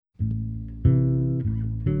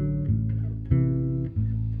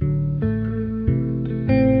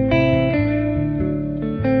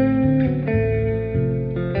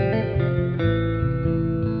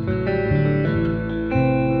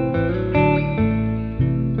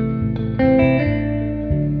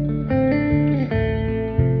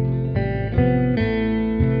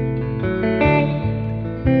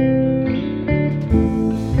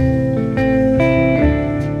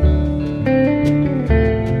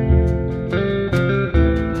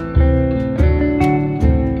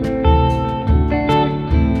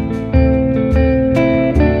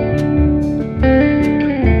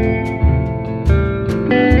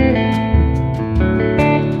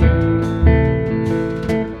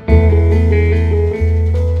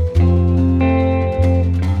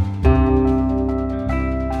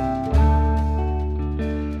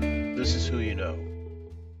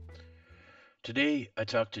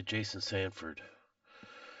talk to Jason Sanford.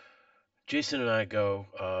 Jason and I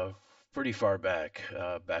go pretty far back,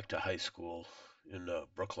 back to high school in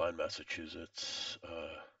Brookline, Massachusetts,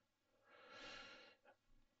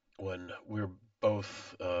 when we were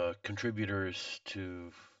both contributors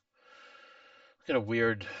to kind of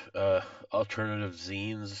weird alternative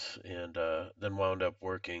zines, and then wound up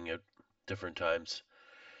working at different times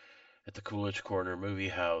at the Coolidge Corner Movie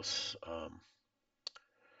House. We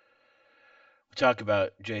talk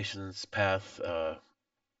about Jason's path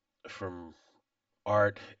from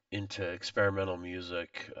art into experimental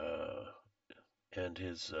music, and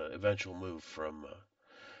his eventual move from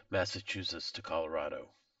Massachusetts to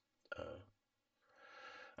Colorado. Uh,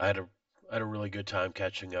 I had a I had a really good time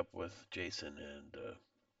catching up with Jason, and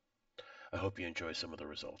I hope you enjoy some of the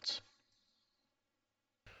results.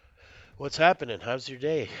 What's happening? How's your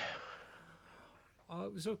day?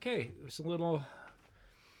 It was okay. It was a little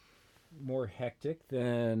more hectic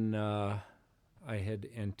than I had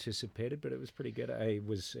anticipated, but it was pretty good. I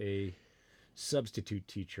was a substitute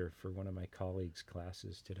teacher for one of my colleagues'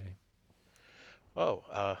 classes today.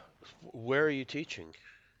 Oh, where are you teaching?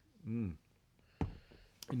 Mm.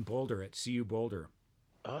 In Boulder at CU Boulder.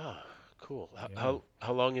 Ah, cool. Yeah. How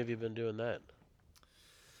long have you been doing that?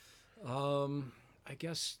 Um, I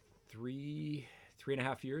guess three and a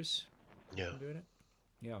half years Yeah. I'm doing it.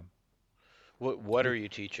 Yeah. What are I, you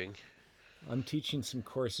teaching? I'm teaching some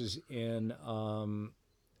courses in I'm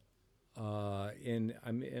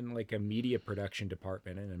in like a media production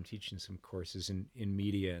department, and I'm teaching some courses in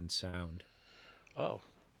media and sound. Oh,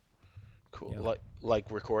 cool. Yeah. Like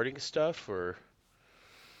recording stuff or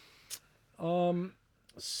Um,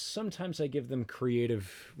 Sometimes I give them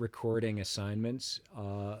creative recording assignments,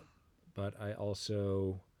 but I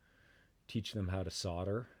also teach them how to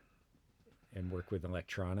solder and work with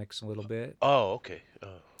electronics a little bit. Oh, okay.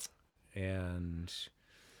 Oh, And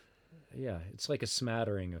yeah, it's like a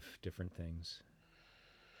smattering of different things.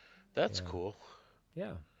 that's Yeah. cool.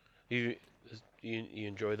 Yeah. You you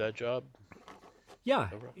enjoy that job Yeah,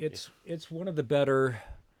 overall? Yeah. it's one of the better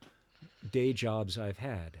day jobs I've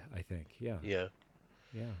had, I think. Yeah. Yeah.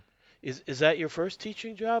 Yeah. Is that your first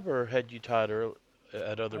teaching job, or had you taught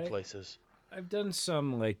at other I places? I've done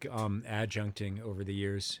some like adjuncting over the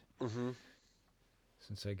years Mm-hmm.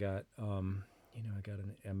 since I got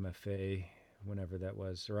an MFA whenever that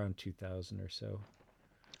was, around 2000 or so.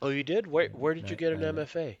 Oh, you did? Where did you get an And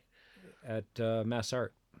MFA? at Mass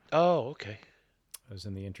Art. Oh, okay. I was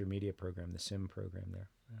in the intermediate program, the sim program there.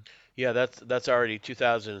 Yeah, that's already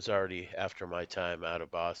 2000 is already after my time out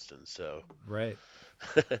of Boston, so Right.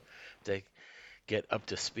 to get up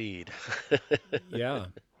to speed. Yeah.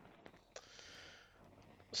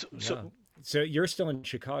 So Yeah. So you're still in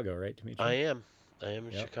Chicago, right, I Dimitri? am I am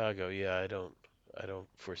in Yep. Chicago. Yeah, I don't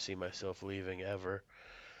foresee myself leaving ever.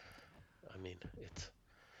 I mean, it's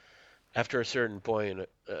after a certain point,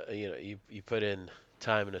 you put in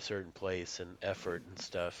time in a certain place and effort and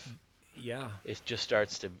stuff. Yeah. It just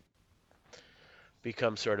starts to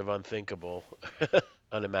become sort of unthinkable,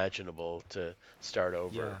 unimaginable to start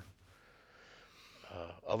over. Yeah.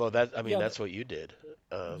 Although that, I mean, Yeah. that's what you did.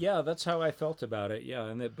 Um, Yeah, that's how I felt about it.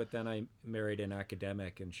 Yeah, but then I married an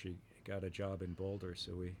academic, and she got a job in Boulder,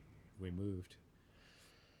 so we moved.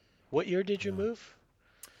 what year did you Yeah, move?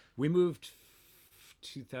 we moved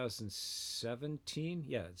 2017.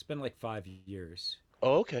 Yeah, it's been like 5 years.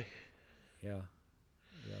 Oh, okay. Yeah,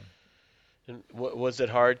 yeah, And was it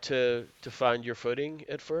hard to find your footing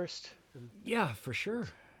at first? yeah, for sure.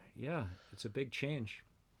 Yeah, it's a big change.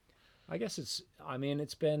 I guess it's. I mean,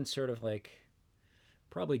 it's been sort of like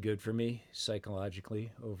probably good for me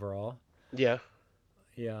psychologically overall. Yeah.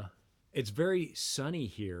 Yeah, it's very sunny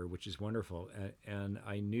here, which is wonderful, and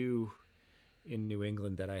I knew in New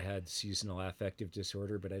England that I had seasonal affective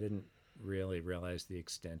disorder, but I didn't really realize the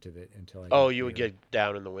extent of it until I Oh, got you would here. get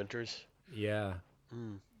down in the winters. Yeah,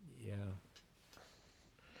 Mm. yeah,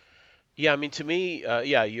 Yeah, I mean, to me,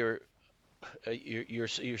 yeah, you're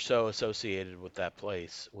so associated with that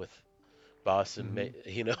place, with Boston, hmm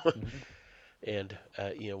you know, hmm and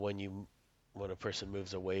when a person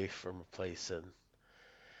moves away from a place and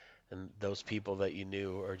those people that you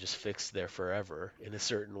knew are just fixed there forever in a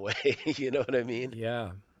certain way, you know what I mean?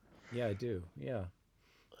 yeah, yeah. I do. Yeah,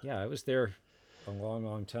 yeah. I was there a long,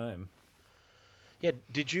 long time. Yeah,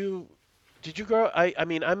 did you grow I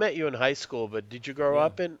mean, I met you in high school, but did you grow Yeah,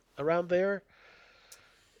 up in around there?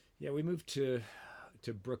 yeah. We moved to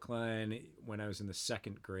Brookline when I was in the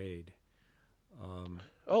second grade. Um,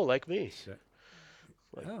 Oh, like me. so,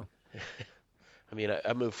 Like oh, I mean,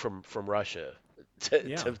 I moved from Russia to,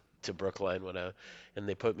 yeah, to to Brookline and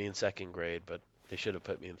they put me in second grade, but they should have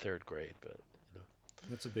put me in third grade, but you know.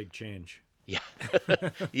 That's a big change. Yeah,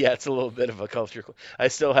 yeah, it's a little bit of a culture. I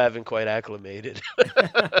still haven't quite acclimated.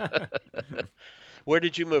 Where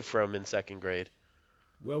did you move from in second grade?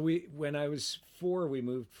 Well, we when I was 4, we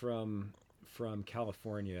moved from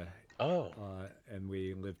California, Oh, and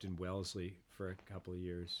we lived in Wellesley for a couple of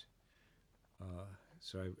years. Uh,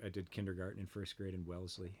 so I did kindergarten and first grade in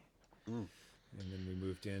Wellesley, mm, and then we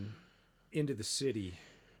moved into the city.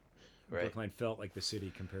 right. Brookline felt like the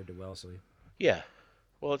city compared to Wellesley. Yeah.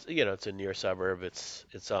 Well, it's it's a near suburb. It's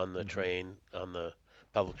on the Hmm. train, on the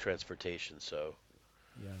public transportation, so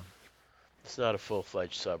Yeah, it's not a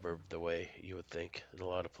full-fledged suburb the way you would think in a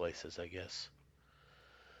lot of places, I guess.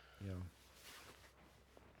 yeah.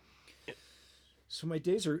 So my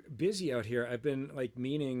days are busy out here. I've been like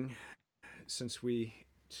meaning since we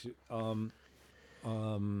to,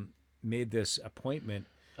 made this appointment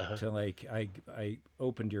Uh-huh. to like I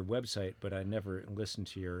opened your website, but I never listened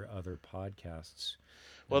to your other podcasts,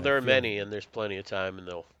 Well, and there are many, and there's plenty of time, and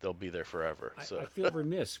they'll be there forever. I So feel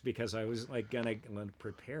remiss because I was like gonna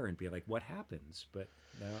prepare and be like, what happens? But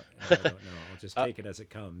now I don't know. I'll just uh, take it as it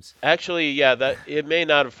comes. actually, yeah, that it may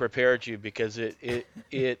not have prepared you because it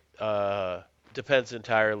depends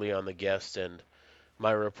entirely on the guest and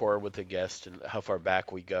my rapport with the guest and how far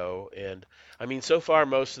back we go. And I mean, so far,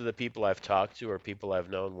 most of the people I've talked to are people I've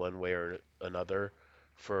known one way or another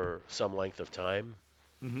for some length of time.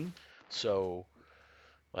 Mm-hmm. So,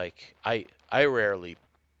 like, I rarely,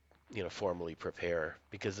 formally prepare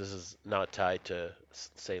because this is not tied to,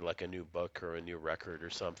 say, like a new book or a new record or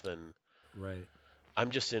something. Right.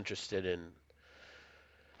 I'm just interested in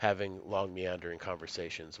having long, meandering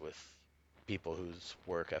conversations with people whose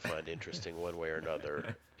work I find interesting one way or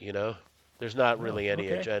another. You know, there's not Oh, really any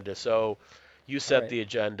okay. agenda. So you All set right. the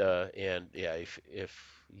agenda, and yeah, if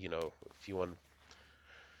you want,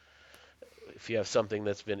 if you have something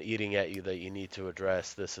that's been eating at you that you need to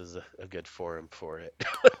address, this is a good forum for it.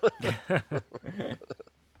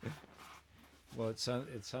 Well, it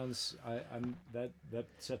sounds I'm that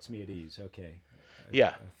sets me at ease. Okay,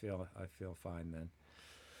 Yeah, I feel fine then.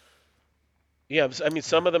 yeah. I mean, Yeah.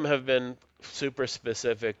 some of them have been super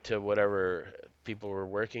specific to whatever people were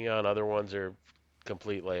working on. Other ones are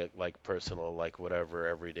completely like personal, like whatever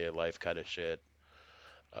everyday life kind of shit.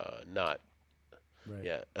 Not Right.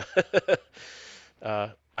 yeah. uh,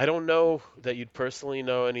 I don't know that you'd personally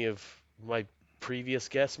know any of my previous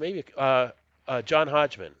guests. Maybe John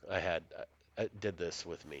Hodgman. Did this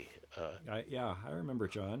with me. Yeah, I remember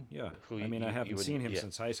John. Yeah. Who I mean, I you haven't wouldn't? seen him Yeah,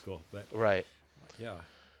 since high school, but right. yeah,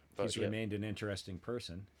 But he's yeah, remained an interesting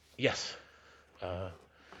person. yes. Yeah. Uh,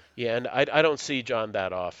 yeah, and I don't see John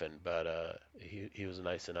that often, but he was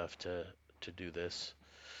nice enough to do this.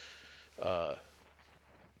 Uh,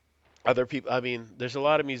 Other people, I mean, there's a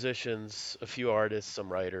lot of musicians, a few artists,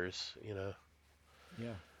 some writers,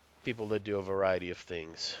 Yeah. people that do a variety of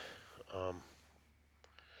things. Um,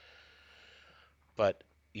 but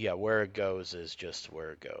yeah, where it goes is just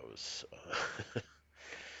where it goes.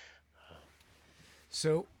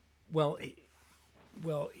 So, well,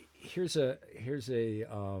 well, here's a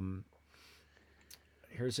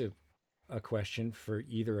question for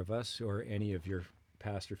either of us or any of your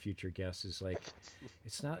past or future guests is like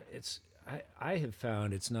it's not it's I have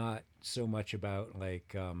found it's not so much about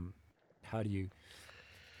like how do you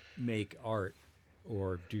make art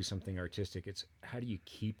or do something artistic. It's how do you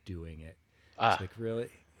keep doing it. It's ah, like really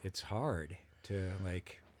it's hard to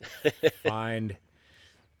like find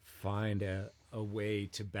find a way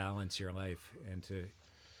to balance your life and to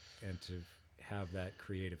have that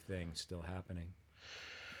creative thing still happening.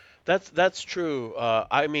 that's true.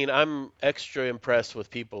 I mean, I'm extra impressed with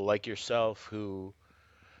people like yourself who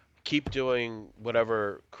keep doing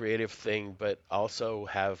whatever creative thing, but also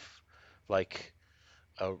have like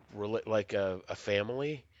a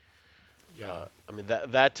family. Yeah. I mean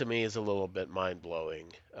that to me is a little bit mind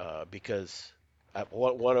blowing because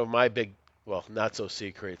one of my big, well, not so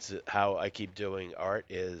secrets how I keep doing art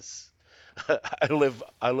is I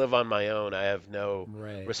live on my own. I have no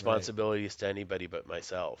Right, right. responsibilities to anybody but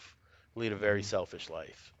myself. Lead a very Mm-hmm. selfish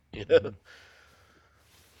life. Mm-hmm.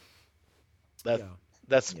 That Yeah.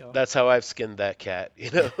 Yeah. that's how I've skinned that cat.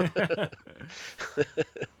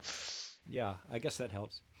 Yeah, I guess that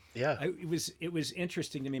helps. Yeah. It was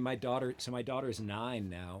interesting to me. My daughter's 9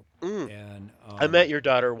 now, Mm. and I met your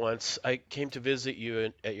daughter once. I came to visit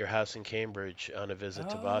you at your house in Cambridge on a visit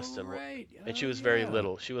to oh Boston, right, and she oh was very yeah,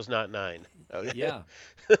 little. She was not 9. Okay. yeah,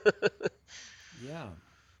 yeah.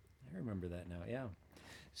 I remember that now. Yeah.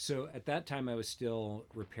 So at that time, I was still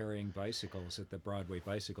repairing bicycles at the Broadway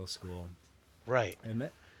Bicycle School, Right. and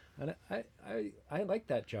that, and I liked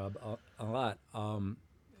that job a lot.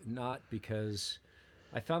 Not because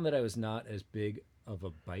I found that I was not as big of a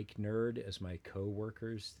bike nerd as my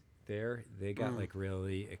coworkers there. They got Mm. like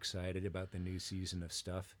really excited about the new season of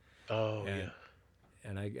stuff, Oh yeah.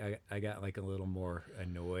 and I got like a little more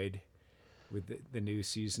annoyed with the new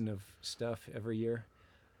season of stuff every year.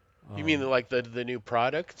 You mean Um, like the new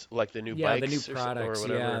product, like the new yeah, the new bikes or products,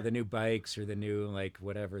 yeah, whatever? the new bikes or the new like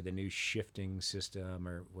whatever, the new shifting system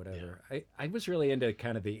or Yeah. whatever. I was really into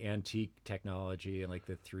kind of the antique technology and like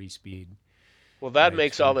the 3 speed Well, that bike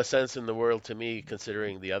makes all thing. the sense in the world to me,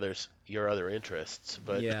 considering the others, your other interests.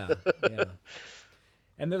 But Yeah, yeah.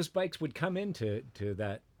 And those bikes would come into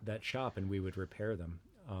that shop and we would repair them.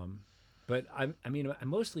 Um, but I mean, I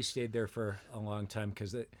mostly stayed there for a long time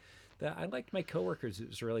because I liked my coworkers. It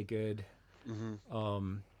was really good. hmm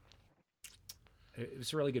Um, it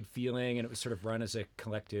was a really good feeling, and it was sort of run as a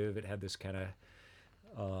collective. It had this kind of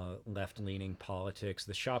left-leaning politics.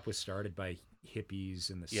 The shop was started by hippies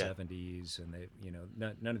in the yeah, '70s, and they,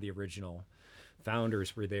 none of the original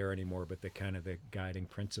founders were there anymore, but the kind of the guiding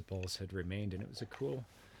principles had remained, and it's a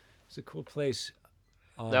cool place.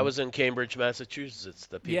 that Um, was in Cambridge, Massachusetts,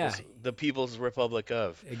 yeah, the People's Republic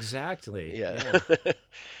of. exactly. Yeah. Yeah.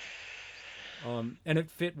 And it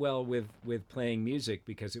fit well with playing music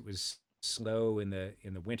because it was slow in the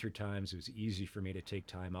winter times. It was easy for me to take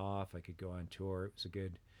time off. I could go on tour. It was a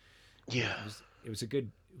good Yeah. it was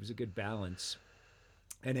a good balance.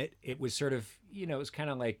 And it was sort of, it was kind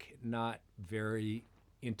of like not very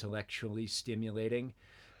intellectually stimulating,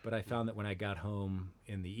 but I found that when I got home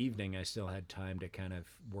in the evening, I still had time to kind of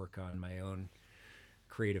work on my own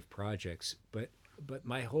creative projects. But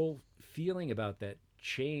my whole feeling about that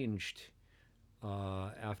changed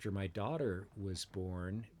after my daughter was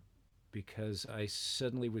born because I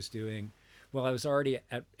suddenly was doing, well, I was already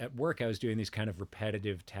at work. I was doing these kind of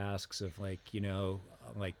repetitive tasks of like,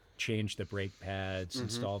 like change the brake pads, hmm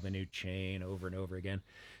install the new chain over and over again.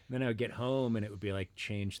 And then I would get home and it would be like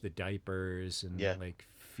change the diapers and Yeah. like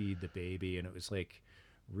feed the baby. And it was like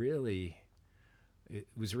really, it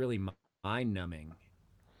was really mind numbing.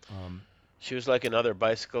 Um, She was like another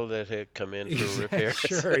bicycle that had come in for repairs.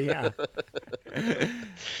 sure, yeah.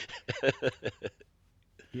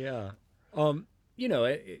 Yeah. Um,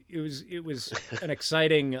 it was an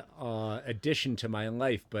exciting addition to my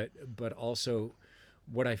life, but also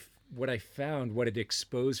what I found, what it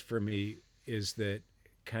exposed for me is that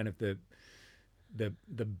kind of the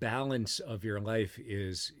balance of your life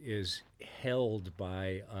is held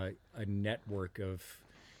by a network of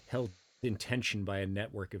held in tension by a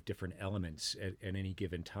network of different elements at any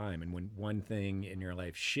given time. And when one thing in your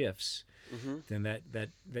life shifts, hmm then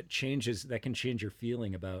that changes, that can change your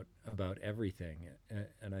feeling about everything.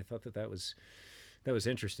 And I thought that was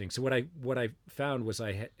interesting. So what I found was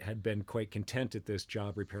I had been quite content at this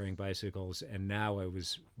job repairing bicycles, and now I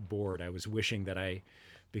was bored. I was wishing that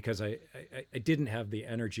because I didn't have the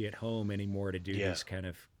energy at home anymore to do Yeah. these kind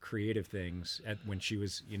of creative things when she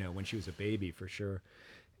was, when she was a baby for sure.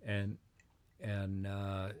 And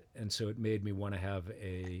and so it made me want to have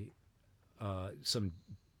some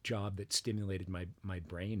job that stimulated my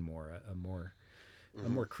brain more, a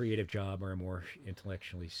hmm more creative job or a more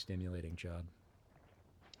intellectually stimulating job.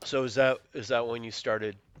 So is that when you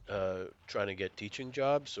started trying to get teaching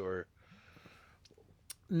jobs, or?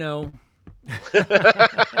 No.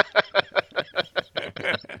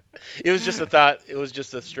 It was just a thought. It was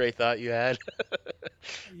just a stray thought you had.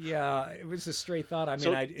 Yeah, it was a straight thought. I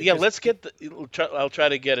mean, So I it yeah, just let's get the. I'll try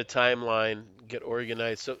to get a timeline, get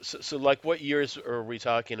organized. So like, what years are we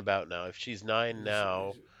talking about now? If she's 9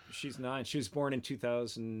 now, she's 9. She was born in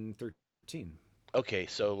 2013, okay.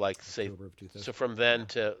 So like, say, October of so 2000. from Yeah. then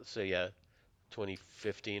to, so yeah,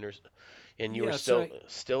 2015 and you were Yeah, so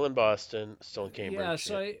still in Boston, still in yeah, Cambridge.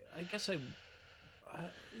 so Yeah. I guess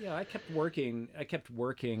yeah, I kept working. I kept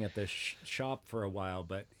working at the shop for a while,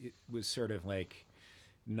 but it was sort of like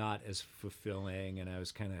not as fulfilling, and I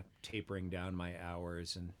was kind of tapering down my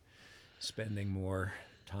hours and spending more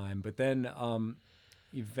time. But then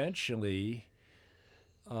eventually,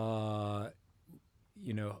 uh,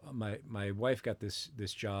 my wife got this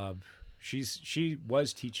job. She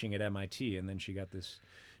was teaching at MIT, and then she got this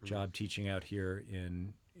Mhm. job teaching out here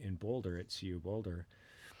in Boulder at CU Boulder.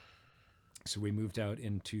 So we moved out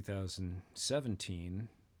in 2017.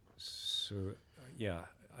 So yeah,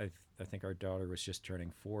 I I think our daughter was just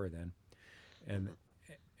turning 4 then, and Mhm.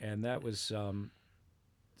 that was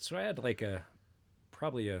so I had like a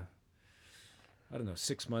probably a I don't know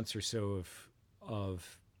 6 months or so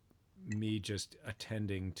of me just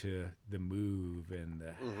attending to the move and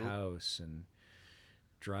the Mhm. house and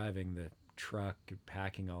driving the truck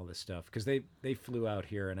packing all this stuff because they flew out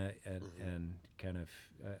here Hmm. and kind of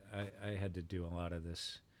I had to do a lot of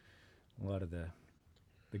this, a lot of the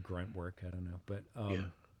grunt work. I don't know, but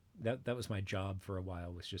Yeah. that was my job for a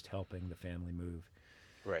while, was just helping the family move.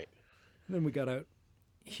 Right. And then we got out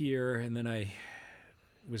here, and then I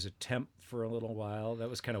was a temp for a little while. That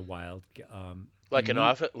was kind of wild. You meet Like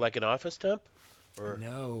an office temp, or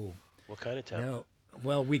no, what kind of temp? no.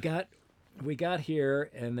 Well, we got here,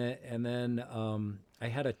 and then I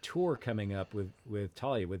had a tour coming up with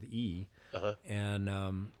Talia with E, Uh-huh.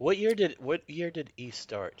 and What year did E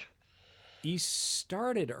start? E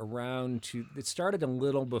started around to. It started a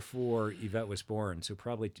little before Yvette was born, so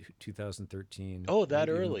probably 2013, Oh, that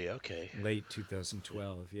maybe even early. Okay. late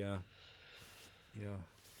 2012. Yeah, yeah,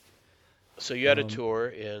 So you had a um, tour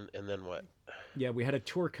and then what? yeah. We had a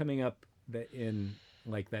tour coming up that in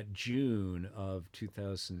like that June of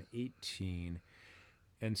 2018,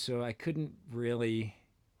 and so I couldn't really.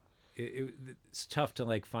 It's tough to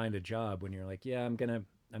like find a job when you're like, yeah, I'm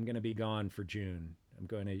gonna be gone for June. I'm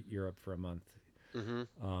going to Europe for a month.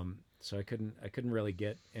 Mm-hmm. So I couldn't really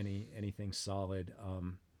get anything solid.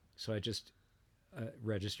 So I just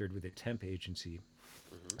registered with a temp agency.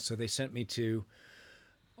 Mm-hmm. So they sent me to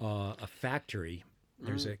a factory.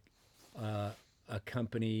 There's Mm. a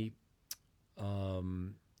company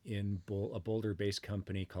a Boulder-based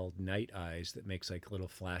company called Night Eyes that makes like little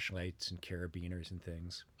flashlights and carabiners and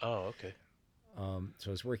things. Oh, okay. So I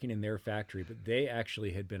was working in their factory, but they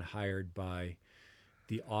actually had been hired by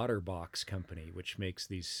the OtterBox company, which makes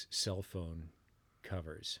these cell phone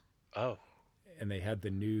covers. Oh. And they had the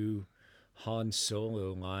new Han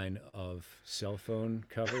Solo line of cell phone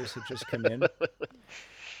covers had just come in,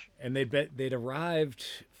 and they'd arrived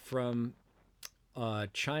from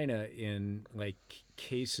China in like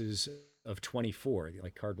cases of 24,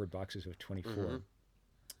 like cardboard boxes of Mm-hmm. 24.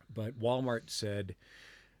 But Walmart said,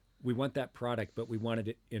 we want that product, but we wanted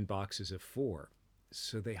it in boxes of four.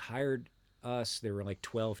 So they hired us. There were like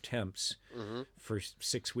 12 temps Mm-hmm. for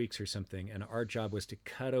 6 weeks or something, and our job was to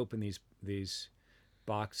cut open these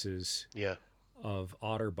boxes Yeah. of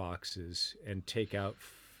Otter boxes and take out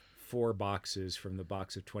four boxes from the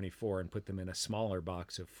box of 24 and put them in a smaller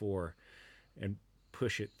box of four and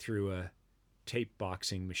push it through a tape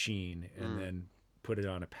boxing machine and Mm. then put it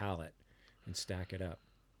on a pallet and stack it up.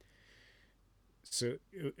 So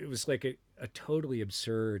it was like a totally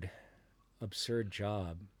absurd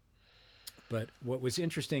job. But what was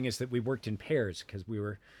interesting is that we worked in pairs because we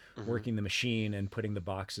were Mm-hmm. working the machine and putting the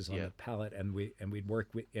boxes on Yeah. the pallet, and we'd work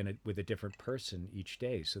with a different person each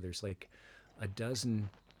day. So there's like a dozen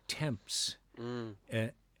temps, Mm.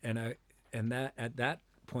 and and I and that at that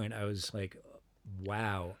point I was like,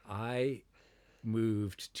 wow, I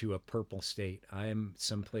moved to a purple state. I'm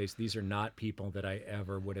someplace. These are not people that I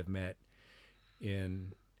ever would have met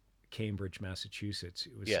in Cambridge, Massachusetts.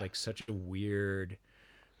 It was Yeah. like such a weird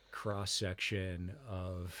cross section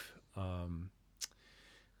of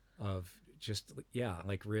just yeah,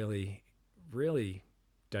 like really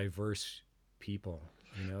diverse people.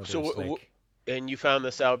 So, There's like and you found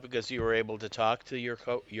this out because you were able to talk to your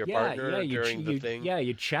yeah, partner during the thing?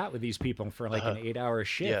 you chat with these people for like Uh-huh. an 8 hour Yeah.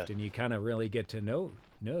 shift, and you kind of really get to know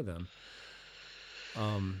them.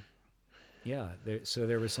 Um, yeah, so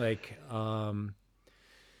there's like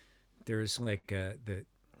the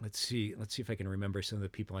let's see if I can remember some of the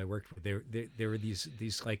people I worked with. There were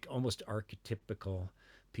these like almost archetypical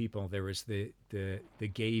people. There was the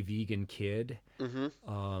gay vegan kid.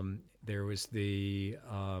 Mm-hmm. There was the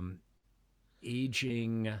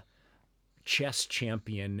aging chess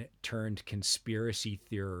champion turned conspiracy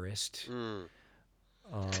theorist. Mm.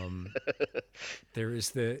 Um, there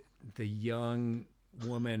is the young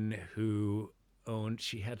woman who owned.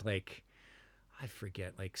 She had like I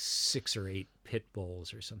forget, like 6 or 8 pit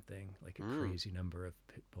bulls or something, like a Mm. crazy number of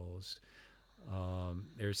pit bulls.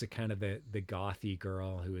 There's the kind of the gothy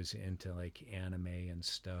girl who is into like anime and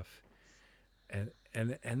stuff,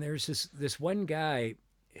 and there's this one guy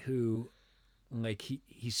who like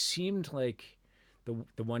he seemed like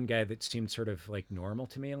the one guy that seemed sort of like normal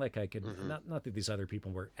to me. Like I could Mm-hmm. not that these other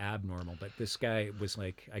people were abnormal, but this guy was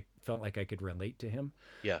like I felt like I could relate to him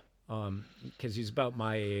Yeah. because he's about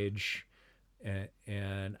my age,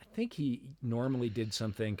 and I think he normally did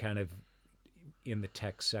something kind of in the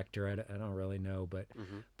tech sector. I don't really know,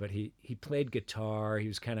 Mm-hmm. but he played guitar. He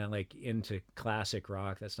was kind of like into classic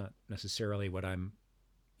rock. That's not necessarily what I'm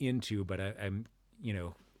into, but I'm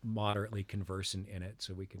moderately conversant in it,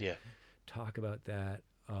 so we can Yeah. talk about that.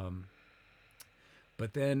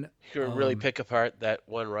 But then, You could really um, pick apart that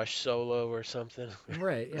one Rush solo or something.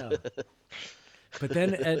 right, yeah. But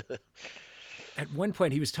then at one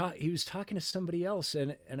point he was talking to somebody else,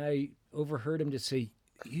 and I overheard him to say,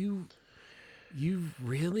 "You you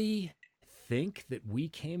really think that we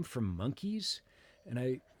came from monkeys?" And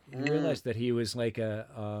I Mm, realized that he was like a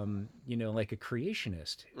like a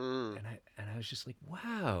creationist, mm, and I was just like,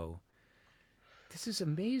 wow, this is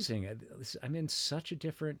amazing. I'm in such a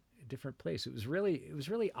different place. It was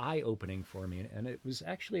really eye opening for me, and it was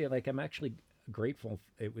actually like I'm actually grateful.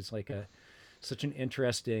 It was like a such an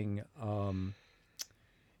interesting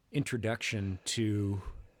introduction to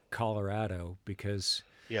Colorado because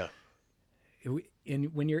yeah.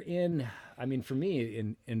 when you're in, I mean, for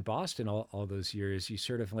me in Boston all those years, you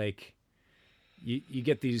sort of like you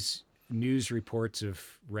get these news reports of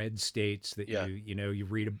red states that Yeah.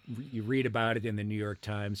 you read about it in the New York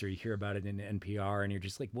Times or you hear about it in NPR, and you're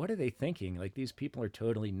just like, what are they thinking? Like these people are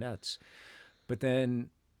totally nuts. But then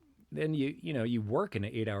you work in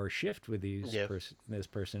an 8 hour shift with Yeah. this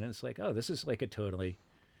person, and it's like, oh, this is like a totally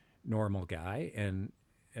normal guy, and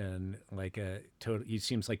like a total he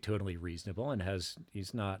seems like totally reasonable, and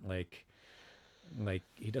he's not like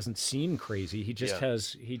he doesn't seem crazy. Yeah.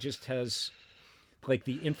 He just has like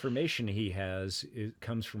the information he has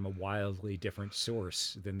comes from a wildly different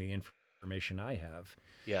source than the information I have.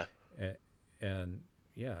 Yeah. Uh, and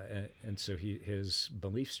yeah, and so his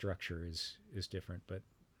belief structure is different, but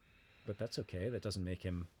that's okay. That doesn't make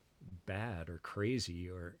him bad or crazy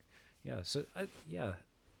or yeah. So yeah,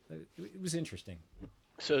 it was interesting.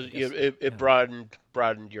 So I guess it yeah.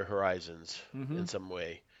 broadened your horizons Mm-hmm. in some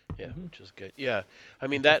way. Yeah, Mm-hmm. which is good. Yeah. I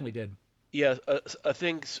mean It that. definitely did. Yeah. A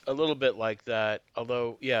thing's a little bit like that.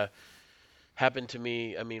 Although, yeah, happened to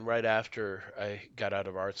me. I mean, right after I got out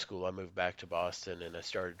of art school, I moved back to Boston and I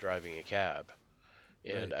started driving a cab.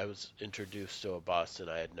 And Right. I was introduced to a Boston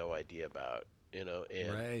I had no idea about, and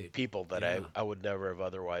Right. people that Yeah. I would never have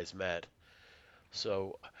otherwise met.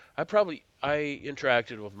 So I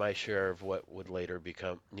interacted with my share of what would later be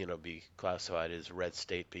classified as red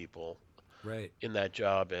state people Right. in that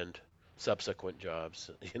job and subsequent jobs.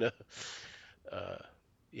 Uh,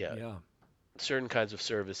 yeah, Yeah. certain kinds of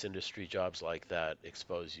service industry jobs like that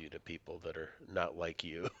expose you to people that are not like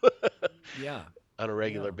you Yeah. on a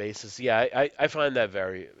regular Yeah. basis. Yeah, I found that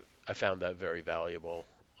very valuable.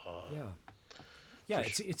 Yeah. Yeah. For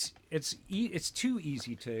sure. It's too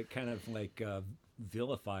easy to kind of like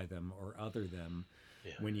vilify them or other them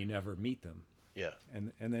Yeah, when you never meet them, yeah.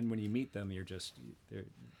 and then when you meet them, you're just they're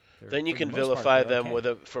Then you for the can most part vilify they're them okay.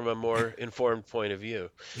 with from a more informed point of view.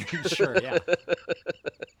 Sure. Yeah.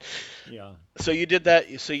 Yeah. So you did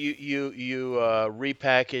that. So you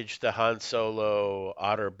repackaged the Han Solo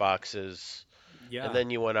Otter boxes, and Yeah. then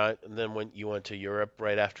you went out. And then when you went to Europe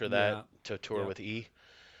right after that Yeah. to tour Yep. with E.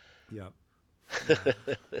 Yep. Yeah.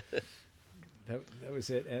 That was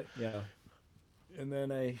it. Yeah. And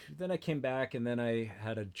then I came back, and then I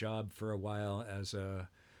had a job for a while as a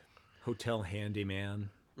hotel handyman.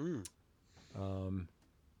 Mm, Um,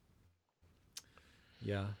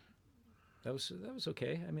 yeah, that was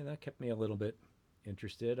okay. I mean, that kept me a little bit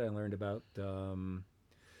interested. I learned about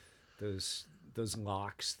those those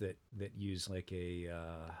locks that use like a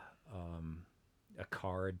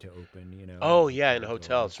card to open, oh yeah, in hotel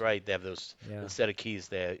hotels, doors. right? They have those Yeah, instead of keys.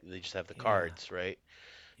 They just have the yeah, cards, right?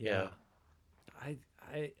 yeah. Yeah.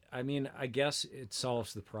 I I mean, I guess it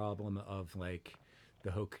solves the problem of like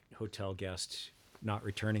the hotel guest not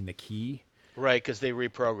returning the key. Right, because they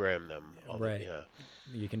reprogram them. Right. Yeah.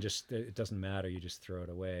 You can just it doesn't matter. You just throw it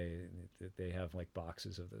away. They have like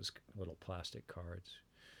boxes of those little plastic cards.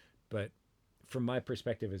 But from my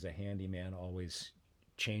perspective as a handyman, always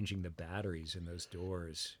changing the batteries in those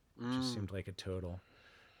doors just Mm. seemed like a total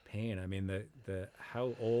pain. I mean, the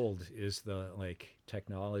how old is the like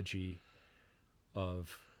technology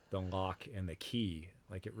of the lock and the key?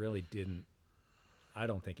 Like it really didn't. I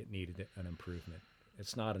don't think it needed an improvement.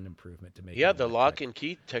 It's not an improvement to make it Yeah, the lock electric. and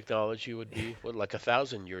key technology would be what, like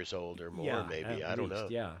 1,000 years old or more, Yeah, maybe. at I don't least. know.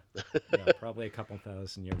 Yeah. Yeah, probably a couple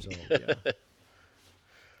thousand years old. Yeah.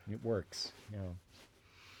 It works. Yeah.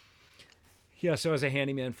 Yeah, so I was a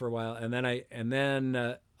handyman for a while, and then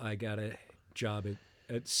I got a job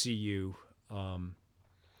at CU, um,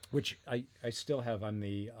 which I still have. I'm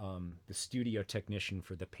the studio technician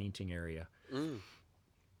for the painting area, Mm.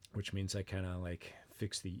 which means I kind of like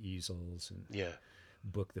fix the easels and Yeah.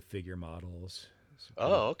 book the figure models.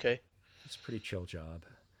 Oh, okay. It's a pretty chill job.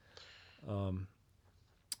 Um,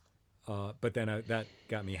 but then that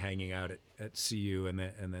got me hanging out at CU, and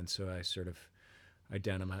then so I sort of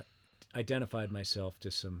identified identified myself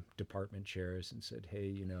to some department chairs and said,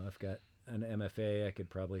 hey, I've got an MFA. I could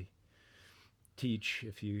probably teach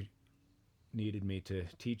if you needed me to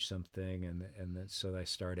teach something, and so I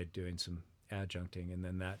started doing some adjuncting, and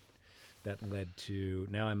then that led to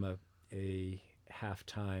now a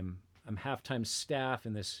half-time I'm half-time staff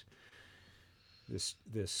in this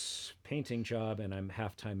painting job, and I'm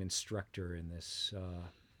half-time instructor in this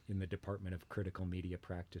in the Department of Critical Media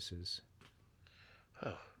Practices.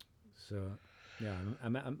 Oh, So yeah,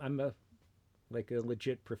 I'm a like a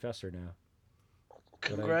legit professor now.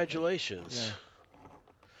 But congratulations. yeah,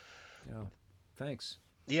 yeah, thanks.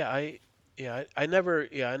 Yeah, I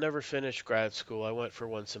never finished grad school. I went for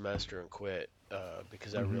one semester and quit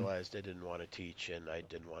because I Mm-hmm. realized I didn't want to teach and I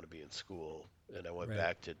didn't want to be in school, and I went Right,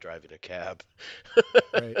 back to driving a cab.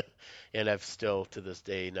 right, And I've still to this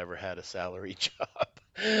day never had a salary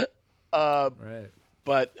job. Uh, right.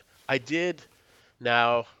 but I did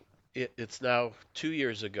now. It's now 2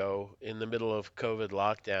 years ago in the middle of COVID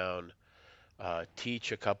lockdown.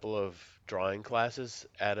 Teach a couple of drawing classes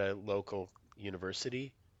at a local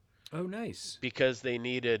university Oh, nice. because they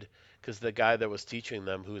needed because the guy that was teaching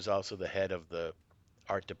them, who's also the head of the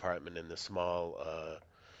art department in the small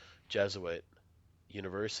Jesuit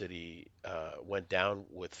university, went down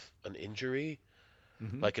with an injury,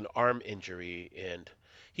 Mm-hmm. like an arm injury, and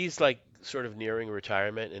he's like sort of nearing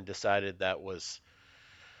retirement and decided that was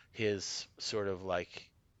his sort of like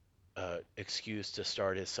excuse to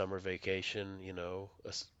start his summer vacation,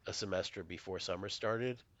 a semester before summer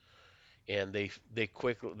started. And they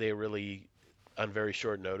really on very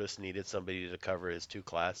short notice needed somebody to cover his two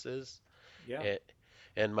classes. Yeah. And,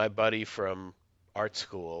 and my buddy from art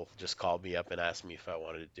school just called me up and asked me if I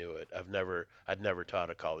wanted to do it. I'd never taught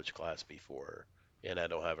a college class before, and I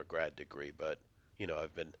don't have a grad degree, but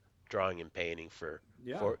I've been drawing and painting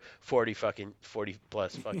Yeah. for 40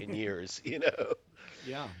 plus fucking years,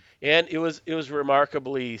 Yeah. And it was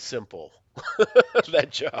remarkably simple,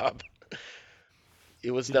 that job.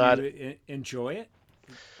 It was Did not. you enjoy it?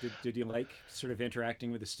 Did you like sort of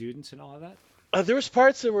interacting with the students and all of that? There was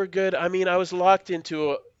parts that were good. I mean, I was locked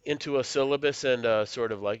into a syllabus and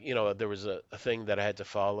sort of like there was a thing that I had to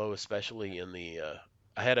follow, especially in the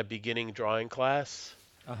I had a beginning drawing class,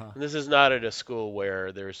 Uh huh. and this is not at a school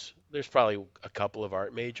where there's probably a couple of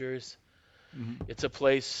art majors. Mm-hmm. It's a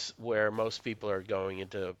place where most people are going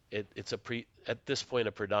into it. It's at this point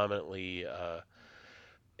a predominantly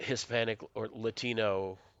Hispanic or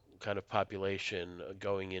Latino kind of population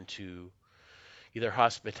going into either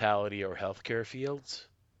hospitality or healthcare fields,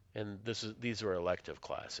 and these were elective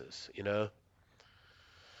classes.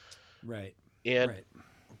 Right. And Right.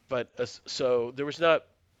 but so there was not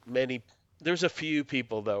many. There's a few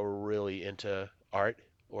people that were really into art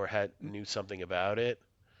or had knew something about it.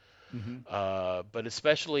 Mm-hmm. But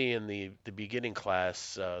especially in the beginning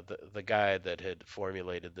class, the guy that had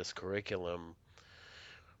formulated this curriculum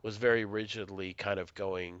was very rigidly kind of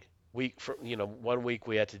going week for 1 week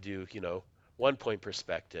we had to do 1 point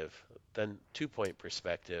perspective, then 2 point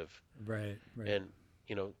perspective, Right. Right. and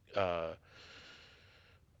you know uh,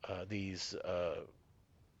 these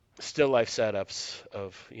still life setups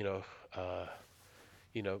of uh,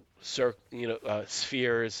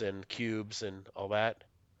 spheres and cubes and all that,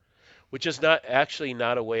 which is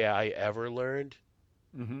not a way I ever learned.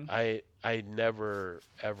 Mm-hmm. I never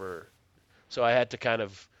ever. So I had to kind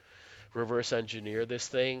of reverse engineer this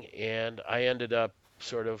thing, and I ended up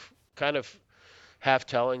sort of kind of half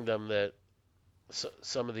telling them that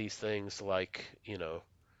some of these things, like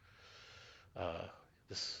uh,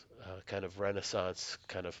 this kind of Renaissance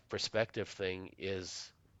kind of perspective thing,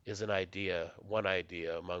 is one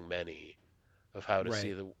idea among many of how to see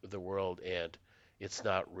Right. the world, and it's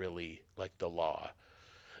not really like the law.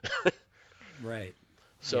 Right.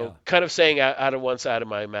 So Yeah. kind of saying out of one side of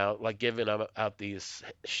my mouth, like giving them out these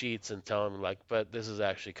sheets and telling them like, but this is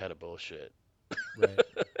actually kind of bullshit. Right.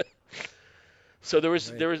 So there was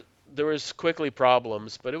Right. there was there was quickly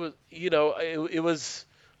problems, but it was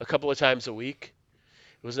a couple of times a week.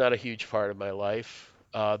 It was not a huge part of my life.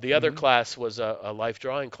 The other Mm-hmm. class was a life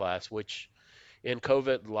drawing class, which in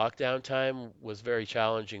COVID lockdown time was very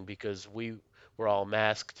challenging because we were all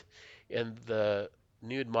masked, and the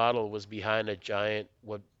nude model was behind a giant,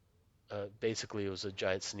 what basically it was a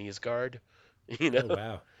giant sneeze guard. You Oh know,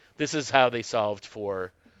 wow. this is how they solved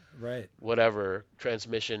for Right. whatever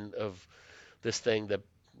transmission of this thing that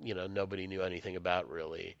nobody knew anything about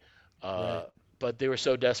really. Uh, Right. but they were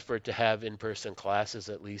so desperate to have in-person classes,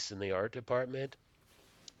 at least in the art department,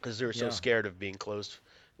 because they were so Yeah. scared of being closed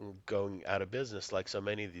and going out of business, like so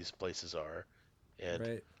many of these places are, and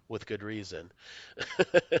Right. with good reason.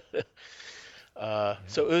 Yeah.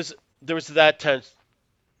 So there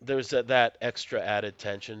was that that extra added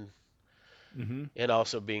tension, Mm-hmm. and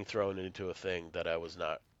also being thrown into a thing that I was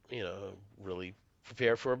not, really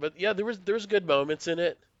prepared for. But yeah, there was good moments in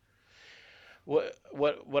it.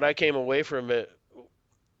 What I came away from it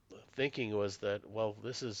thinking was that, well,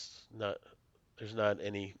 this is not, there's not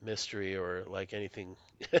any mystery or like anything.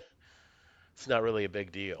 It's not really a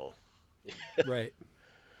big deal. Right.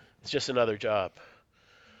 It's just another job.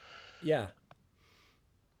 Yeah.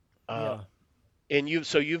 Uh, Yeah. and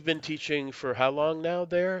so you've been teaching for how long now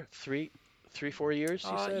there? 4 years,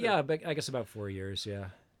 you said, or Yeah, but I guess about 4 years. Yeah.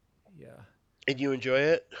 Yeah. and you enjoy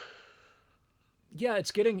it? Yeah,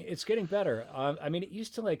 it's getting better. I mean, it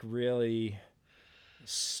used to like really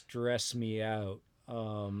stress me out.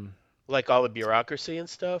 Um, Like all the bureaucracy and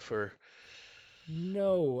stuff, or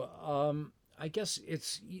no, I guess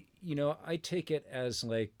you know, I take it as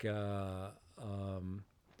like a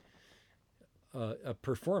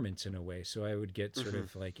performance in a way. So I would get sort hmm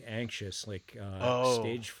of like anxious, like oh,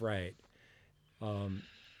 stage fright. Um,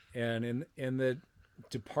 and in the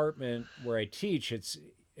department where I teach,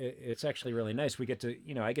 it's actually really nice. We get to,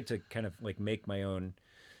 you know, I get to kind of like make my own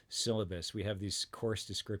syllabus. We have these course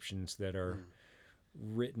descriptions that are mm.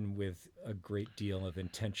 written with a great deal of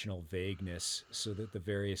intentional vagueness so that the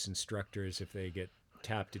various instructors, if they get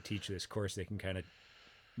tapped to teach this course, they can kind of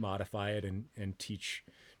modify it and teach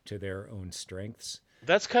to their own strengths.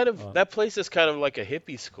 That's kind of, Uh, that place is kind of like a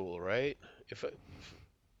hippie school, right?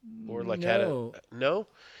 Or like had a, no, no?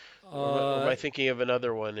 Or am uh, I thinking of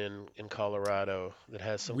another one in Colorado that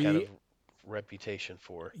has some kind of we, reputation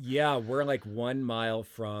for? yeah, we're like 1 mile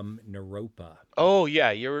from Naropa. Oh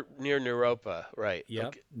yeah, you're near Naropa, right? Yep,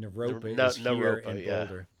 Okay, Naropa no, is here Naropa, in yeah,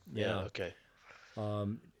 Boulder. yeah, Yeah, okay.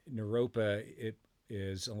 Naropa it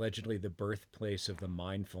is allegedly the birthplace of the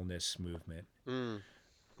mindfulness movement. Mm,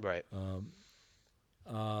 right. Um,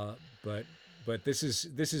 uh, but this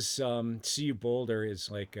is CU Boulder is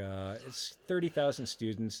like it's 30,000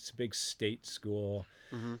 students. It's a big state school.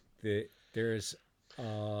 Mm-hmm. There's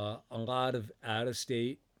a lot of out of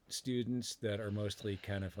state students that are mostly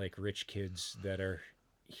kind of like rich kids that are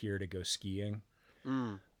here to go skiing.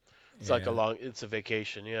 Mm. It's like And it's a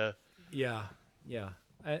vacation, yeah. yeah, yeah.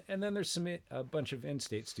 And then there's a bunch of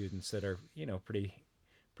in-state students that are, you know, pretty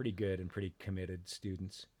good and pretty committed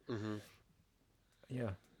students. Mm-hmm.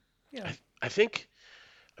 Yeah. Yeah. I think,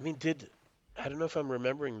 I mean, I don't know if I'm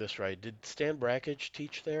remembering this right. Did Stan Brakhage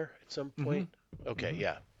teach there at some Mhm. point? Okay, Mhm.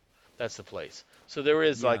 yeah, that's the place. So there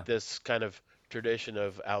is Yeah. like this kind of tradition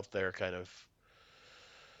of out there kind of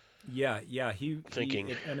Yeah, yeah,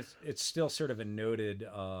 thinking. and it's still sort of a noted.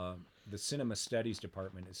 The cinema studies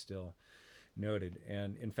department is still noted,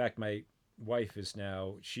 and in fact, my wife is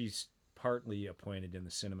now she's partly appointed in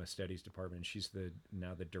the cinema studies department. She's the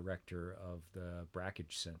now the director of the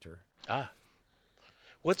Brackage Center. Ah,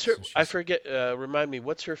 what's her? So I she's forget. Remind me,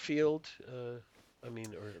 what's her field? I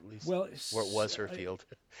mean, or at least well, what was her field?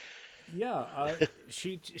 yeah.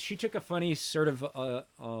 She took a funny sort of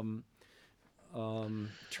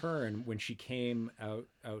turn when she came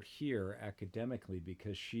out here academically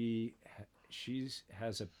because she's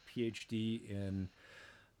has a PhD in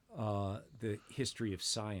the history of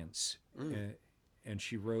science, Mm, and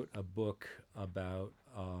she wrote a book about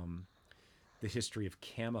the history of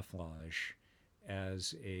camouflage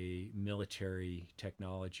as a military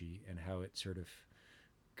technology and how it sort of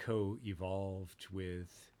co-evolved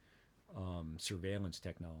with surveillance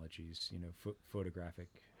technologies, you know, photographic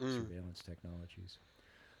mm, surveillance technologies.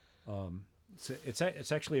 Um,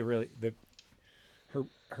 it's actually a really the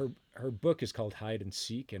her her book is called Hide and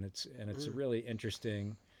Seek, and it's a mm. really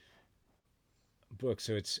interesting book.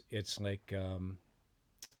 So it's like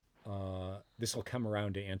this will come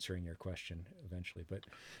around to answering your question eventually,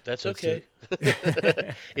 That's but so okay.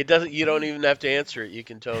 It doesn't. You don't even have to answer it. You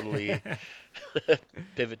can totally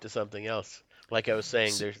pivot to something else. Like I was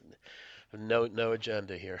saying, so, there's no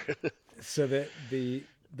agenda here. so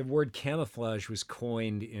the word camouflage was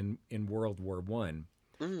coined in World War I,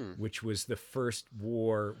 Mm, which was the first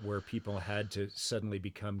war where people had to suddenly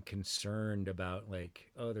become concerned about like,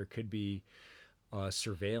 oh, there could be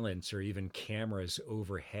surveillance or even cameras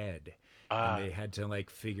overhead, and ah, they had to like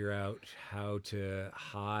figure out how to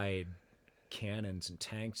hide cannons and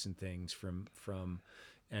tanks and things from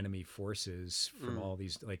enemy forces from mm, all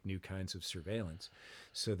these like new kinds of surveillance.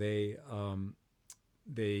 So they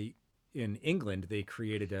in England they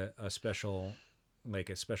created a special like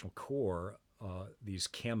a special corps, these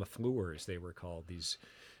camoufleurs they were called, these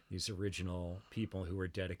original people who were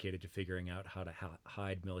dedicated to figuring out how to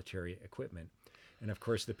hide military equipment. And of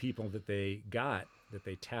course, the people that they got, that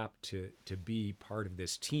they tapped to be part of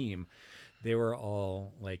this team, they were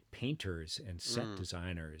all like painters and set mm,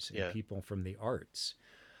 designers and yeah. people from the arts.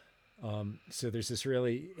 So there's this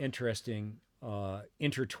really interesting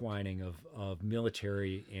intertwining of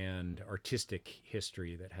military and artistic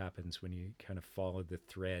history that happens when you kind of follow the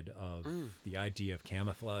thread of Mm. the idea of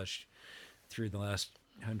camouflage through the last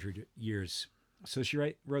 100 years. So she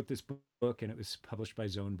wrote this book, and it was published by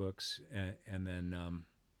Zone Books, and then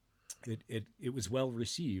it was well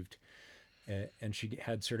received. And she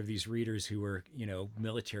had sort of these readers who were,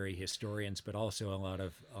 military historians, but also a lot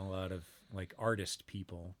of like artist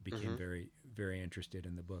people became Mm-hmm. very interested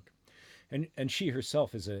in the book. And she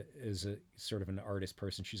herself is a sort of an artist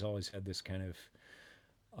person. She's always had this kind of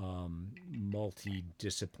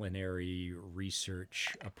multidisciplinary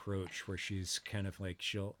research approach where she's kind of like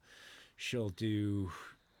she'll do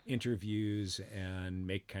interviews and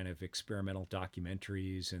make kind of experimental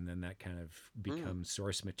documentaries, and then that kind of Mm. becomes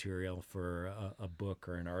source material for a book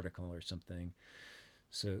or an article or something.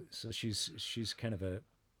 So she's kind of an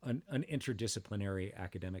interdisciplinary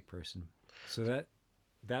academic person. So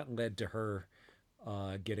that led to her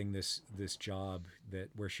getting this job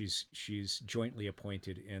where she's jointly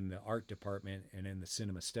appointed in the art department and in the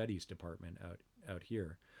cinema studies department out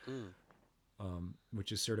here, Mm.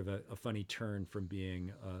 which is sort of a funny turn from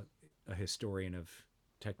being a historian of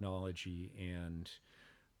technology and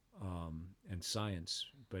science,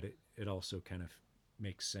 but it also kind of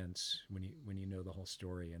makes sense when you know the whole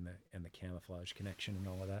story and the camouflage connection and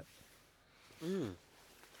all of that. Mm.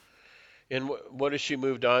 And what has she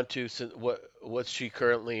moved on to? Since what's she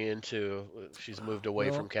currently into? She's moved away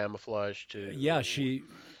from Well, camouflage yeah, to.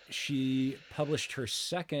 she published her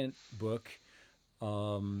second book,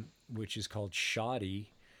 which is called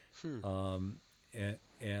Shoddy, Hmm.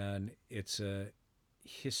 and it's a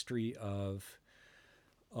history of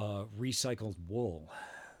recycled wool. Ah.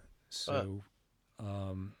 So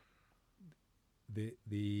um,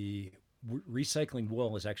 the recycling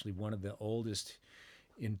wool is actually one of the oldest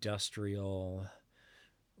industrial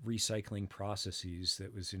recycling processes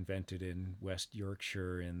that was invented in West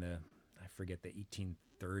Yorkshire in the, I forget, the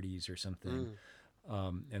 1830s or something.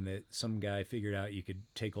 Mm. And that some guy figured out you could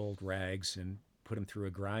take old rags and put them through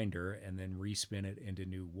a grinder and then respin it into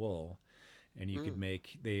new wool, and you could Mm.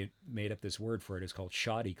 make, they made up this word for it. It's called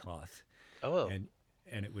shoddy cloth. Oh. And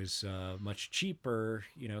it was much cheaper,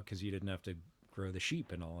 because you didn't have to grow the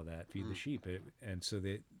sheep and all of that, feed the Mm. sheep. And so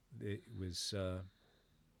it was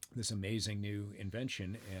this amazing new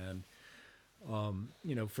invention. And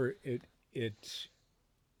for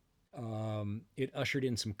it ushered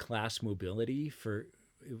in some class mobility. For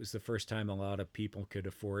it was the first time a lot of people could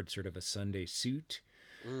afford sort of a Sunday suit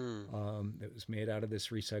Mm. that was made out of this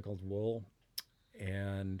recycled wool.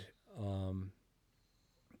 And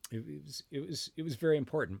it was very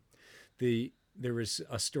important. There was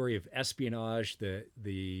a story of espionage.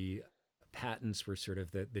 The patents were sort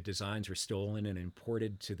of the designs were stolen and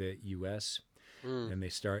imported to the U.S. Mm. And they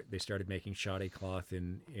started making shoddy cloth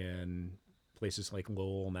in places like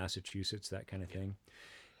Lowell, Massachusetts, that kind of thing.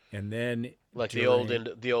 And then Like during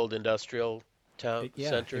the old industrial town yeah,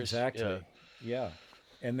 centers. Yeah. exactly, yeah,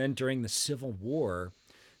 and then during the Civil War,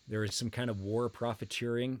 there was some kind of war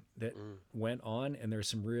profiteering that Mm. went on, and there's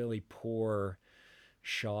some really poor,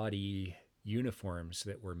 shoddy uniforms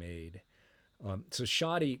that were made. So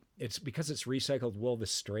shoddy, it's because it's recycled wool. The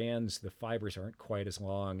strands, the fibers aren't quite as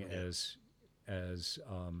long Yeah. as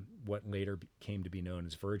what later came to be known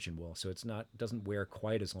as virgin wool. So it's not doesn't wear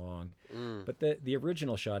quite as long. Mm. But the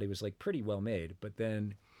original shoddy was like pretty well made. But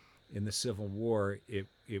then in the Civil War, it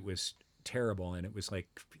was terrible, and it was like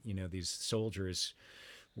these soldiers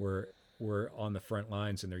were on the front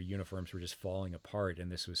lines, and their uniforms were just falling apart,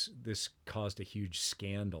 and this caused a huge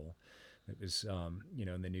scandal. It was in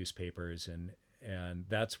the newspapers, and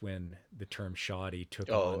that's when the term shoddy took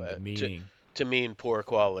Oh, on the meaning. to mean poor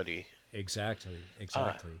quality. Exactly, Ah.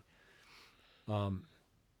 exactly. Um,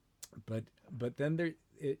 but then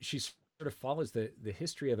she sort of follows the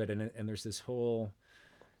history of it, and there's a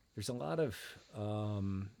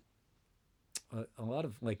lot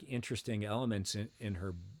of like interesting elements in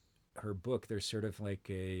her book. There's sort of like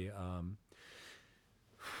there's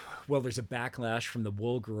a backlash from the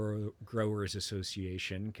Growers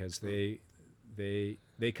Association, because Mm. they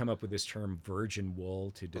come up with this term virgin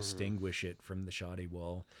wool to Mm-hmm. distinguish it from the shoddy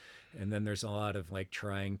wool. And then there's a lot of like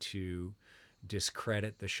trying to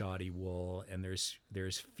discredit the shoddy wool, and there's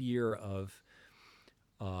fear of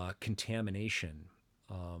contamination,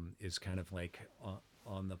 is kind of like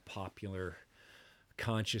on the popular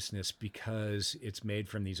consciousness, because it's made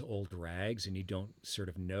from these old rags, and you don't sort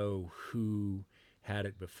of know who had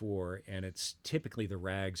it before. And it's typically the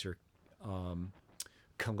rags are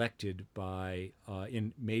collected by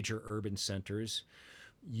in major urban centers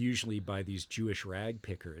usually by these Jewish rag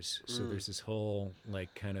pickers. So Mm. there's this whole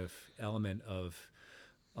like kind of element of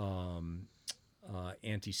um,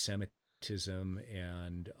 anti-Semitism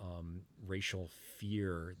and racial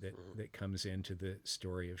fear Mm. that comes into the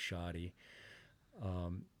story of Shoddy.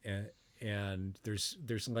 And there's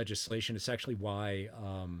legislation. It's actually why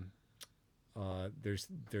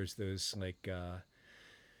there's those like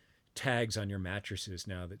tags on your mattresses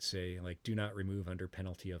now that say like "Do not remove under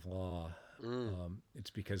penalty of law." Mm. It's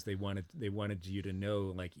because they wanted you to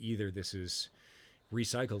know like either this is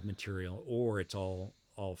recycled material or it's all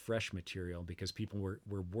fresh material because people were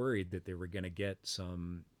worried that they were going to get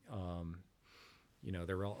some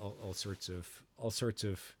there were all sorts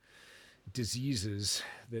of diseases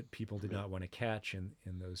that people did Yeah. not want to catch in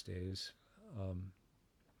those days.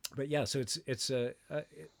 But yeah, so it's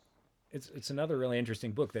another really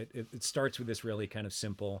interesting book that it starts with this really kind of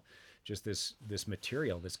simple, just this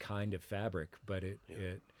material, this kind of fabric, but it Yeah.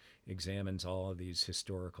 it examines all of these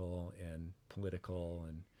historical and political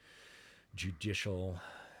and judicial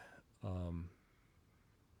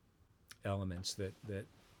elements that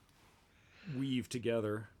weave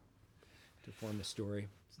together to form a story.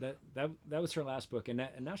 So that was her last book, and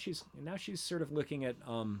now she's sort of looking at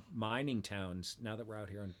mining towns. Now that we're out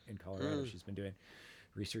here in Colorado, Mm. she's been doing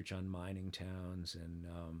research on mining towns, and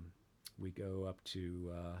we go up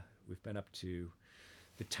to we've been up to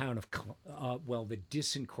the town of the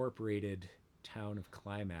disincorporated town of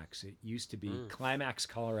Climax. It used to be Mm. Climax,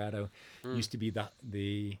 Colorado. Mm. Used to be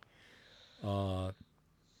the uh,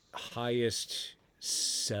 highest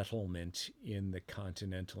settlement in the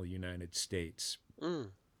continental United States.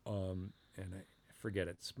 Mm. And I forget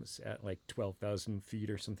it's at like 12,000 feet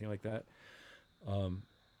or something like that. Um,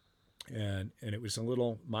 and it was a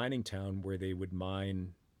little mining town where they would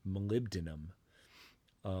mine molybdenum.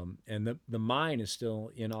 And the mine is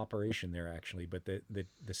still in operation there actually, but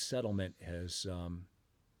the settlement has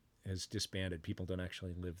disbanded. People don't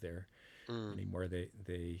actually live there Mm. anymore.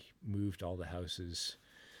 They moved all the houses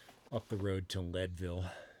up the road to Leadville.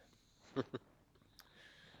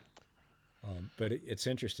 But it's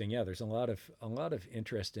interesting. Yeah, there's a lot of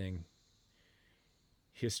interesting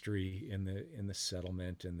history in the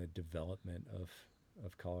settlement and the development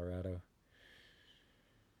of Colorado.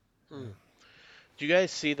 Mm. Do you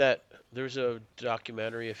guys see that? There's a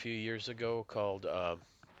documentary a few years ago called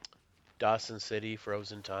Dawson City: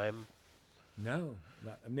 Frozen Time. No,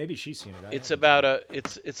 maybe she's seen it. I It's haven't seen about it.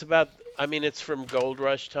 it's about, I mean, it's from Gold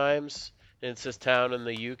Rush times, and it's this town in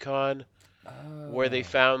the Yukon where they Oh,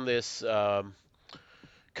 found this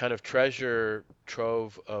kind of treasure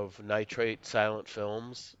trove of nitrate silent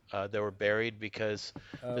films that were buried because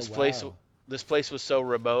oh this place wow. this place was so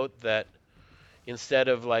remote that instead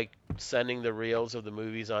of like sending the reels of the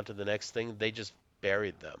movies onto the next thing, they just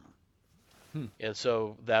buried them. Hmm. And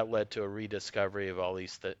so that led to a rediscovery of all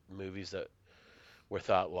these movies that were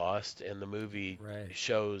thought lost, and the movie Right.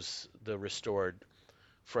 shows the restored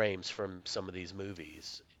frames from some of these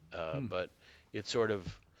movies. Hmm. But it's sort of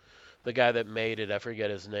the guy that made it, I forget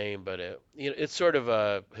his name, but it's sort of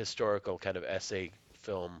a historical kind of essay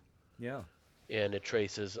film, Yeah. and it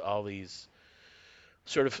traces all these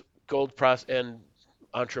sort of gold pros and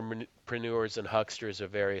entrepreneurs and hucksters of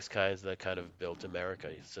various kinds that kind of built America.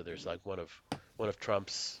 So there's like one of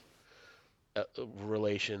Trump's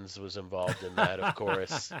relations was involved in that, of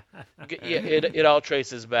course. Yeah, it all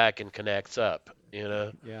traces back and connects up.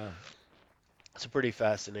 Yeah. It's a pretty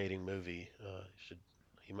fascinating movie.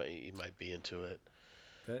 You might be into it.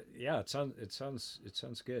 Yeah. It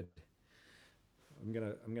sounds good. I'm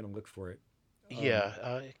gonna look for it.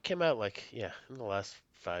 Yeah, it came out like, yeah, in the last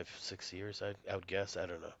 5 6 years. I would guess. I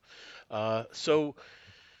don't know. So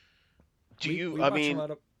do We you? we I watch a mean,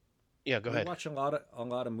 lot of yeah. Go we ahead. watch a lot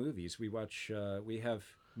of movies. We have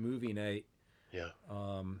movie night. Yeah.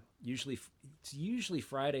 It's usually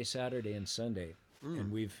Friday, Saturday, and Sunday, Mm.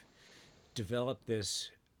 and we've developed this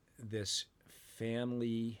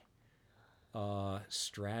family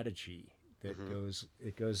strategy that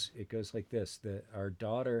Mm-hmm. goes like this: that our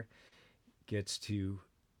daughter gets to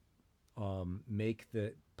make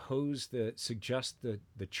the pose the suggest the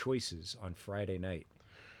choices on Friday night.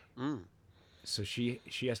 Mm. So she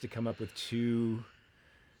has to come up with two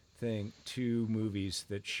movies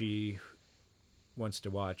that she wants to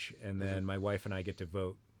watch, and Mm-hmm. then my wife and I get to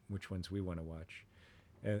vote which ones we want to watch,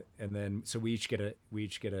 and then so we each get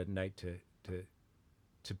a night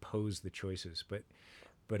to pose the choices, but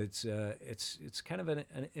it's kind of an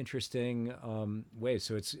interesting way.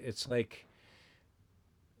 So it's like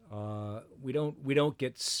we don't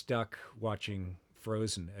get stuck watching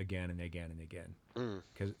Frozen again and again and again Mm.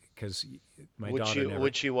 because my Would daughter you never.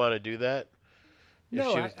 would she want to do that? if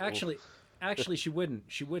No, she was. actually, she wouldn't.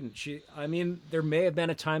 She wouldn't. I mean, there may have been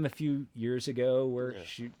a time a few years ago where Yeah,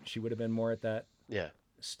 she would have been more at that yeah.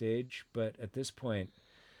 stage, but at this point,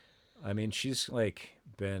 I mean, she's like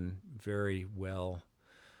been very well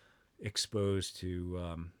exposed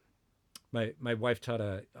to. My wife taught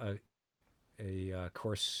a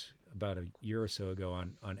course about a year or so ago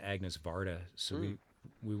on Agnes Varda, so Mm,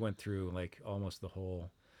 we went through like almost the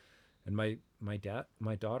whole. And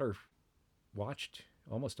my daughter watched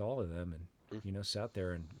almost all of them, and mm. sat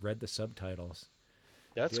there and read the subtitles.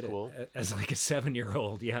 That's Did it cool. as like a 7 year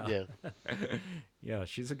old. Yeah, Yeah. yeah.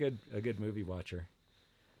 She's a good movie watcher.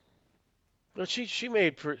 Well, she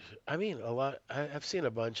made. I mean, a lot. I've seen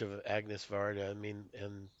a bunch of Agnes Varda. I mean,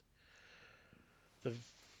 and the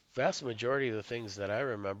vast majority of the things that I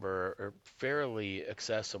remember are fairly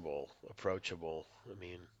accessible, approachable. I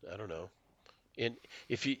mean, I don't know. In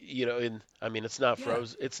if you know, in I mean, it's not Yeah.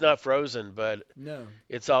 frozen. It's not frozen, but No.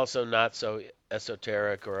 it's also not so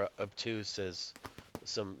esoteric or obtuse as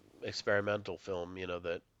some experimental film.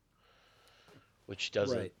 That which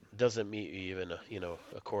doesn't Right. doesn't meet you even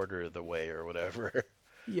a quarter of the way or whatever.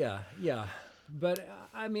 Yeah. Yeah. But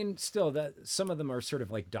I mean, still, that some of them are sort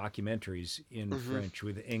of like documentaries in Hmm. French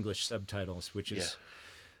with English subtitles, which Yeah,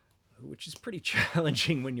 is pretty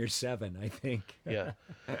challenging when you're 7, I think. yeah.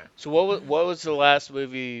 So what was the last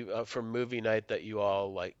movie from movie night that you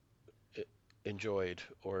all like e- enjoyed,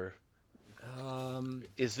 or um,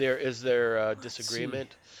 is there let's see.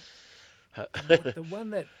 disagreement? The one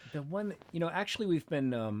that actually we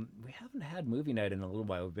haven't had movie night in a little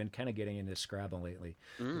while. We've been kind of getting into Scrabble lately,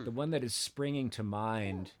 but Mm, the one that is springing to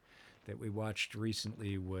mind that we watched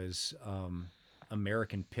recently was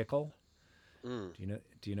American Pickle. mm.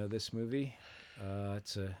 Do you know this movie?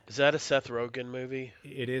 It's a Is that a Seth Rogen movie?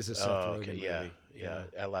 it is a Seth Oh, okay, Rogen yeah, movie. yeah. Yeah,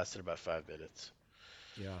 That lasted about 5 minutes.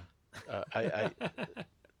 yeah. I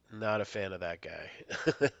not a fan of that guy.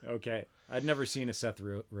 Okay, I'd never seen a Seth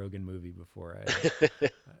Rogen movie before.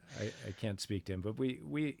 I can't speak to him, but we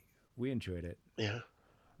enjoyed it. Yeah.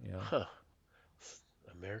 Yeah, Huh.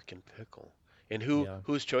 American Pickle. And who yeah.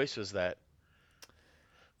 whose choice was that?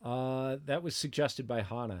 That was suggested by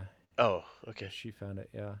Hannah. Oh, okay. She found it.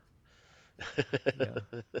 Yeah, yeah.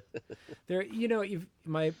 There,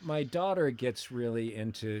 my daughter gets really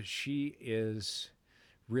into. She is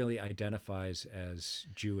really identifies as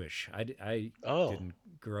Jewish. I Oh. didn't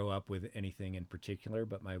grow up with anything in particular,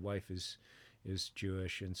 but my wife is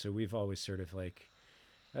Jewish, and so we've always sort of like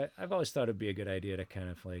I've always thought it'd be a good idea to kind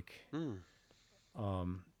of like Hmm.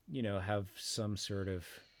 have some sort of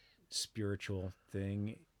spiritual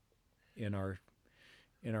thing in our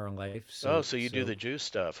life. Oh, So so you do so the Jew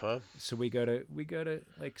stuff, huh? so we go to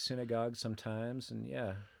like synagogue sometimes, and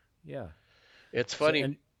yeah, yeah. It's So funny.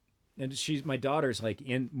 and she's my daughter's like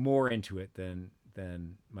in more into it than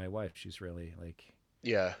my wife. She's really like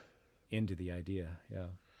Yeah. into the idea. Yeah.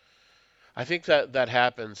 I think that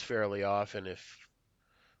happens fairly often if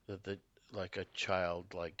the like a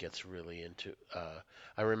child like gets really into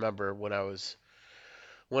I remember when I was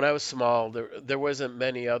small, there wasn't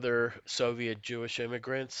many other Soviet Jewish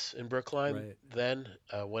immigrants in Brookline Right. then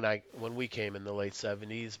when we came in the late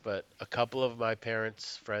 70s, but a couple of my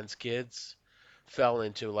parents' friends' kids fell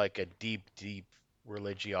into like a deep, deep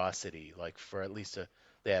religiosity, like for at least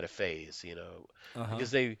they had a phase, Uh huh.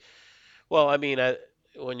 because well, I mean,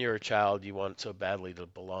 when you're a child, you want so badly to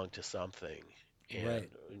belong to something, and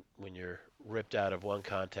Right. when you're ripped out of one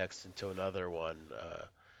context into another one,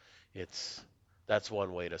 it's that's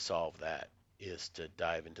one way to solve that is to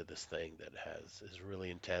dive into this thing that is really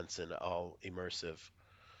intense and all immersive.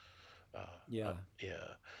 Yeah.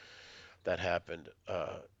 Yeah, that happened.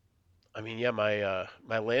 I mean, yeah,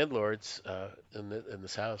 my landlords in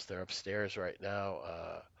this house, they're upstairs right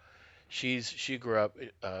now. She grew up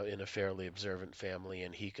in a fairly observant family,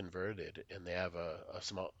 and he converted, and they have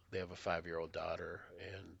a 5-year-old daughter,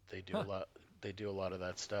 and Huh. they do a lot of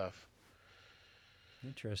that stuff,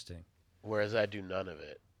 Interesting. whereas I do none of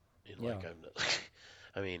it. Yeah. Like I'm,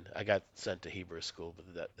 I mean, I got sent to Hebrew school,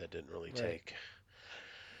 but that didn't really Right. take.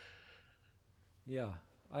 Yeah.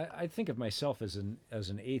 I think of myself as an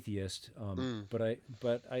atheist, Mm, but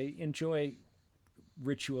I enjoy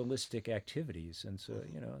ritualistic activities, and so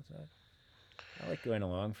mhm. I like going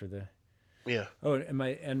along for the. Yeah. Oh,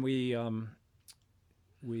 and we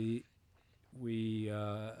we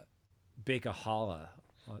bake a challah.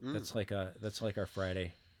 Mm. That's like our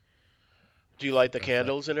Friday. Do you light the Our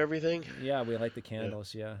Friday. candles and everything? Yeah, we light the Yeah.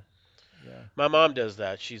 candles. Yeah, yeah, My mom does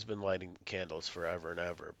that. She's been lighting candles forever and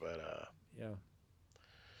ever. But yeah.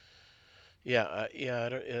 yeah,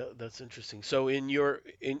 yeah, yeah, that's interesting. So in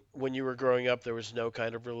when you were growing up, there was no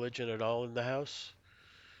kind of religion at all in the house?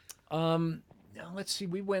 Now let's see.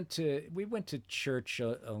 We went to church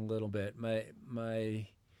a little bit. My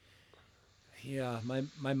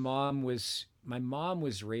mom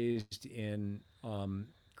was raised in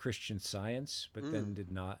Christian Science, but Mm, then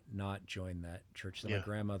did not join that church. So my yeah.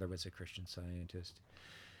 grandmother was a Christian Scientist,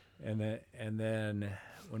 and then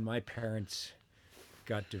when my parents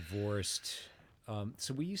got divorced,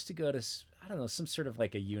 so we used to go to I don't know, some sort of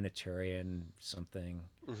like a Unitarian something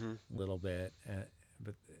Hmm. a little bit,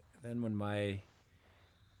 but then when my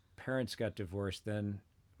parents got divorced, then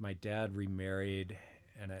my dad remarried,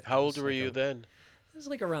 and it How old was were like a you then? it was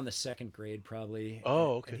like around the second grade probably,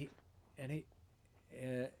 Oh, and okay. he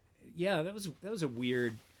uh, yeah, that was a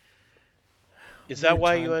weird Is that weird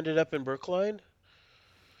why you time. ended up in Brookline?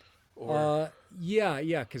 Or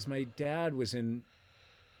Yeah, because my dad was in.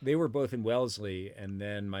 They were both in Wellesley, and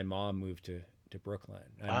then my mom moved to Brooklyn.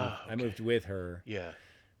 I moved ah, I okay. moved with her, Yeah.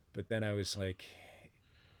 but then I was like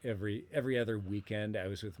every other weekend I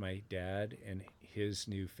was with my dad and his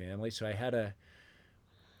new family. So I had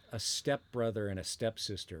a step brother and a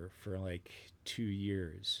stepsister for like 2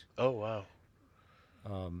 years. Oh, wow.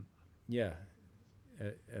 Um, yeah,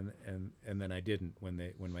 and then I didn't when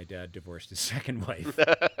my dad divorced his second wife.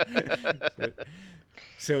 so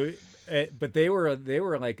so but they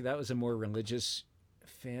were like that was a more religious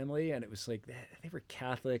family, and it was like they were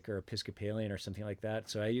Catholic or Episcopalian or something like that.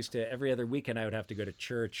 So I used to every other weekend I would have to go to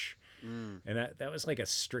church, Mm, and that was like a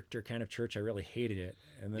stricter kind of church. I really hated it.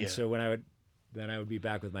 And then yeah. so I would be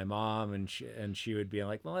back with my mom, and she would be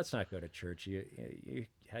like, "Well, let's not go to church. You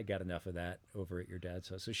had got enough of that over at your dad's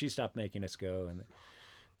house." So she stopped making us go, and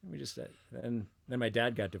we just and then my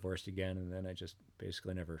dad got divorced again, and then I just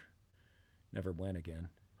basically never went again.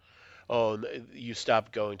 Oh, you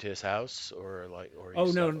stopped going to his house, or like, or you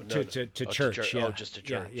Oh no, stopped? No, to no. to, to Oh, to church. church, Oh, yeah, just to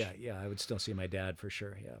yeah, yeah, church. yeah. I would still see my dad for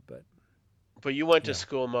sure, yeah, but But you went to yeah,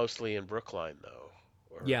 school mostly in Brookline, though,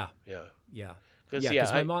 or yeah, yeah? yeah, Because yeah. yeah,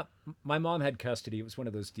 Because my mom had custody. It was one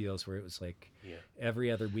of those deals where it was like yeah.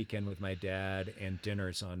 every other weekend with my dad and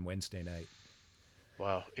dinners on Wednesday night.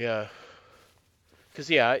 Wow, yeah. Because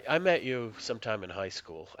yeah, I met you sometime in high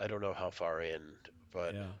school. I don't know how far in,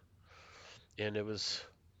 but Yeah, and it was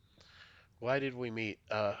why did we meet?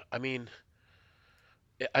 I mean,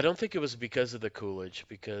 I don't think it was because of the Coolidge,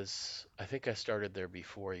 because I think I started there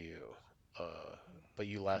before you. Uh, but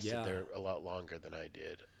you lasted yeah. there a lot longer than I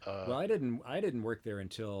did. Well, I didn't work there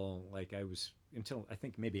until until I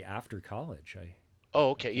think maybe after college. Oh,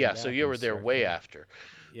 I okay, came yeah. So back you and were there started. way Yeah, after.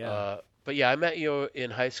 yeah. But yeah, I met you in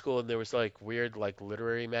high school, and there was like weird like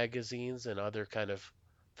literary magazines and other kind of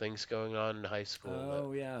things going on in high school Oh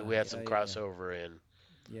that yeah, we had yeah, some yeah, crossover in.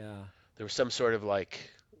 yeah, There was some sort of like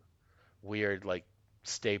weird like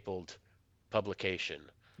stapled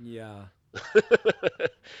publication, yeah,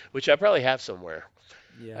 which I probably have somewhere.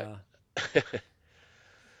 I, yeah,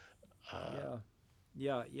 uh, yeah,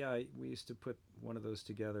 yeah, yeah. We used to put one of those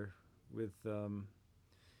together with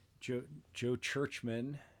Joe Joe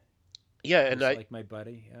Churchman yeah, and was I like my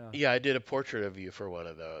buddy. Yeah. yeah I did a portrait of you for one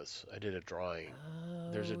of those. I did a drawing.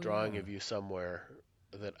 There's a Oh drawing yeah. of you somewhere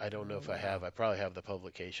that I don't know Oh if I have. wow. I probably have the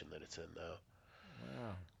publication that it's in though,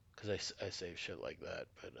 Wow. because I save shit like that.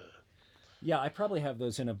 But Yeah, I probably have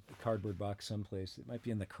those in a cardboard box someplace. It might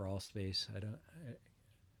be in the crawl space. I don't.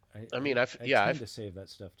 I, I I, mean, I tend to save that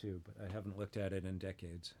stuff too, but I haven't looked at it in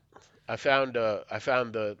decades. I found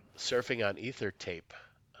the surfing on ether tape.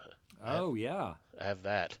 I have Oh yeah. I have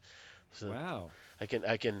that, so Wow. I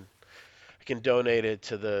can donate it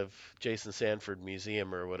to the Jason Sanford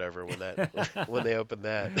Museum or whatever when that when they open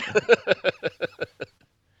that.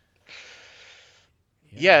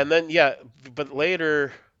 Yeah, Yeah. and then yeah, but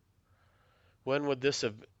later, when would this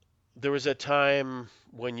have? There was a time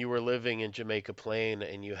when you were living in Jamaica Plain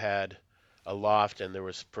and you had a loft and there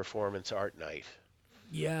was performance art night.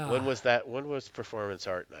 When Yeah. was that? When was performance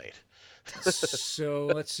art night?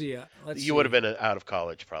 So let's see. Let's You would have see. been out of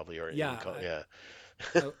college probably or in Yeah. yeah.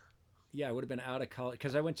 Yeah. I would have been out of college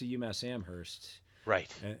because I went to UMass Amherst,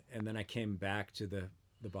 Right. and then I came back to the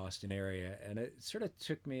Boston area, and it sort of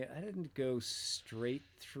took me. I didn't go straight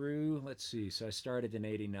through. Let's see. So I started in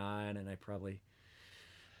 '89, and I probably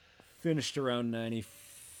finished around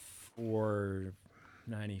 94,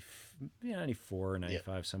 90, yeah, 94 or Yeah.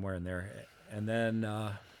 95, somewhere in there. And then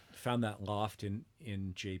found that loft in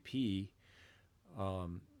JP.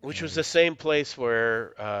 Which And I was the was same place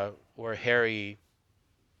where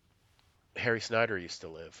Harry Snyder used to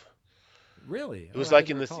live. really, It oh, was I like didn't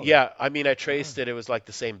in this, recall that. yeah, I mean, I Oh, traced it. It was like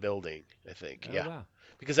the same building, I think. oh Yeah. wow.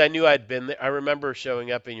 Because I knew I'd been there. I remember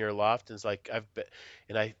showing up in your loft and it's like, I've been,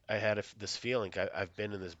 and I had this feeling I've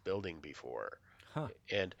been in this building before. Huh.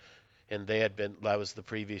 And and that was the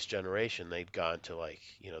previous generation. They'd gone to like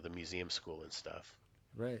the museum school and stuff.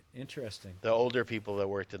 Right. Interesting. The older people that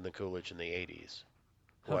worked in the Coolidge in the 80s,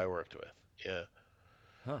 who Huh. I worked with. Yeah.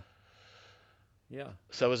 Huh. Yeah.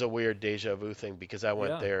 So it was a weird deja vu thing because I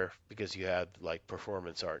went Yeah. there because you had like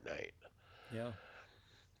performance art night. Yeah.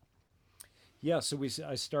 Yeah. So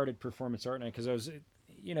I started performance art night because I was,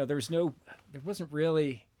 there wasn't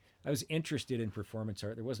really. I was interested in performance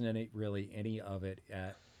art. There wasn't any of it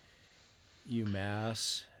at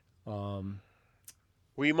UMass. Um,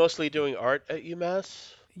 Were you mostly doing art at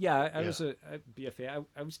UMass? yeah, I Yeah. was a BFA.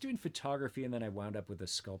 I was doing photography, and then I wound up with a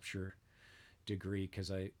sculpture degree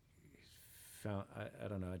because I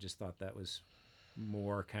don't know. I just thought that was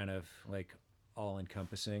more kind of like all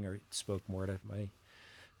encompassing, or spoke more to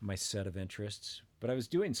my set of interests. But I was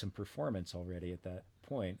doing some performance already at that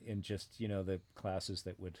point in just the classes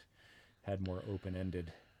that would had more open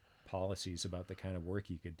ended policies about the kind of work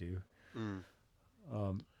you could do. Mm.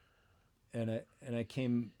 Um, and I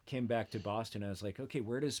came back to Boston. I was like, okay,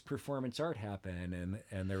 where does performance art happen?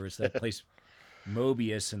 And there was that place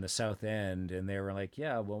Mobius in the South End, and they were like,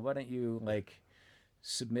 yeah, well, why don't you like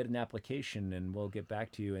submit an application and we'll get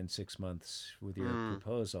back to you in 6 months with your Mm.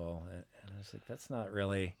 proposal. And I was like, that's not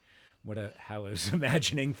really how I was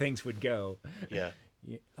imagining things would go. Yeah.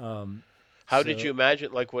 Um, How did you so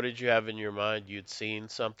imagine? Like, what did you have in your mind? You'd seen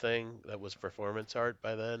something that was performance art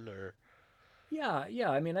by then, or yeah, yeah.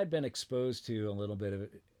 I mean, I'd been exposed to a little bit of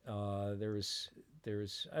it. There was.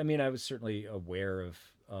 I mean, I was certainly aware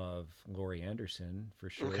of Laurie Anderson for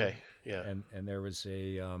sure, okay, yeah. and there was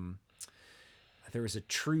a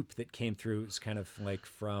troupe that came through. It was kind of like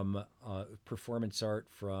from performance art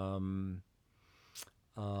from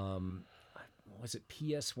um, was it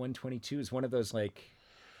PS 122? Is one of those like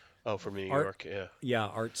Oh, from New art, York, yeah, yeah,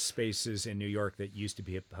 art spaces in New York that used to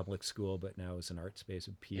be a public school but now is an art space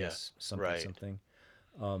of yeah, PS something right. something.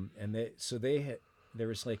 And they had there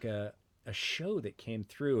was like a show that came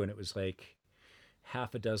through, and it was like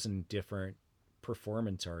half a dozen different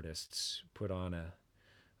performance artists put on a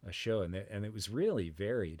show, and it was really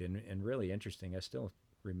varied and really interesting. I still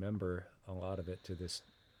remember a lot of it to this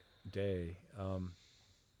day,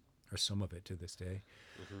 or some of it to this day.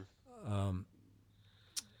 Hmm. Um,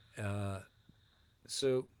 uh,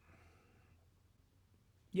 so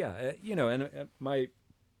yeah, and my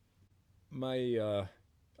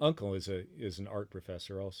uncle is an art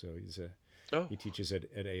professor also. Oh, He teaches at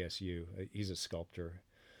ASU. He's a sculptor,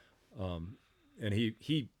 um, and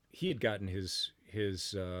he had gotten his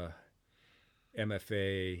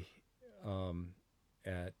MFA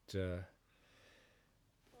at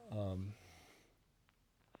um,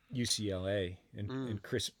 UCLA, mm. and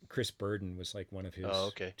Chris Burden was like one of Oh, his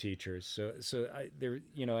okay. teachers. So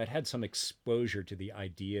I'd had some exposure to the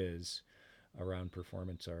ideas around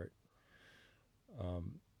performance art,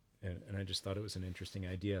 um, and I just thought it was an interesting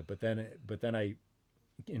idea. But then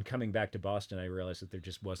in coming back to Boston, I realized that there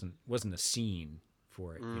just wasn't a scene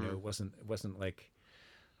for it. Mm. It wasn't like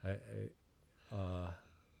uh,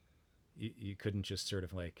 you couldn't just sort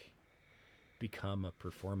of like become a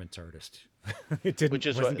performance artist. It Which didn't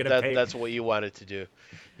is wasn't what going to pay. that's what you wanted to do.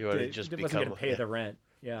 You wanted to just It wasn't going become, to pay yeah. the rent.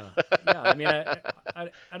 Yeah, yeah. I mean,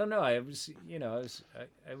 I don't know. I was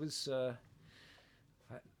I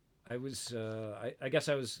was I guess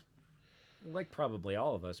I was like probably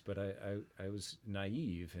all of us, but I was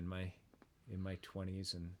naive in my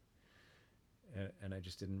 20s, and I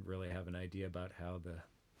just didn't really have an idea about how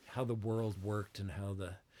the world worked, and how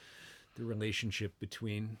the relationship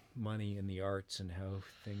between money and the arts, and how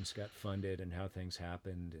things got funded and how things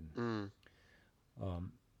happened. And Mm.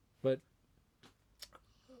 um,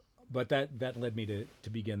 but that led me to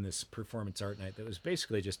begin this performance art night that was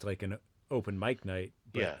basically just like an open mic night,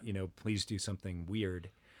 but Yeah, please do something weird.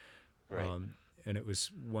 right. um, and it was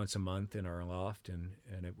once a month in our loft, and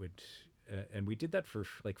it would and we did that for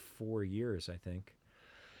like 4 years, I think.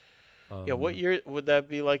 Yeah, what um, year would that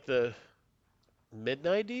be? Like the mid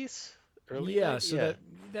 90s, early yeah, 90s? so Yeah,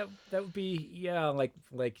 that would be, yeah, like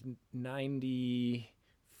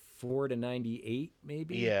 94 to 98,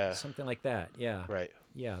 maybe yeah, something like that. Yeah, right.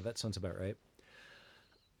 yeah, that sounds about right.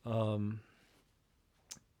 um,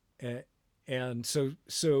 and, and so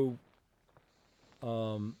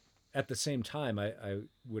at the same time, I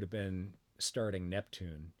would have been starting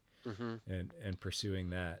Neptune, Hmm. and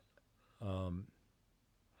pursuing that. um,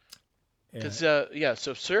 and Because yeah,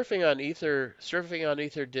 so surfing on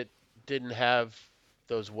ether didn't have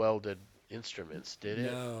those welded instruments, did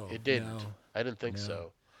it? no, It didn't. no, I didn't think no.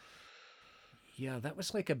 so. Yeah, that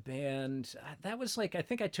was like a band. That was like, I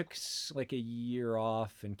think I took like a year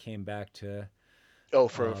off and came back to Oh,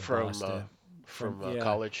 from Boston. from from yeah,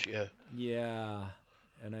 college. Yeah. yeah,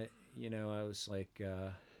 and I was like,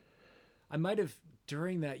 I might have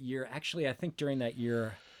during that year. Actually, I think during that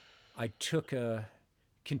year, I took a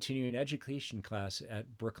continuing education class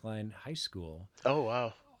at Brookline High School Oh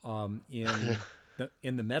wow.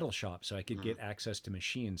 in the metal shop, so I could Mhm. get access to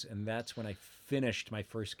machines, and that's when I finished my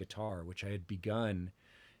first guitar, which I had begun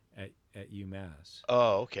at UMass.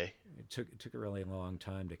 Oh, okay. It took a really long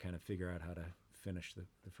time to kind of figure out how to finish the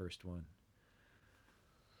first one.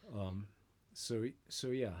 Um, so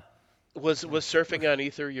yeah, Was we're Surfing on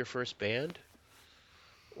Ether your first band,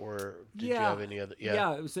 or did you yeah, have any other? Yeah.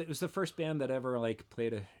 yeah. It was the first band that ever like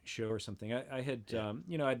played a show or something. I had Yeah.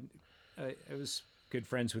 I was good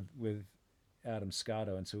friends with Adam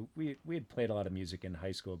Scotto, and so we had played a lot of music in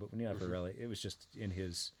high school, but we never Hmm. really. It was just in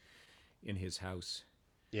his house.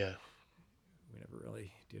 Yeah. We never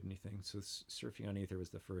really did anything. So Surfing on Ether was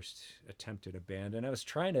the first attempt at a band, and I was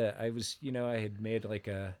trying to. I was I had made like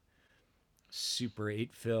a Super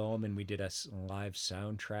 8 film, and we did a live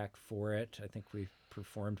soundtrack for it. I think we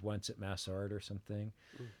performed once at Mass Art or something.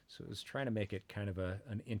 Mm. So it was trying to make it kind of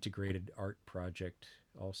an integrated art project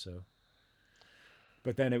also.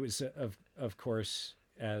 But then it was of course,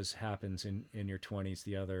 as happens in your 20s,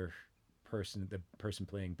 the person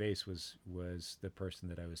playing bass was the person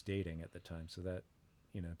that I was dating at the time. So that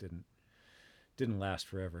didn't last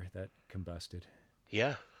forever. That combusted.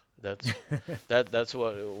 Yeah. That's that's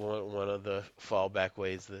what one of the fallback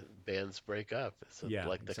ways that bands break up. So Yeah,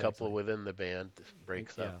 like the couple exactly. within the band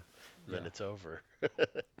breaks up, Yeah, and then yeah, it's over.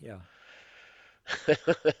 yeah.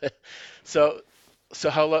 So so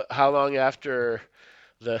how long after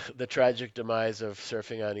the tragic demise of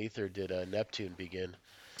Surfing on Ether did Neptune begin?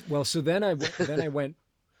 Well, so then I went.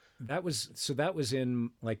 That was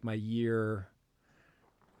in like my year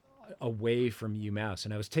away from UMass,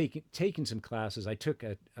 and I was taking some classes. I took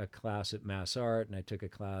a class at Mass Art, and I took a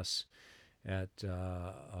class at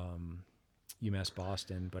UMass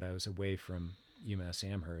Boston, but I was away from UMass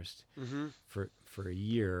Amherst Hmm. for a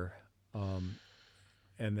year, um,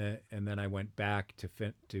 and then I went back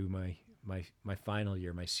to my final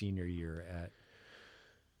year, my senior year at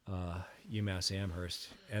UMass Amherst,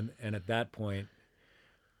 and at that point,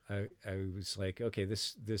 I was like, okay,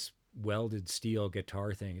 this welded steel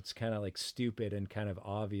guitar thing, it's kind of like stupid and kind of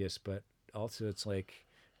obvious, but also it's like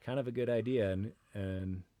kind of a good idea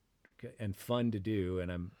and fun to do,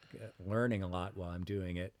 and I'm learning a lot while I'm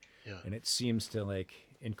doing it, Yeah. and it seems to like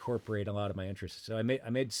incorporate a lot of my interests. So I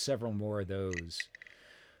made several more of those,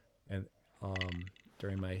 and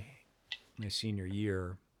during my senior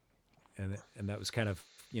year, and that was kind of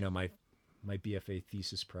my BFA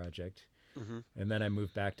thesis project. Hmm. And then I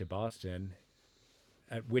moved back to Boston,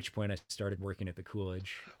 at which point I started working at the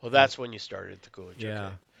Coolidge. Well, And that's when you started at the Coolidge. yeah,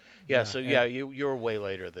 Okay. Yeah. yeah, So and yeah, you're way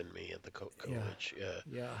later than me at the yeah, Coolidge. Yeah.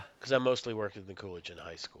 yeah, Because I mostly worked in the Coolidge in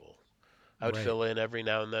high school. I would right, fill in every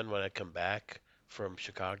now and then when I come back from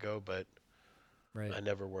Chicago, but right, I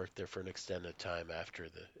never worked there for an extended time after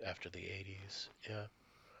the 80s. Yeah.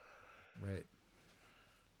 right.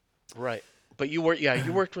 Right. But you worked, yeah,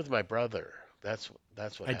 you worked with my brother. That's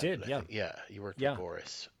what I happened, did, I yeah, think. Yeah, you worked with yeah,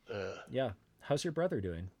 Boris. yeah. How's your brother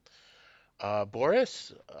doing?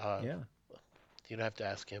 Boris, Yeah. you'd have to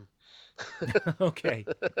ask him. Okay.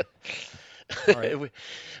 All right.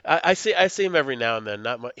 I see him every now and then.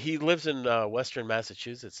 Not much. He lives in Western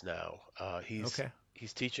Massachusetts now. Okay.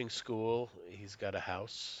 He's teaching school. He's got a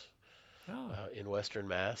house Oh, in Western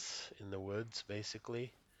Mass in the woods,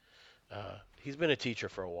 basically. He's been a teacher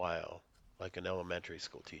for a while, like an elementary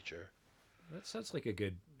school teacher. that sounds like a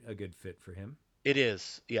good fit for him. It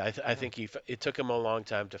is. Yeah, I Yeah. think it took him a long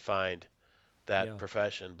time to find that Yeah.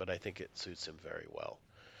 profession, but I think it suits him very well.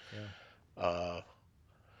 Yeah. Uh,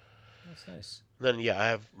 That's nice. then yeah, I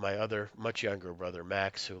have my other much younger brother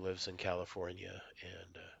Max who lives in California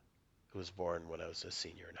and who was born when I was a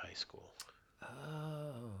senior in high school.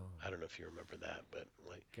 Oh, I don't know if you remember that, but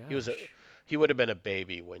like gosh. he would have been a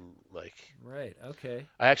baby when like Right. Okay.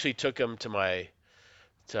 I actually took him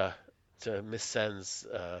to to Miss Sen's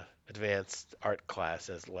advanced art class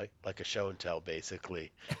as like a show and tell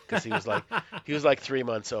basically because he was like 3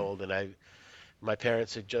 months old and I my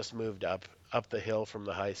parents had just moved up the hill from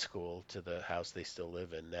the high school to the house they still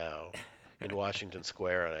live in now in Washington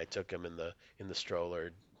Square, and I took him in the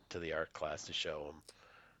stroller to the art class to show him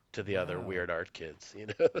to the other Wow. weird art kids.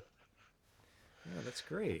 Yeah, that's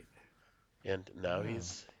great. And now Wow.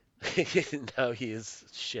 he's now he is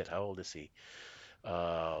shit. How old is he?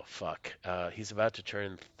 Oh fuck. He's about to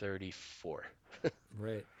turn 34.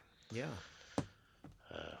 Right. Yeah.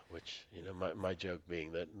 Which, my joke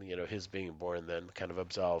being that, his being born then kind of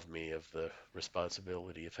absolved me of the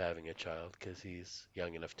responsibility of having a child because he's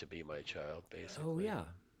young enough to be my child, Oh basically. yeah,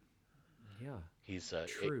 yeah,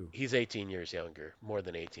 true. He's 18 years younger, more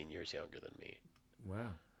than 18 years younger than me. Wow.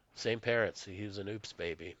 Same parents. He was an oops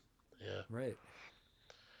baby. Yeah. Right.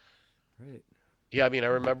 Right. Yeah, I mean, I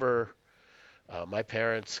remember my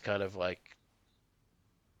parents kind of like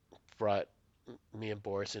brought me and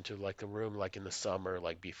Boris into like the room like in the summer,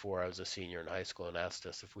 like before I was a senior in high school, and asked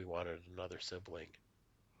us if we wanted another sibling.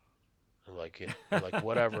 I'm like, yeah, we're like,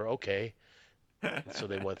 whatever, okay. And so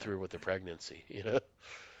they went through with the pregnancy, Yeah, isn't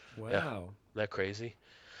Wow. that crazy?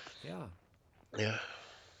 Yeah. Yeah.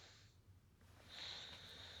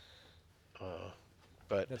 Uh,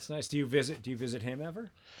 but That's nice. Do you visit him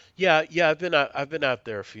ever? yeah, yeah, I've been out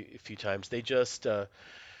there a few times. They just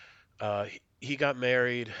he got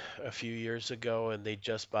married a few years ago, and they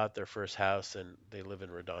just bought their first house, and they live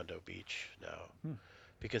in Redondo Beach now Hmm.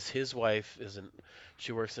 because his wife isn't.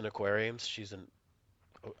 She works in aquariums.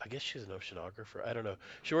 I guess she's an oceanographer. I don't know.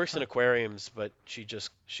 She works in Huh. aquariums, but she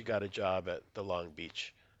got a job at the Long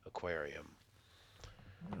Beach Aquarium.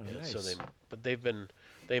 Oh, And so nice.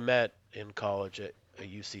 they met in college at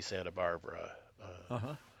UC Santa Barbara. Uh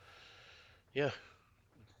huh. Yeah.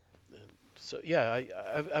 And so yeah,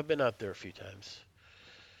 I've been out there a few times.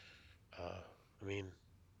 I mean,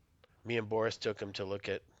 me and Boris took him to look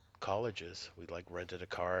at colleges. We like rented a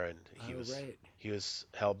car, and he Oh, was right. he was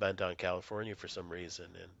hell bent on California for some reason,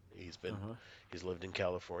 and Uh huh. he's lived in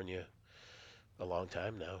California a long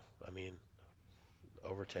time now. I mean,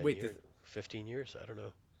 over 10 Wait. years, 15 years, I don't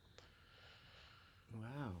know.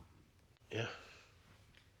 Wow. Yeah.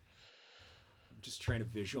 I'm just trying to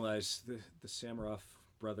visualize the Samaroff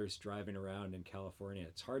brothers driving around in California.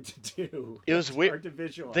 It's hard to do. It was It's weird. hard to They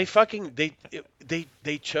visualize. fucking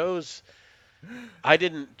they chose. I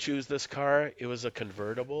didn't choose this car. It was a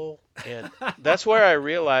convertible, and that's where I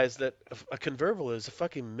realized that a convertible is a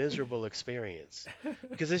fucking miserable experience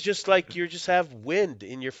because it's just like you just have wind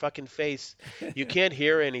in your fucking face. You can't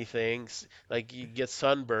hear anything. Like you get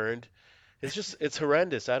sunburned. It's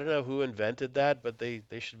horrendous. I don't know who invented that, but they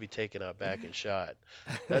should be taken out back and shot.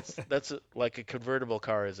 Like a convertible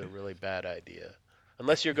car is a really bad idea.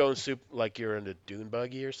 Unless you're going like you're in a dune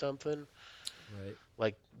buggy or something. Right.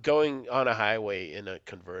 Like going on a highway in a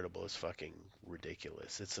convertible is fucking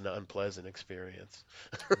ridiculous. It's an unpleasant experience.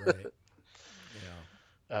 Right.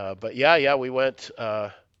 Yeah. But yeah, yeah,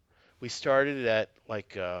 we started at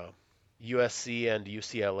like USC and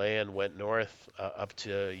UCLA and went north up to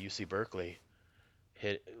UC Berkeley.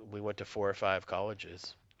 We went to 4 or 5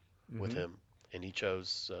 colleges with Mm-hmm. him, and he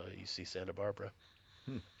chose UC Santa Barbara.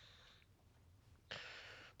 Hmm.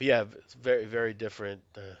 But yeah, it's very, very different,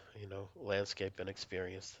 landscape and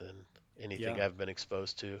experience than anything Yeah. I've been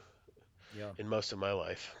exposed to Yeah. in most of my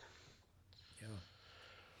life. Yeah.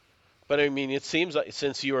 But I mean, it seems like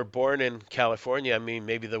since you were born in California, I mean,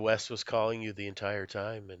 maybe the West was calling you the entire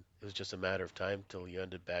time, and it was just a matter of time till you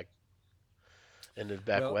ended back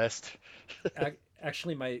Well, west.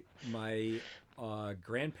 actually, my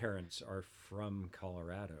grandparents are from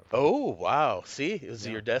Colorado. Oh, wow. See, it was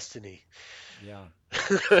Yeah. your destiny. Yeah.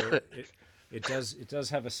 So it does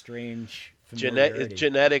have a strange familiarity.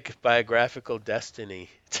 Genetic biographical destiny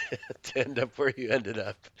to end up where you ended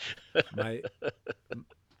up. My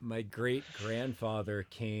my great grandfather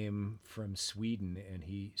came from Sweden and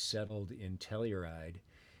he settled in Telluride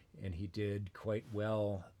and he did quite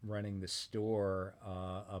well running the store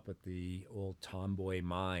up at the old Tomboy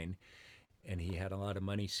mine. And he had a lot of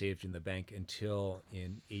money saved in the bank until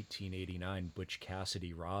in 1889, Butch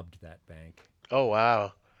Cassidy robbed that bank. Oh,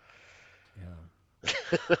 wow.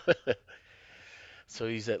 Yeah. So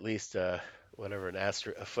he's at least whatever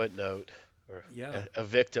a footnote or Yeah. a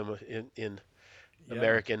victim in Yeah.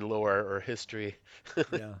 American lore or history.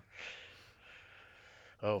 Yeah.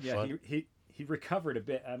 Oh, Yeah. fun. He recovered a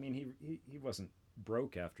bit. I mean, he wasn't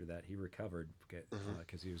broke after that. He recovered Hmm.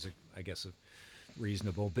 because he was, I guess, a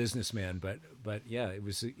reasonable businessman. But yeah, it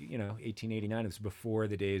was 1889. It was before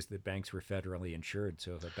the days that banks were federally insured.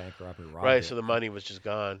 So if a bank robber robbed Right, so it, the money was just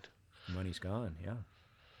gone. money's gone. Yeah.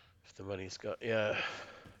 If the money's gone, yeah.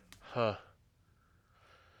 Huh.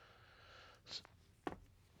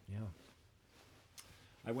 Yeah.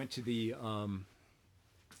 I went to the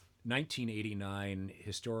 1989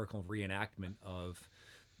 historical reenactment of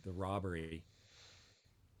the robbery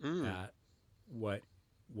Mm. at what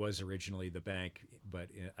was originally the bank, but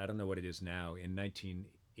I don't know what it is now. In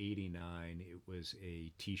 1989, it was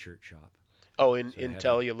a T-shirt shop. Oh, So I had a in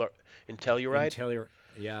in Telluride? Taylor.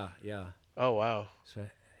 Yeah, Oh, wow.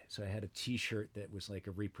 So I had a T-shirt that was like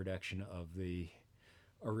a reproduction of the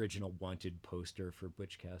original wanted poster for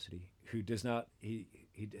Butch Cassidy, who does not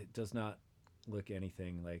look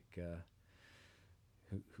anything like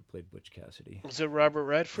who played Butch Cassidy. Was it Robert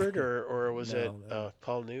Redford or was it No, no.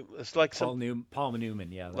 Paul Newman? It's like some Paul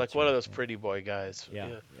Newman. Yeah, like that's one of right. those Yeah, pretty boy guys. yeah,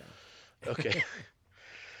 Yeah. Okay.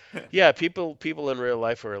 yeah. Yeah, people in real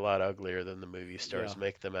life are a lot uglier than the movie Yeah, stars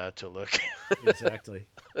make them out to look. exactly.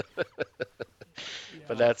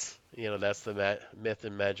 But Yeah, that's that's the myth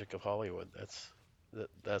and magic of Hollywood.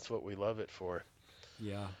 That's what we love it for.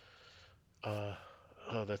 yeah. Uh,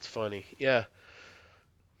 oh, that's funny. Yeah.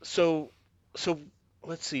 So so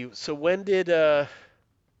let's see. So when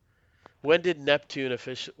did Neptune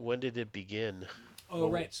official when did it begin? Oh, Well,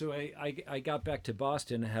 right. So I got back to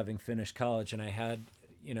Boston having finished college, and I had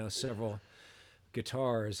several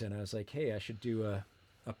guitars, and I was like, hey, I should do a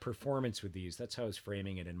performance with these. That's how I was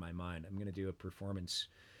framing it in my mind. I'm going to do a performance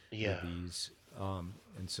with yeah. these.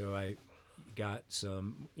 And so I got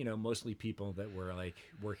some, mostly people that were like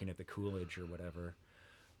working at the Coolidge or whatever,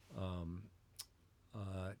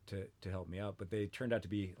 to help me out. But they turned out to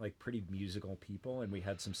be like pretty musical people, and we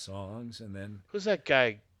had some songs, and then Who's that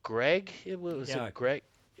guy? Greg? Was yeah, it Greg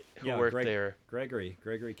who yeah, worked there?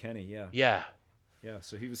 Gregory Kenny, yeah, Yeah. yeah.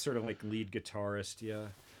 So he was sort of like lead guitarist, yeah.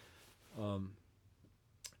 Um,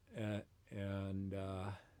 and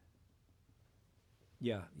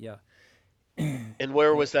yeah, yeah. And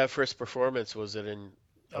where was that first performance? Was it in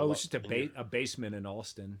Oh, it was just in your? a basement in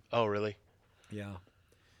Alston. Oh, really? Yeah,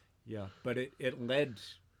 yeah. But it led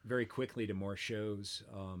very quickly to more shows.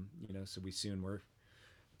 So we soon were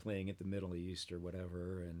playing at the Middle East or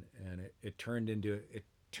whatever, and it turned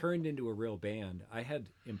into a real band. I had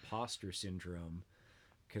imposter syndrome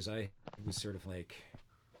because I was sort of like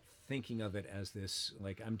thinking of it as this,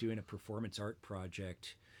 like, I'm doing a performance art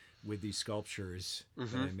project with these sculptures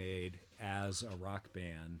that Mm-hmm. I made as a rock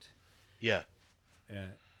band, Yeah.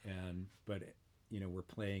 and but we're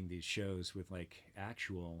playing these shows with like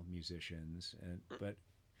actual musicians, and but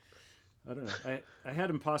I don't know. I had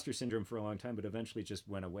imposter syndrome for a long time, but eventually it just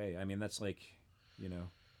went away. I mean, that's like, you know,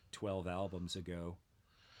 12 albums ago.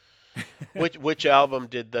 Which album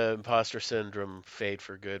did the imposter syndrome fade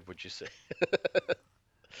for good, would you say?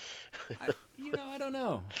 I don't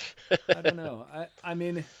know. I don't know. I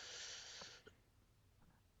mean,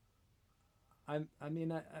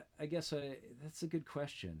 I guess that's a good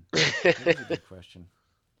question. It is a good question.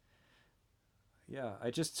 Yeah,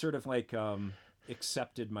 I just sort of like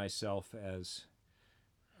accepted myself as,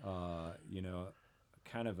 you know,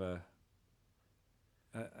 kind of a.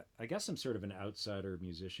 I I guess I'm sort of an outsider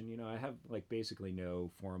musician. I have like basically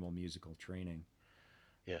no formal musical training.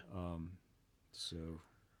 Yeah. Um, so,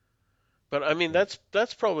 But I mean but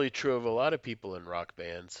that's probably true of a lot of people in rock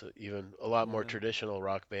bands, even a lot more yeah, traditional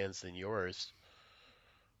rock bands than yours,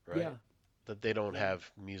 right? yeah, That they don't yeah,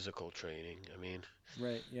 have musical training. I mean,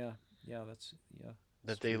 right, yeah, yeah, that's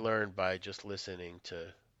that they true. learn by just listening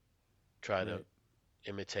to try to Right,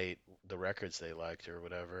 imitate the records they liked or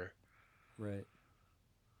whatever. right.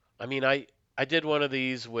 I mean, I did one of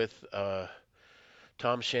these with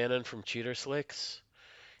Tom Shannon from Cheater Slicks,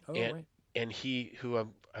 Oh, and right. he who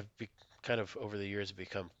kind of over the years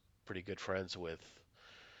become pretty good friends with,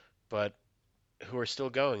 but who are still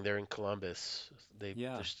going. They're in Columbus.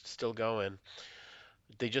 Yeah. They're still going.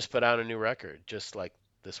 They just put out a new record just like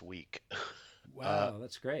this week uh, Wow,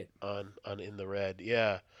 that's great. on In the Red.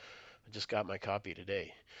 Yeah, I just got my copy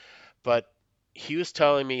today. But he was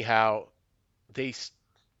telling me how they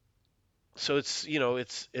so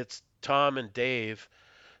it's Tom and Dave,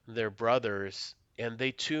 they're brothers, and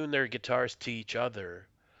they tune their guitars to each other.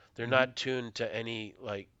 They're Hmm. not tuned to any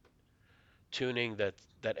like tuning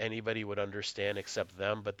that anybody would understand except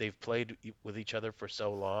them, but they've played with each other for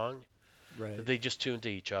so long that Right, they just tune to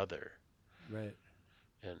each other. right,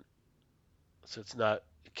 And so it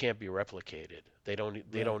can't be replicated. They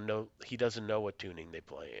right. don't know he doesn't know what tuning they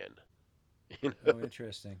play in. You know? Oh,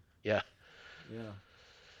 interesting. Yeah. Yeah,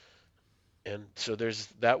 And so there's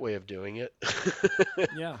that way of doing it.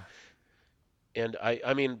 yeah, And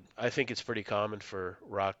I mean, I think it's pretty common for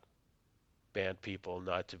rock band people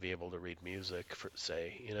not to be able to read music for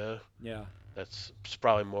say. yeah. That's it's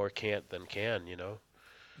probably more can't than can.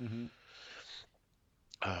 Hmm.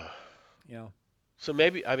 Uh, Yeah, so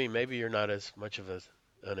maybe I mean maybe you're not as much of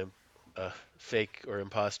a fake or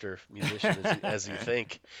imposter musician as you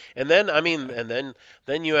think. And then I mean and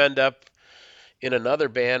then you end up in another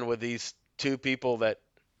band with these two people that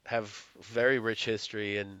have very rich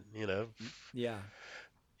history and yeah.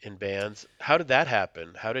 in bands. How did that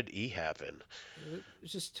happen? How did E happen? It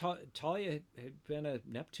was just Talia had been a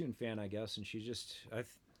Neptune fan, I guess, and she just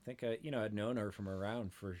think I'd known her from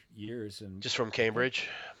around for years, and Just from I think, Cambridge.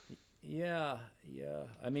 yeah, yeah.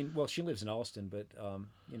 I mean, well, she lives in Alston, but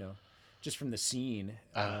just from the scene,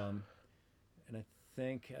 Uh, and I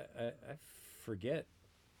think I forget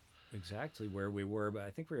exactly where we were, but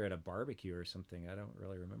I think we were at a barbecue or something. I don't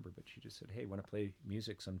really remember, but she just said, "Hey, want to play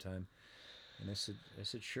music sometime?" And I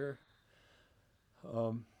said, "Sure."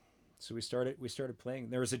 Um, so we started playing.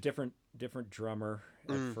 There was a different drummer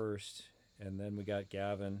at mm, first, and then we got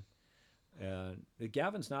Gavin. And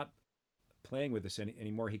Gavin's not playing with us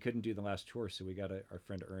anymore. He couldn't do the last tour, so we got our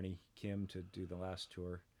friend Ernie Kim to do the last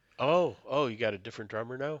tour. oh, you got a different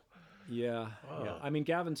drummer now? Yeah, yeah. Oh, I mean,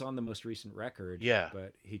 Gavin's on the most recent record, yeah.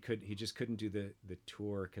 but he just couldn't do the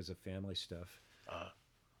tour because of family stuff. Uh,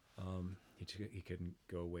 He couldn't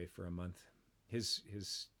go away for a month. His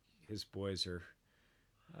boys are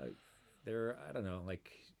uh, they're, I don't know, like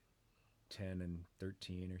 10 and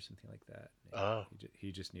 13 or something like that. oh,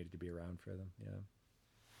 He just needed to be around for them. Yeah.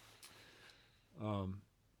 Um,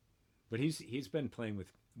 but he's been playing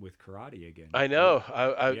with karate again. I He know.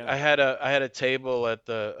 Yeah. I had a table at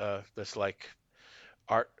the this like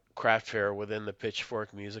art craft fair within the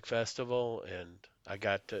Pitchfork Music Festival, and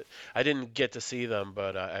I didn't get to see them,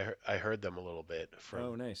 but I heard them a little bit from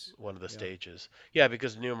Oh, nice. one of the Yeah. stages. Yeah,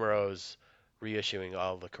 because Numero's reissuing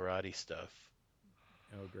all the karate stuff.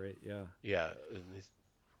 Oh, great. Yeah. Yeah,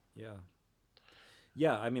 Yeah.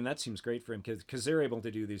 Yeah. I mean, that seems great for him because they're able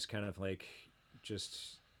to do these kind of like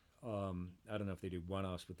just I don't know if they do one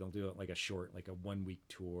offs, but they'll do it like a short, like a 1 week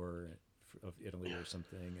tour of Italy or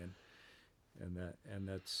something, and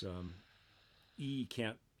that's E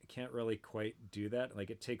can't really quite do that. Like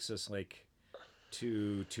it takes us like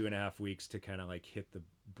 2.5 weeks to kind of like hit the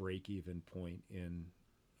break even point in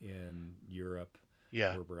Europe,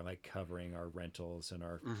 yeah. where we're like covering our rentals and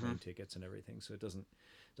our Hmm. plane tickets and everything. So it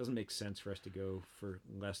doesn't make sense for us to go for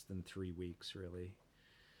less than 3 weeks really.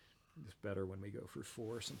 It's better when we go for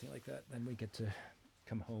four or something like that. Then we get to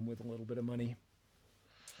come home with a little bit of money.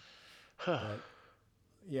 Huh. But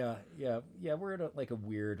yeah, yeah, yeah, we're at like a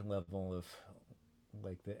weird level of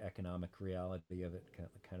like the economic reality of it,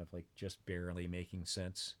 kind of like just barely making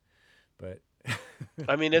sense. But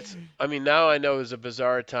I mean now I know is a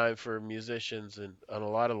bizarre time for musicians and on a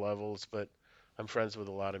lot of levels, but I'm friends with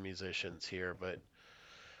a lot of musicians here, but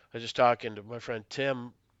I was just talking to my friend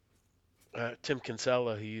Tim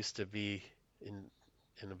Kinsella, who used to be in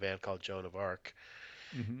in a band called Joan of Arc,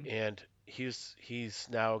 hmm and he's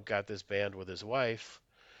now got this band with his wife,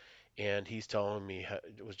 and he's telling me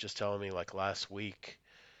was just telling me like last week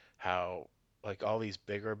how like all these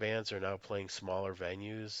bigger bands are now playing smaller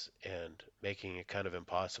venues and making it kind of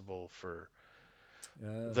impossible for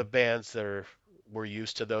uh the bands that were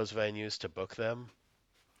used to those venues to book them,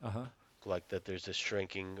 huh. like that there's this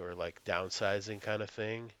shrinking or like downsizing kind of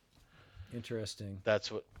thing. Interesting.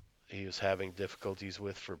 That's what he was having difficulties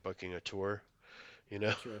with for booking a tour, you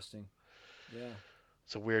know. Interesting. Yeah.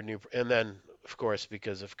 It's a weird new, and then of course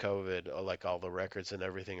because of COVID, like all the records and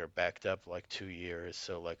everything are backed up like 2 years,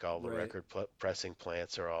 so like all the Right. record pressing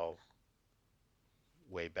plants are all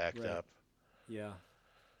way backed Right. up. Yeah.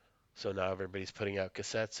 So now everybody's putting out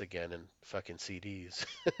cassettes again and fucking CDs.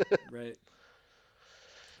 Right.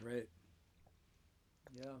 Right.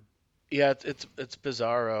 Yeah. Yeah, it's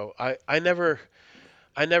bizarro.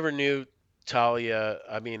 I never knew Talia.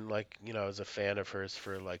 I mean, like, I was a fan of hers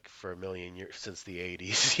for like for a million years since the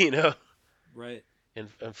 80s, Right. and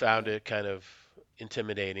found Yeah. it kind of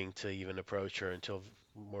intimidating to even approach her until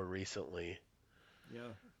more recently.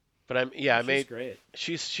 Yeah. But Oh, I she's made great.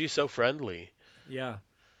 she's so friendly. Yeah.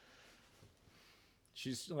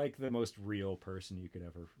 She's like the most real person you could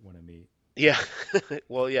ever want to meet. Yeah.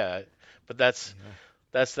 Well, yeah, but Yeah.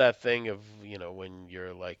 that's that thing of, when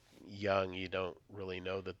you're like young, you don't really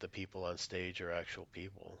know that the people on stage are actual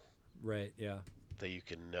people Right. Yeah. that you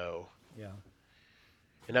can know. Yeah.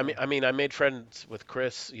 And Yeah. I mean, I made friends with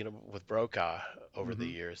Chris, with Brokaw over the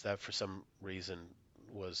Mm-hmm. years. That for some reason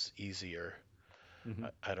was easier. Mm-hmm.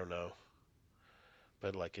 I don't know,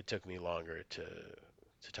 but like it took me longer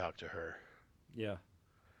to talk to her. Yeah.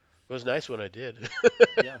 It was nice when I did.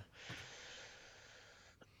 Yeah.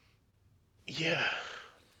 Yeah. Yeah.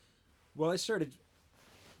 Well,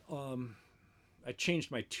 um I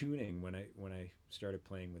changed my tuning when I started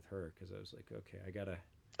playing with her because I was like, okay,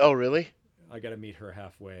 Oh, really? I gotta meet her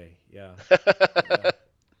halfway. Yeah. Yeah.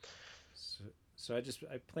 So, so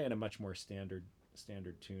I play in a much more standard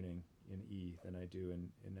tuning in E than I do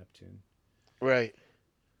in Neptune. Right.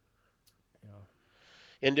 Yeah.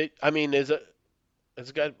 And I mean,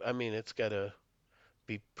 I mean, it's got to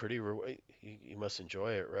be pretty, you must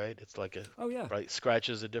enjoy it, right? It's like Oh yeah. right,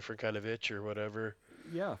 scratches a different kind of itch or whatever.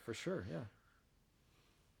 Yeah, for sure. Yeah,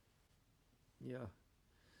 yeah.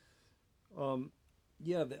 Um,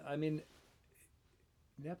 yeah. I mean,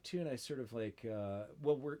 Neptune. I sort of like.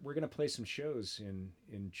 Well, we're gonna play some shows in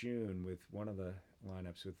June with one of the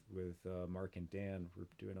lineups with Mark and Dan. We're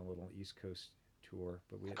doing a little East Coast tour,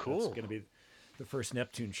 but we that's Cool. gonna be the first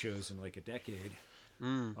Neptune shows in like a decade.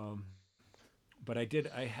 Mm. Um, but I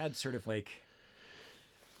had sort of like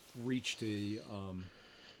reached an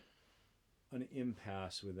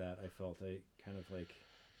impasse with that. I felt I kind of like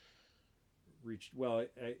reached. Well,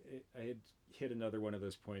 I had hit another one of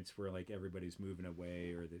those points where like everybody's moving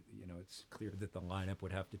away, or that it's clear that the lineup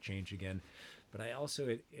would have to change again. But I also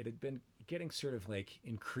it had been getting sort of like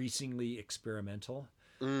increasingly experimental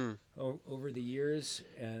Mm. over the years,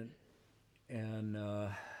 and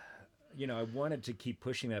I wanted to keep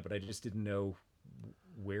pushing that, but I just didn't know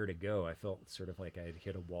where to go. I felt sort of like I had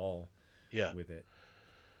hit a wall Yeah. with it.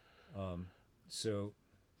 Um, so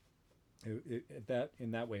that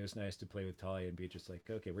in that way it was nice to play with Talia and be just like,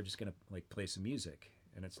 okay, we're just gonna like play some music,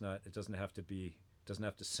 and it doesn't have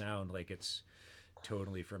to sound like it's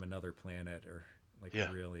totally from another planet or like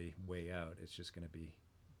Yeah. really way out. It's just gonna be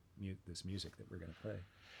this music that we're gonna play.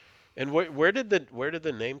 And where did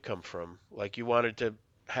the name come from? Like you wanted to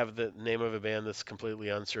have the name of a band that's completely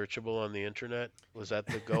unsearchable on the internet? Was that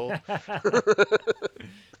the goal?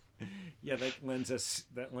 Yeah, that lends us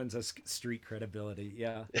street credibility.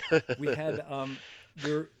 Yeah, we had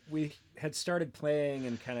we had started playing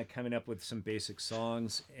and kind of coming up with some basic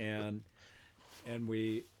songs, and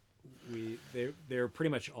they're pretty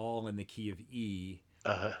much all in the key of E.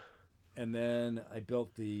 Uh-huh. And then I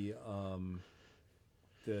built the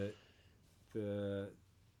the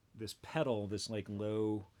this pedal, this like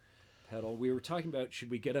low pedal. We were talking about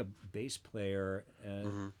should we get a bass player,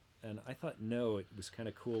 Hmm. and I thought no, it was kind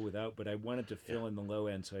of cool without, but I wanted to Yeah. fill in the low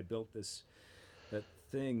end, so I built that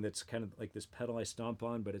thing that's kind of like this pedal I stomp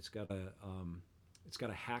on, but it's got a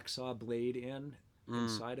hacksaw blade Mm.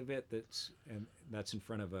 inside of it that's in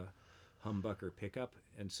front of a humbucker pickup,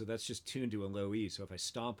 and so that's just tuned to a low E. So if I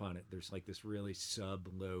stomp on it, there's like this really sub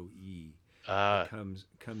low E that Ah.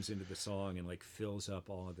 comes into the song and like fills up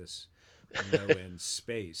all of this low end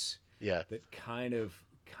space Yeah. that kind of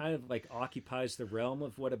like occupies the realm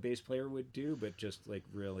of what a bass player would do, but just like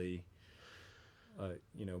really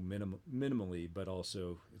minimally, but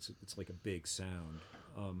also it's like a big sound.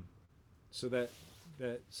 Um, so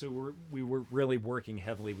we were really working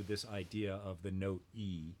heavily with this idea of the note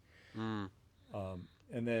E, Mm.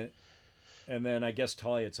 and then I guess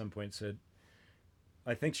Talia at some point said,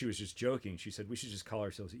 I think she was just joking. She said we should just call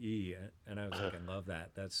ourselves E, and I was Uh-huh. like, I love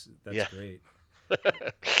that. That's Yeah. great.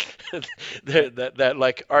 That, that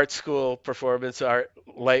like art school performance art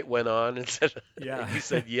light went on and said Yeah. you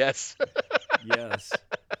said yes. Yes.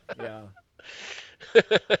 Yeah.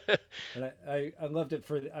 And I loved it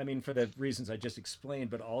I mean for the reasons I just explained,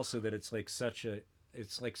 but also that it's like such an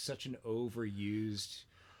overused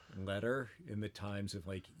letter in the times of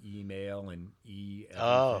like email and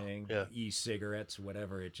Oh, everything, yeah. cigarettes,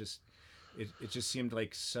 whatever. It just seemed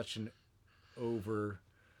like such an overburdened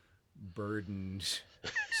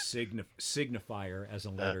signifier as a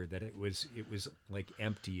Uh, letter that it was like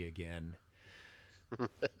empty again.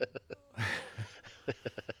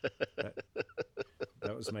 that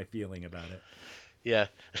that was my feeling about it. yeah.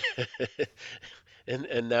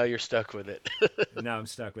 And now you're stuck with it. And now I'm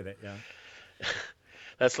stuck with it. Yeah.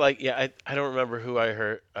 That's like, yeah, I don't remember who I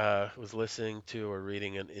heard was listening to or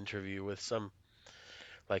reading an interview with some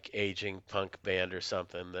like aging punk band or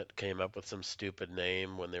something that came up with some stupid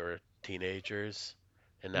name when they were teenagers,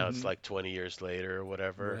 and now it's Mm-hmm. like 20 years later or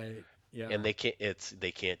whatever, Right. and Yeah.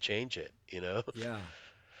 they can't change it, Yeah.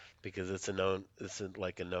 because it's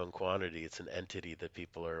like a known quantity. It's an entity that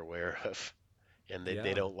people are aware of, and they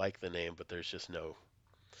Yeah. don't like the name, but there's just no.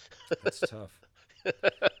 That's tough.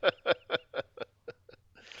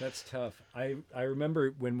 That's tough. I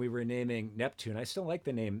remember when we were naming Neptune. I still like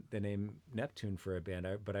the name Neptune for a band,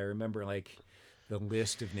 but I remember like the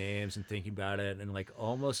list of names and thinking about it and like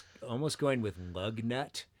almost going with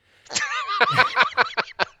Lugnut.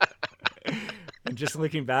 And just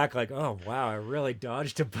looking back like, oh wow, I really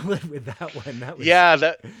dodged a bullet with that one. Yeah,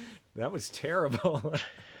 that. That was terrible.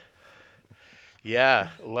 Yeah,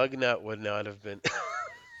 Lugnut would not have been.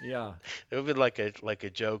 Yeah. It would have been like a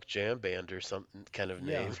joke jam band or something kind of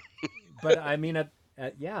Yeah. name. But I mean at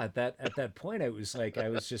that point I was like I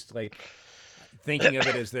was just like thinking of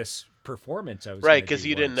it as this performance I was going Right, to because do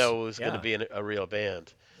you didn't once. know it was going to Yeah. be a real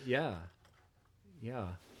band. Yeah. Yeah.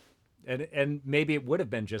 And maybe it would have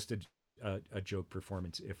been just a joke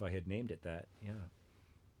performance if I had named it that.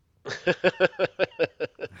 Yeah.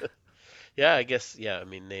 Yeah, I guess. Yeah, I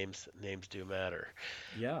mean names do matter.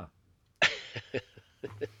 Yeah,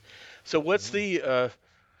 So yeah. what's the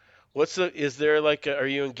is there like are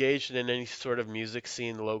you engaged in any sort of music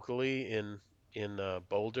scene locally in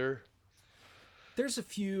Boulder? There's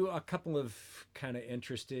a couple of kind of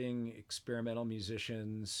interesting experimental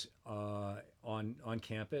musicians on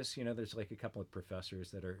campus. You know, there's like a couple of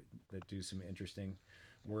professors that do some interesting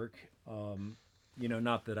work. Um, you know,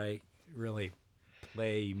 not that I really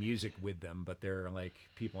play music with them, but they're like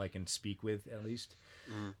people I can speak with at least.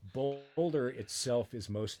 Mm, Boulder itself is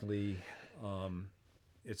mostly um,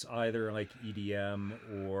 it's either like EDM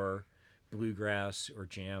or bluegrass or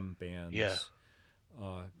jam yeah. bands.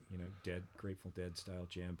 You know, Grateful Dead style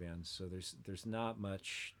jam bands. So there's not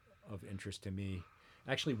much of interest to me.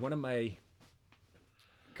 Actually, one of my a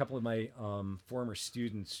couple of my former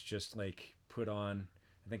students just like put on.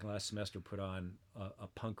 I think last semester put on a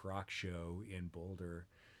punk rock show in Boulder,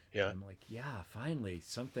 Yeah. and I'm like, yeah, finally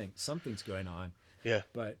something's going on. Yeah.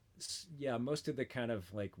 But yeah, most of the kind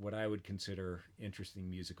of like what I would consider interesting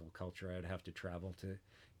musical culture, I'd have to travel to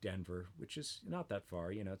Denver, which is not that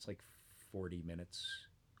far. You know, it's like 40 minutes,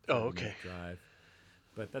 Oh, 40 okay. minute drive.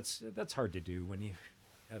 But that's hard to do when you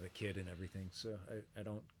have a kid and everything. So I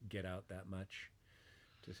don't get out that much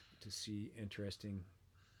to to see interesting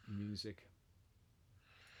music.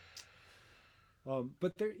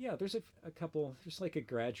 But there's a couple. There's like a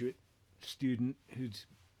graduate student who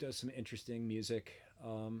does some interesting music.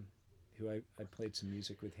 Who I played some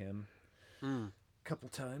music with him Hmm. a couple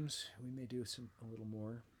times. We may do some a little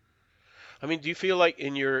more. I mean, do you feel like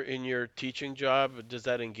in your teaching job, does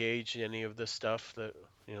that engage any of the stuff that,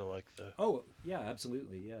 like the Oh yeah,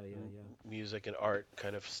 absolutely. Yeah, yeah, m- yeah, music and art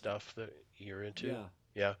kind of stuff that you're into? yeah,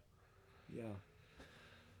 Yeah. yeah,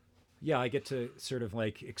 yeah. I get to sort of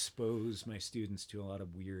like expose my students to a lot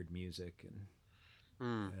of weird music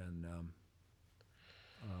Hmm. and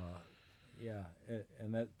uh, yeah,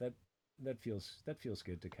 and that feels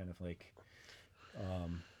good to kind of like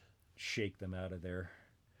um, shake them out of their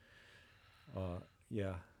uh,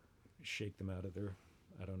 yeah, shake them out of their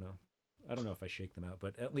I don't know. I don't know if I shake them out,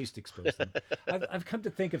 but at least expose them. I've come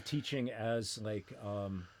to think of teaching as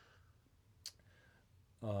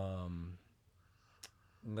um,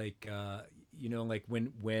 like you know like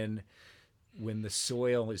when the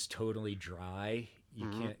soil is totally dry, you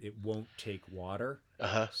Hmm. can't it won't take water.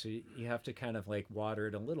 Uh-huh. So you have to kind of like water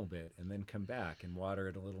it a little bit and then come back and water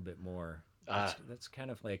it a little bit more. Ah. That's kind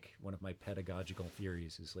of like one of my pedagogical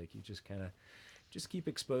theories is like you just kind of just keep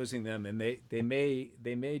exposing them and they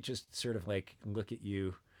may just sort of like look at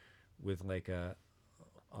you with like a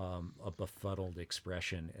befuddled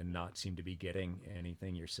expression and not seem to be getting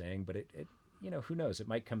anything you're saying, but it you know, who knows, it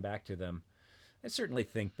might come back to them. I certainly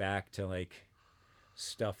think back to like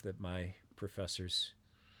stuff that my professors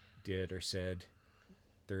did or said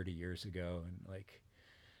 30 years ago and like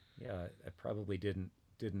yeah, I probably didn't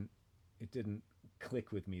it didn't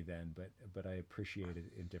click with me then, but I appreciate it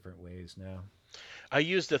in different ways now. I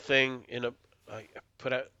used a thing in a I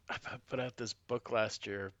put out this book last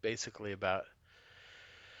year basically about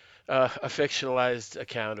a fictionalized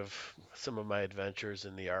account of some of my adventures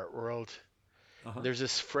in the art world. And Uh-huh. there's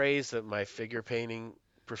this phrase that my figure painting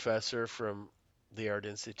professor from the Art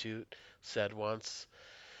Institute said once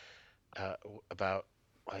about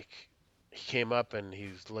like he came up and he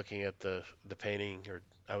was looking at the painting or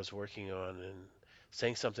I was working on and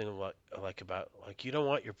saying something like about like you don't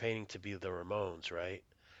want your painting to be the Ramones, right?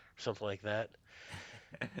 Or something like that.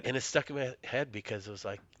 And it stuck in my head because it was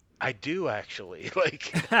like I do actually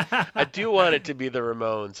like I do want it to be the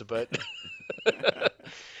Ramones, but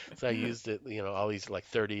so I used it, all these like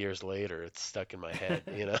 30 years later, it's stuck in my head.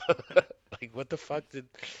 Like what the fuck did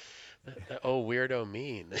that oh weirdo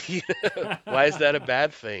mean? Why is that a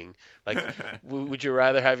bad thing? Like, would you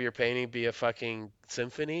rather have your painting be a fucking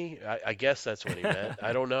symphony? I guess that's what he meant.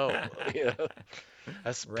 I don't know.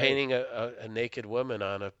 That's Right. painting a naked woman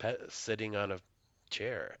on a pet sitting on a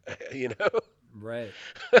chair. You know. Right.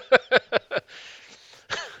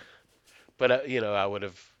 But I would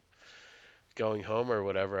have going home or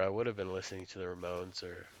whatever. I would have been listening to the Ramones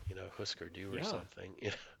or Husker Du or Yeah. something.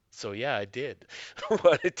 So yeah, I did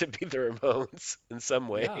want it to be the Ramones in some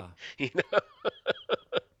way. Yeah. You know.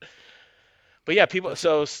 But yeah, people. That's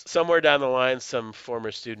So somewhere down the line, some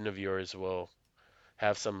former student of yours will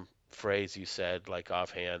have some phrase you said like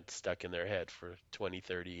offhand stuck in their head for 20,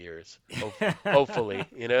 30 years. Hopefully,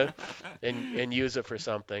 and use it for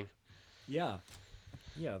something. yeah.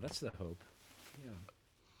 Yeah, that's the hope. Yeah.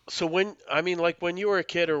 So when I mean like when you were a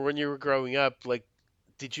kid or when you were growing up, like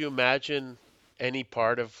did you imagine any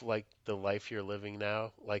part of like the life you're living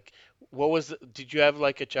now? Like, did you have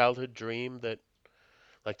like a childhood dream that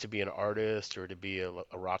like to be an artist or to be a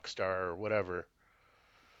rock star or whatever?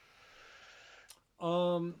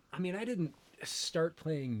 I mean, I didn't start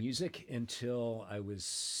playing music until I was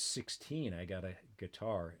 16. I got a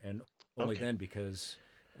guitar, and only Okay. then because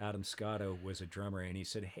Adam Scotto was a drummer, and he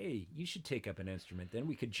said, "Hey, you should take up an instrument. Then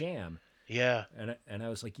we could jam." Yeah. And I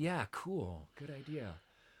was like, "Yeah, cool, good idea."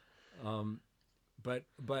 Um, but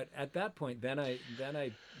at that point, then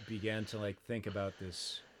I began to like think about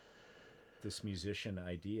this musician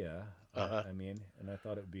idea. Uh-huh. I mean, and I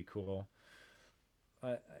thought it would be cool.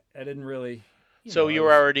 I didn't really, So I you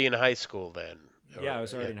were was, already in high school then, yeah, or I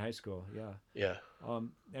was yeah, already in high school. Yeah. yeah.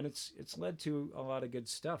 And it's led to a lot of good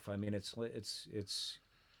stuff. I mean, it's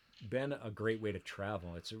been a great way to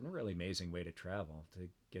travel. It's a really amazing way to travel to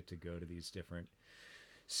get to go to these different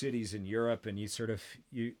cities in Europe, and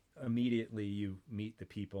you immediately you meet the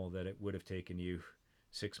people that it would have taken you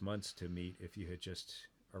 6 months to meet if you had just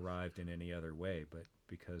arrived in any other way. But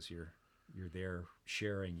because you're there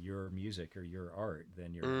sharing your music or your art,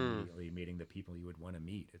 then you're Mm. immediately meeting the people you would want to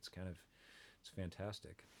meet. It's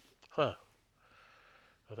fantastic. Huh.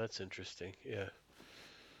 Well, that's interesting. Yeah.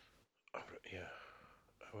 Yeah.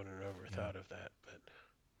 I would have never Yeah. thought of that, but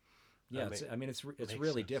Yeah, that I mean it's makes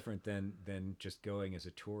really sense. different than just going as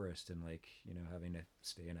a tourist and like, having to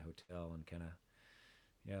stay in a hotel and kind of,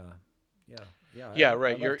 yeah. Yeah. Yeah, Yeah,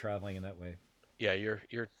 I right. love traveling in that way. You're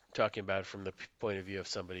talking about it from the point of view of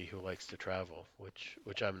somebody who likes to travel,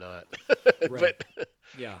 which I'm not. Right. But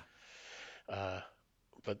Yeah. uh,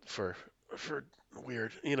 but for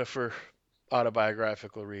weird, for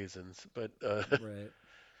autobiographical reasons. But Right.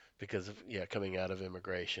 because of coming out of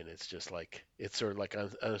immigration, it's just like it's sort of like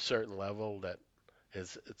on a certain level that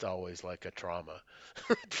is it's always like a trauma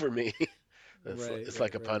for me. Right, It's right,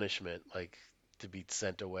 like a right. punishment, like to be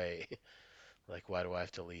sent away. Like why do I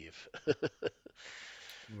have to leave?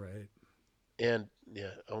 Right. And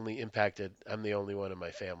yeah, only impacted. I'm the only one in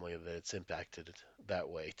my family that it's impacted that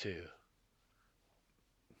way too.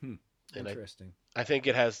 Hmm. And Interesting. I think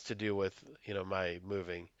it has to do with my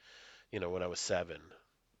moving. When I was 7,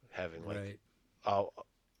 having like Right. all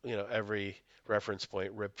every reference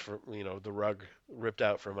point ripped from the rug ripped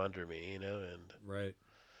out from under me. Right.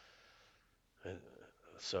 And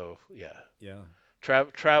so yeah, Yeah.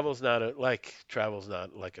 travel's not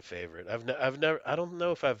like a favorite. I've never I don't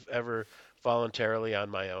know if I've ever voluntarily on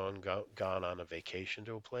my own gone on a vacation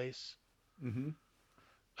to a place. Mhm.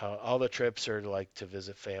 All the trips are like to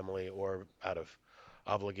visit family or out of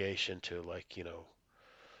obligation to like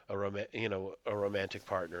a romantic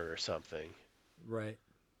partner or something. Right.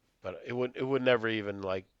 But it would never even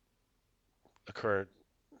like occur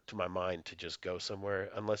to my mind to just go somewhere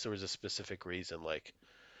unless there was a specific reason, like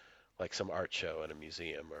some art show at a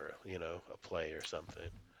museum or a play or something.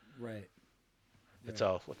 Right. It's Right.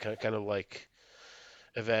 all kind of like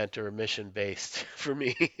event or mission based for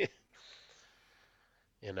me,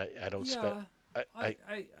 and I don't spend Yeah. I I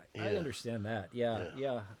I I yeah understand that. Yeah. yeah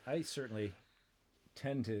Yeah. I certainly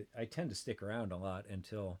tend to stick around a lot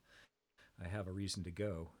until I have a reason to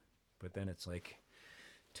go. But then it's like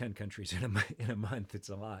 10 countries in a month. It's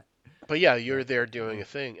a lot. but yeah, you're But there doing a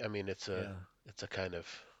thing. I mean, yeah. it's a kind of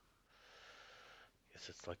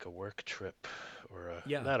it's like a work trip or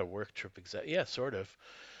Yeah, not a work trip exactly. Yeah, sort of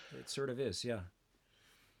it sort of is. Yeah.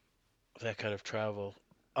 that kind of travel.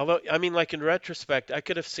 Although, I mean, like in retrospect, I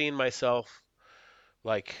could have seen myself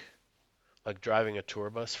like driving a tour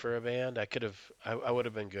bus for a band. I would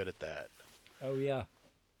have been good at that. Oh yeah.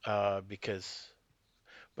 Because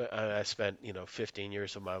but I spent 15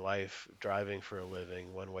 years of my life driving for a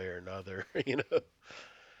living one way or another.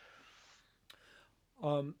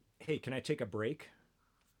 Hey, can I take a break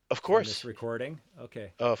Of from this course, recording?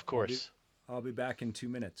 Okay. of I'll be course, I'll be back in 2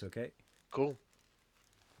 minutes, okay? cool.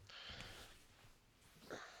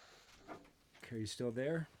 Are you still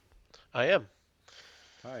there? I am.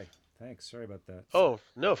 Hi. Thanks. Sorry about that. Oh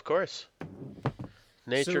no, of course.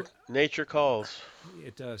 Nature So nature calls.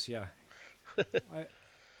 it does, yeah. I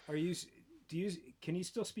are you do you can you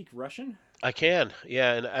still speak Russian? I can,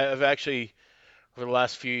 yeah, and I've actually for the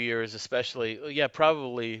last few years, especially, yeah,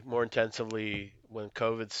 probably more intensively when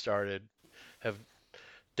COVID started, have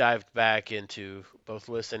dived back into both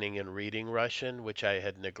listening and reading Russian, which I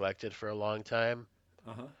had neglected for a long time.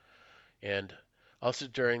 Uh-huh. And also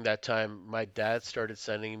during that time, my dad started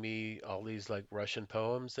sending me all these like Russian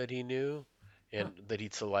poems that he knew Huh. and that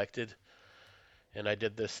he'd selected. And I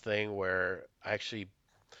did this thing where I actually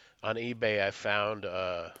on eBay I found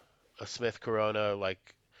a Smith Corona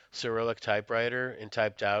like Cyrillic typewriter and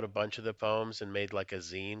typed out a bunch of the poems and made like a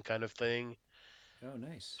zine kind of thing. Oh,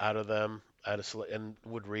 nice. out of them, and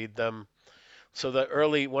would read them. So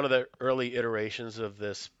one of the early iterations of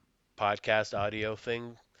this podcast audio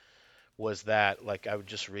thing was that like I would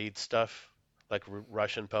just read stuff like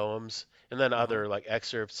Russian poems and then Uh huh. other like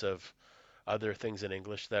excerpts of other things in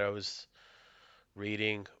English that I was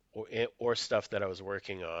reading or stuff that I was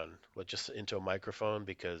working on, like just into a microphone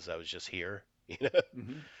because I was just here. You know,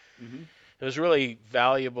 Mm-hmm. Mm-hmm. it was really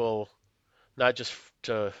valuable, not just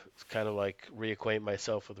to kind of like reacquaint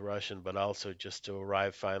myself with Russian, but also just to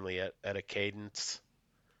arrive finally at a cadence,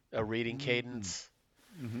 a reading Mm-hmm. cadence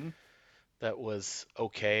Mm-hmm. that was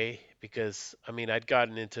okay. Because I mean, I'd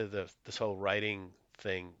gotten into this whole writing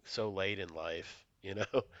thing so late in life. You know,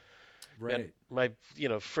 and Right. my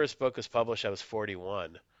first book was published. I was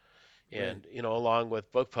 41. Right. And, along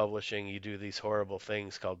with book publishing, you do these horrible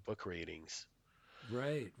things called book readings.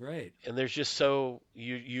 Right. Right. And there's just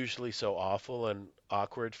usually so awful and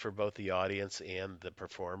awkward for both the audience and the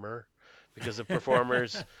performer because the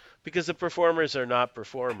performers are not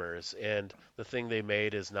performers and the thing they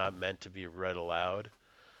made is not meant to be read aloud.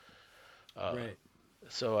 Uh, Right.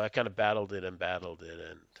 so I kind of battled it and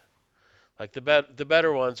like the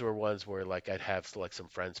better ones were ones where like I'd have like some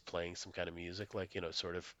friends playing some kind of music like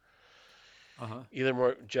sort of Uh huh. either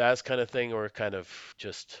more jazz kind of thing or kind of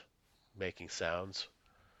just making sounds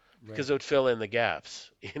because Right. it would fill in the gaps,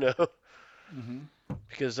 Mm-hmm.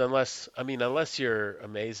 because unless you're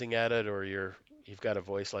amazing at it or you've got a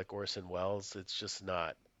voice like Orson Welles, it's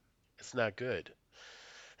not good,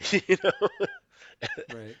 you know,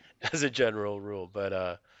 Right. as a general rule.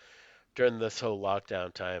 But during this whole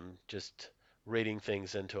lockdown time, just reading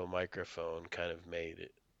things into a microphone kind of made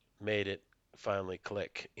it finally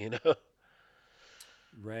click,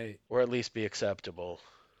 Right. or at least be acceptable.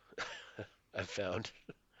 I've found.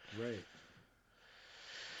 Right.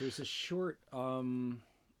 There's a short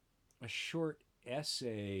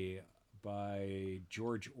essay by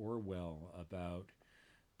George Orwell about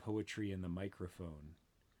poetry and the microphone.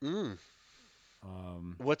 Mm.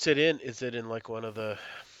 Um, What's it in? Is it in like one of the?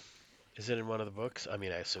 Is it in one of the books? I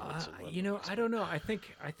mean, I assume it's in one of the books, I but don't know. I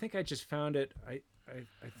think I just found it. I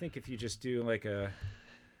think if you just do like a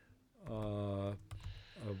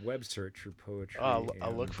web search for poetry I'll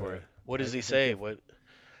look and for it. What does he I think say? if What?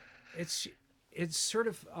 it's it's sort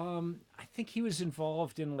of I think he was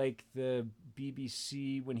involved in like the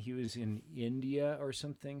BBC when he was in India or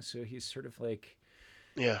something. So he's sort of like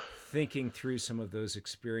Yeah. thinking through some of those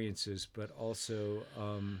experiences, but also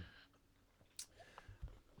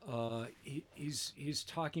he's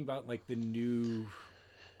talking about like the new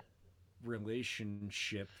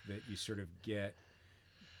relationship that you sort of get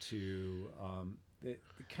to the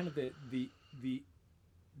kind of the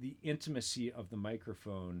the intimacy of the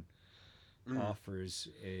microphone Mm. offers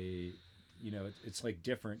a it's like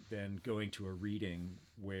different than going to a reading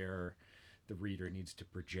where the reader needs to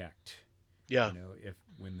project. Yeah. If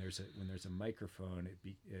when there's a microphone,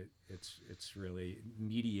 it's really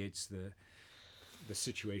mediates the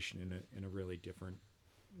situation in a really different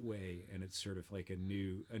way, and it's sort of like a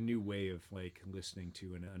new way of like listening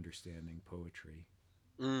to and understanding poetry.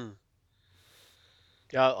 Mm.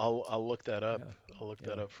 Yeah. I'll look that up. Yeah, I'll look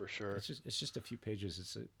that yeah. up for sure. It's just a few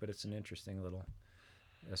pages. But it's an interesting little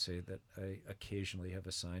essay that I occasionally have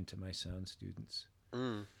assigned to my sound students.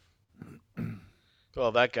 Mm.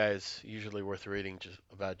 Well, that guy's usually worth reading just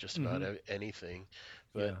about Mm-hmm. anything,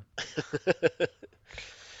 but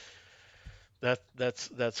Yeah.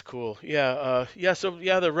 that's cool. Yeah. Yeah. So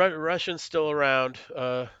yeah, the Russian's still around.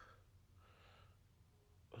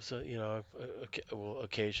 So we'll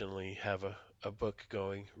occasionally have a book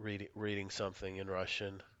going, reading something in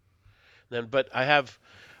Russian. Then, but I've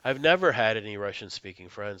never had any Russian speaking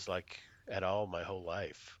friends like at all my whole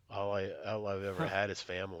life. All I've ever Huh. had is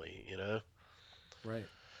family. Right.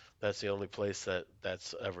 That's the only place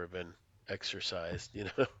that's ever been exercised.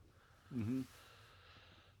 Mm-hmm.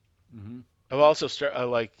 Mm-hmm. I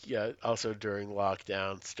like yeah, also during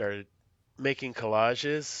lockdown started making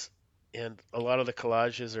collages and a lot of the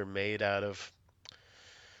collages are made out of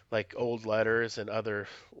like old letters and other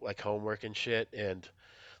like homework and shit and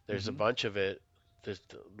there's a Mm-hmm. bunch of it. There's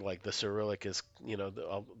like the Cyrillic is,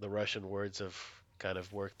 all the Russian words have kind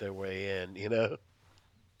of worked their way in. Uh-huh.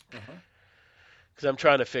 Because I'm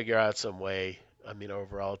trying to figure out some way, I mean,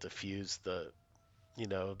 overall to fuse the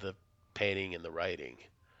painting and the writing.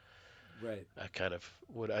 Right. I kind of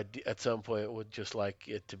at some point would just like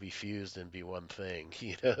it to be fused and be one thing.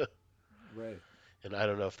 Right. And I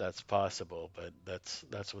don't know if that's possible, but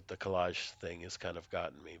that's what the collage thing has kind of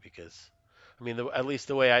gotten me because, I mean, at least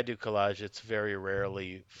the way I do collage, it's very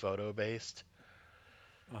rarely photo based.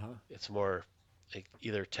 Uh-huh. It's more like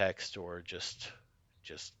either text or just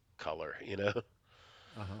just color, you know.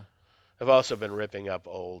 Uh huh. I've also been ripping up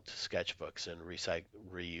old sketchbooks and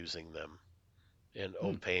reusing them in Hmm.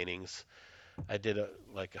 old paintings. I did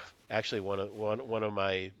actually one of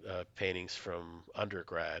my paintings from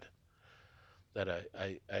undergrad that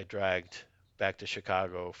I dragged back to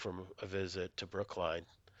Chicago from a visit to Brookline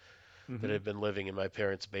that Mm-hmm. had been living in my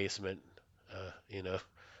parents' basement, you know,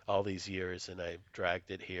 all these years, and I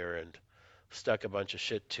dragged it here and stuck a bunch of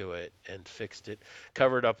shit to it and fixed it,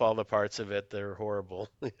 covered up all the parts of it that are horrible,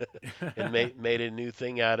 and made a new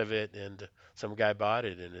thing out of it. And some guy bought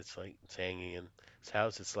it, and it's hanging in his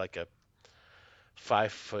house. It's like a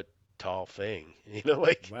 5 foot tall thing,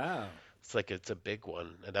 like Wow. it's a big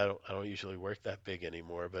one. And I don't usually work that big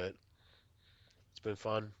anymore, but it's been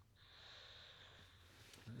fun.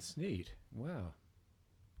 That's neat. Wow.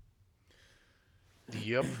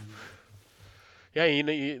 Yep. Yeah,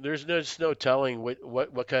 there's just no telling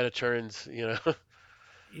what kind of turns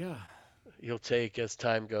Yeah. you'll take as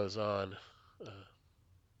time goes on. Uh,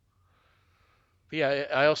 but yeah,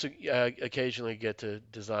 I also occasionally get to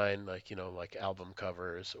design like album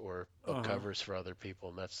covers or book Uh huh. covers for other people,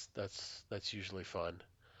 and that's usually fun.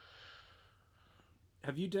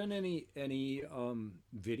 Have you done any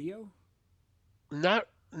video? Not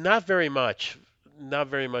very much, not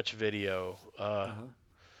very much video. Uh huh.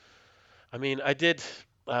 I mean, I did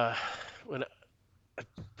uh, when I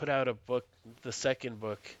put out a book. The second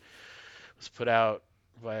book was put out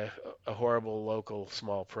by a horrible local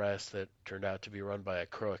small press that turned out to be run by a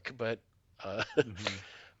crook. But uh, Mm-hmm.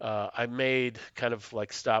 I made kind of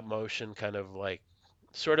like stop motion, kind of like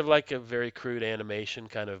sort of like a very crude animation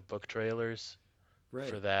kind of book trailers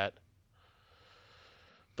for Right. that.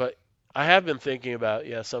 But I have been thinking about,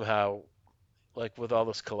 yeah, somehow like with all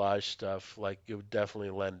this collage stuff, like it would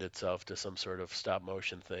definitely lend itself to some sort of stop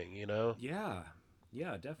motion thing, you know? Yeah.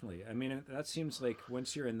 Yeah. Definitely. I mean, that seems like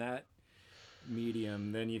once you're in that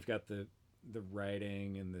medium, then you've got the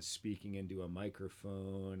writing and the speaking into a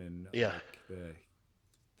microphone and Yeah. like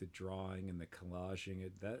the drawing and the collaging.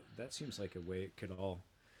 That seems like a way it could all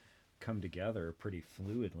come together pretty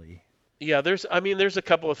fluidly. Yeah, I mean, there's a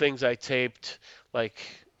couple of things I taped, like,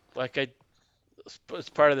 like I, as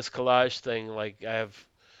part of this collage thing, like I have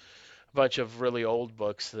a bunch of really old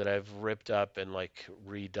books that I've ripped up and like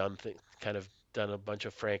redone, kind of done a bunch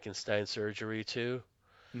of Frankenstein surgery to.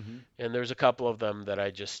 Mm-hmm. And there's a couple of them that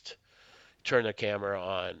I just turn the camera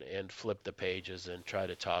on and flip the pages and try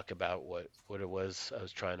to talk about what it was I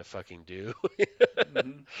was trying to fucking do.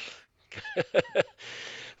 Mm-hmm.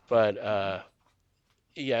 But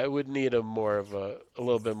yeah, it would need a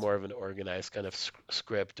little bit more of an organized kind of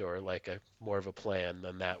script or like a more of a plan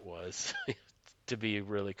than that was to be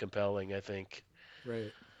really compelling, I think.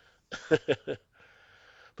 Right.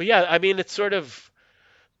 But yeah, I mean, it's sort of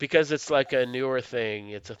because it's like a newer thing.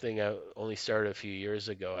 It's a thing I only started a few years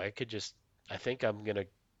ago. I think I'm gonna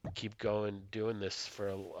keep going doing this for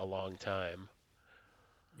a long time.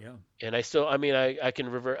 Yeah. And I mean, I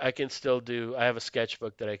can I can still do, I have a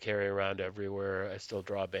sketchbook that I carry around everywhere. I still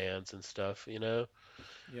draw bands and stuff, you know?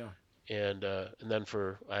 Yeah. And then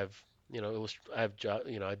I have, I have,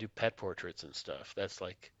 I do pet portraits and stuff.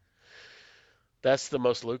 That's the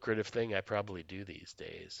most lucrative thing I probably do these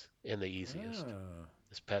days and the easiest Ah.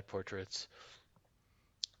 is pet portraits.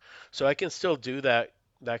 So I can still do that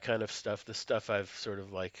kind of stuff, the stuff I've sort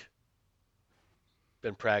of like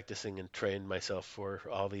been practicing and trained myself for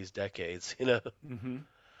all these decades, you know. Mm-hmm.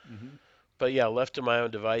 Mm-hmm. But yeah, left to my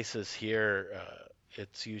own devices here,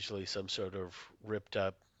 it's usually some sort of ripped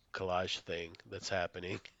up collage thing that's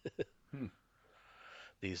happening Hmm.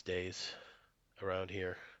 these days around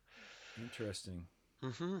here. Interesting.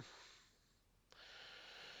 Hmm.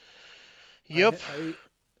 I Yep. I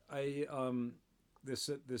I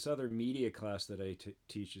this other media class that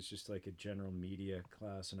teach is just like a general media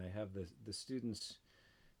class, and I have the students.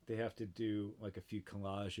 They have to do like a few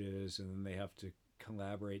collages, and then they have to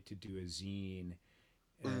collaborate to do a zine,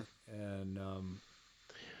 Mm.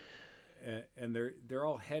 and they're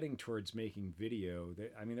all heading towards making video.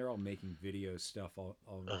 I mean, they're all making video stuff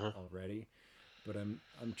Uh-huh. already, but I'm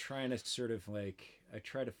trying to sort of like I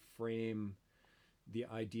try to frame the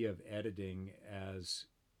idea of editing as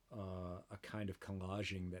a kind of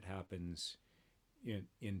collaging that happens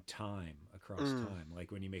in time across Mm. time.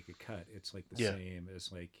 Like when you make a cut, it's like the Yeah. same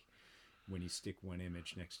as like when you stick one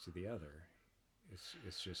image next to the other.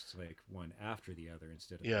 It's just like one after the other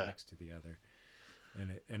instead of Yeah. next to the other.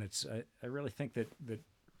 And it's I really think that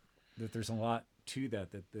there's a lot to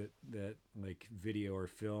that like video or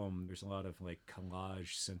film. There's a lot of like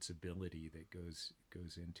collage sensibility that goes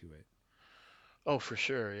into it. Oh, for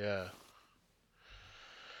sure. Yeah.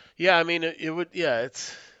 Yeah, I mean, it would. Yeah,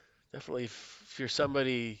 it's definitely if you're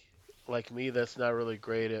somebody like me that's not really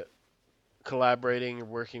great at collaborating or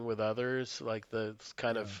working with others, like the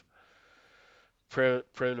kind Yeah, of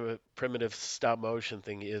primitive stop motion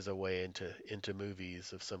thing is a way into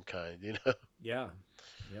movies of some kind, you know. yeah,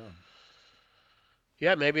 yeah.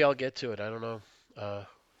 Yeah, maybe I'll get to it. I don't know. Uh,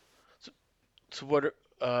 so, so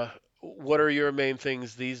what are your main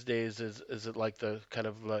things these days? Is it like the kind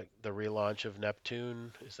of like the relaunch of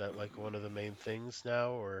Neptune? Is that like one of the main things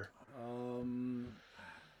now, or? Um,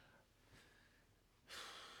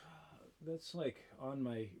 that's like on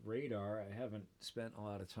my radar. I haven't spent a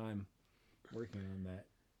lot of time working on that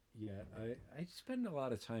yet. I spend a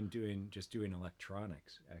lot of time doing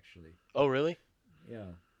electronics actually. Oh, really?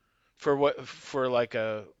 Yeah, For what? For like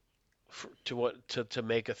to what to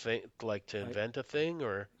make a thing, like to I invent a thing,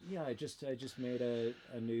 or? yeah I just made a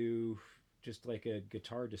new just like a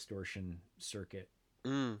guitar distortion circuit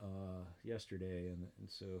Mm, yesterday, and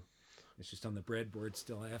so it's just on the breadboard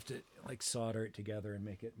still. I have to like solder it together and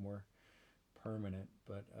make it more permanent.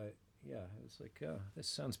 But yeah, it's like this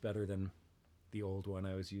sounds better than the old one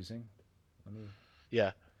I was using. Let me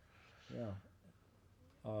yeah. yeah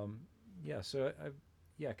um, yeah. So I've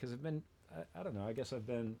yeah because I've been I don't know. I guess I've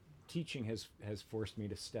been teaching has forced me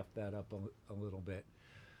to step that up a little bit.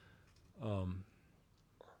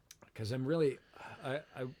 Because I'm really I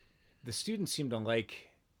the students seem to like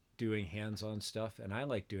doing hands-on stuff, and I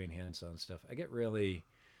like doing hands-on stuff. I get really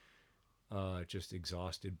just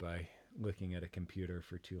exhausted by looking at a computer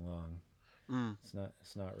for too long. Mm.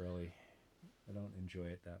 It's not really. I don't enjoy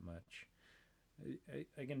it that much.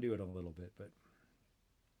 I can do it a little bit, but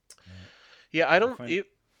uh, Yeah, I I don't. find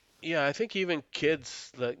Yeah, I think even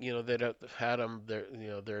kids that that have had them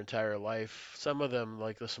their entire life. Some of them,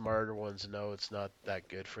 like the smarter ones, know it's not that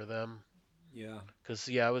good for them. yeah. Because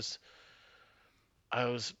yeah, I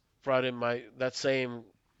was brought in my that same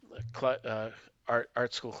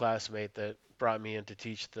art school classmate that brought me in to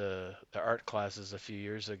teach the art classes a few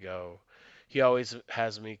years ago. He always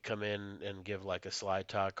has me come in and give like a slide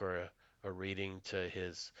talk or a reading to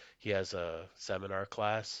his. He has a seminar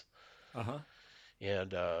class, Uh huh.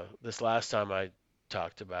 and this last time I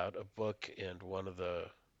talked about a book, and one of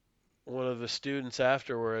the students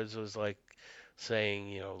afterwards was like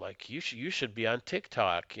saying, like you should be on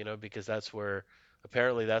TikTok, because that's where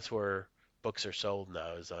books are sold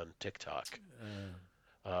now is on TikTok.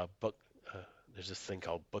 Uh, Book uh, there's this thing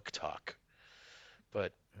called Book Talk.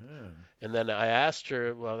 But uh, and then I asked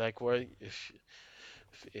her, well, like, what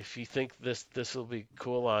if you think this will be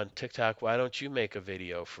cool on TikTok, why don't you make a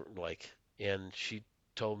video for like? And she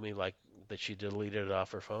told me like that she deleted it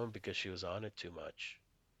off her phone because she was on it too much.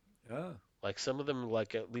 uh, Like some of them,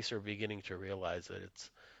 like at least are beginning to realize that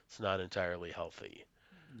it's not entirely healthy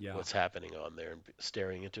yeah. what's happening on there and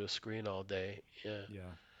staring into a screen all day. Yeah.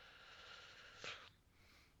 Yeah.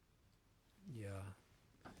 Yeah.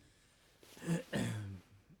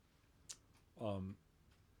 um,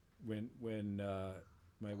 when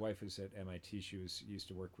my wife was at MIT, she was used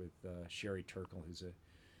to work with Sherry Turkle, who's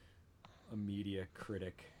a media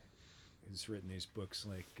critic who's written these books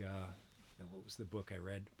like what was the book I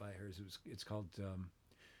read by hers? It's called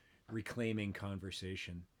Reclaiming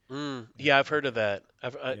Conversation. Yeah, I've heard of that.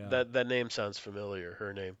 Yeah, That name sounds familiar.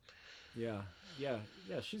 Her name. yeah, yeah,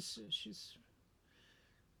 yeah. She's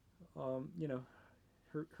you know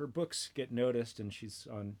her books get noticed, and she's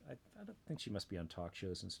on. I don't think she must be on talk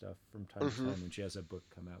shows and stuff from time to Hmm. time when she has a book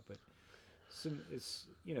come out, but it's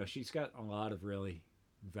she's got a lot of really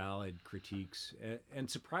valid critiques, and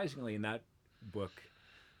surprisingly in that book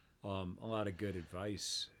a lot of good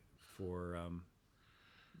advice for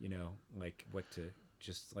like what to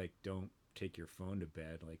just like don't take your phone to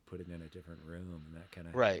bed, like put it in a different room and that kind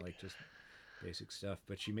of Right. like just basic stuff.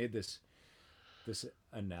 But she made this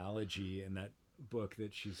analogy in that book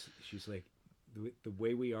that she's like the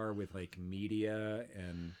way we are with like media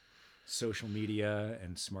and social media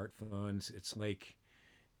and smartphones. It's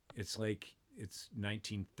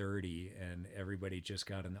 1930 and everybody just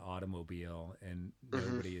got an automobile and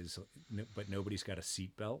Hmm. nobody's got a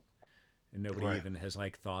seatbelt and nobody Right. even has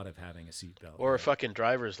like thought of having a seatbelt Or a yet. fucking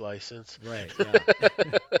driver's license. Right? Yeah.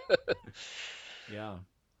 Yeah.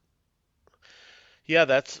 Yeah,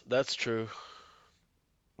 that's true.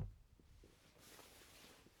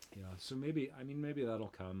 Yeah. So maybe that'll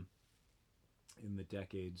come in the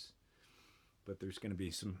decades, but there's going to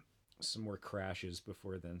be some more crashes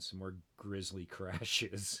before then, some more grisly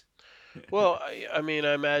crashes. Well, I mean,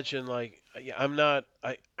 I imagine like yeah,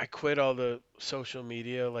 I quit all the social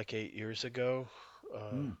media like 8 years ago, uh,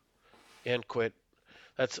 Hmm. and quit.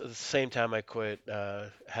 That's the same time I quit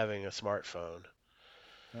having a smartphone.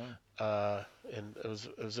 Oh. uh, and it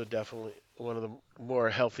was a definitely one of the more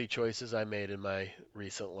healthy choices I made in my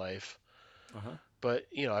recent life. Uh huh. But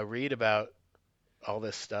I read about all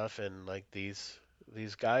this stuff, and like these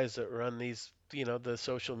guys that run these, the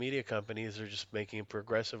social media companies are just making it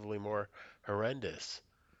progressively more horrendous.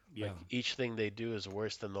 Yeah. Like each thing they do is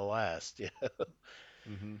worse than the last. Yeah.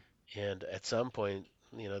 Mm-hmm. And at some point,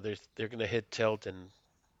 they're going to hit tilt, and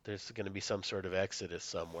there's going to be some sort of exodus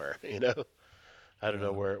somewhere. I don't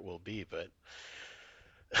know Yeah. where it will be, but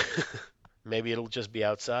maybe it'll just be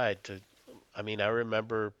outside. I mean, I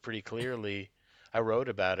remember pretty clearly. I wrote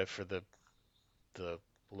about it for the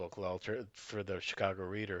local alter for the Chicago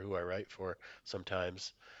Reader, who I write for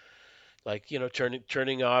sometimes. Like,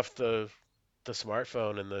 turning off the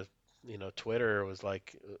smartphone, and the Twitter was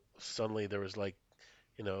like, suddenly there was like,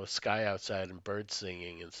 sky outside and birds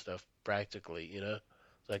singing and stuff practically. It's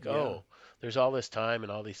like, Yeah. oh, there's all this time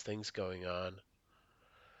and all these things going on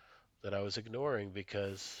that I was ignoring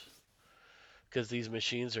because these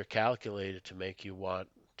machines are calculated to make you want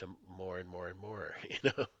to more and more and more.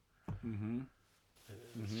 Mm-hmm.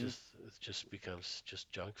 It's Mm-hmm. just it just becomes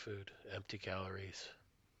just junk food, empty calories.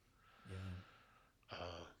 Yeah.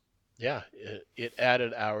 Uh, yeah, it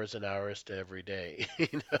added hours and hours to every day.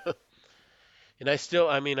 And I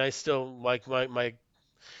still like my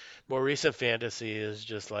more recent fantasy is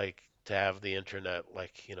just like to have the internet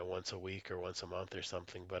like, once a week or once a month or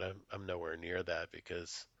something, but I'm nowhere near that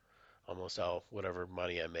because almost all whatever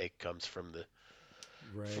money I make comes from the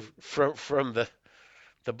Right. from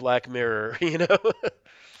the Black Mirror.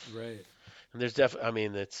 Right. And there's definitely, I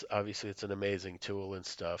mean, it's an amazing tool and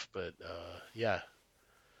stuff, but yeah,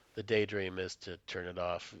 the daydream is to turn it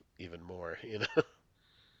off even more.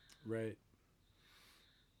 Right.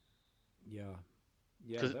 Yeah.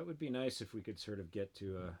 Yeah. 'Cause That would be nice if we could sort of get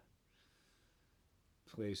to a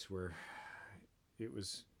place where it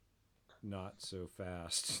was not so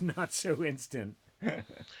fast, not so instant.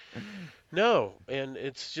 no, and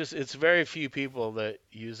it's very few people that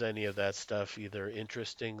use any of that stuff either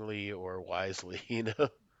interestingly or wisely.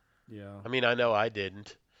 Yeah. I mean, I know I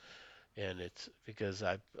didn't, and it's because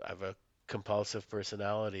I've a compulsive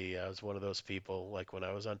personality. I was one of those people, like when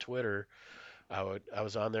I was on Twitter, I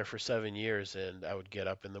was on there for 7 years, and I would get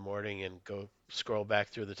up in the morning and go scroll back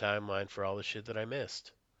through the timeline for all the shit that I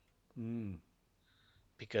missed. Mm.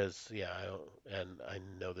 Because yeah, and I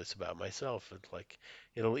know this about myself. It's like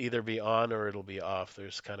it'll either be on or it'll be off.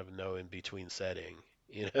 There's kind of no in between setting,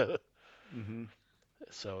 you know. Mm-hmm.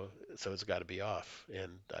 So it's got to be off,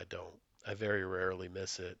 and I don't. I very rarely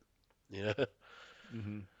miss it, you know.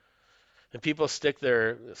 Mm-hmm. And people stick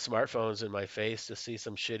their smartphones in my face to see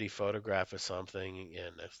some shitty photograph of something,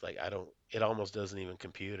 and it's like I don't. It almost doesn't even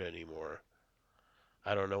compute anymore.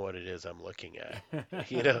 I don't know what it is I'm looking at,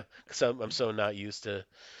 because I'm so not used to.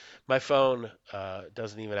 My phone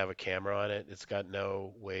doesn't even have a camera on it. It's got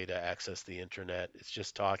no way to access the internet. It's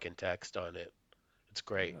just talk and text on it. It's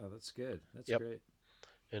great. Oh, that's good. That's Yep. great.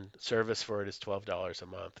 And service for it is $12 a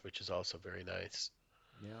month, which is also very nice.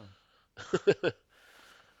 Yeah.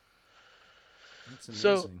 That's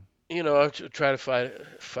So, amazing. I'll try to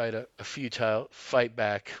fight a futile fight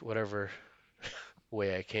back whatever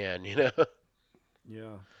way I can.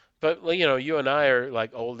 Yeah. But you and I are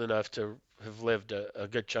like old enough to have lived a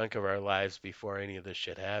good chunk of our lives before any of this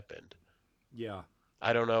shit happened. Yeah.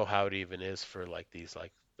 I don't know how it even is for like these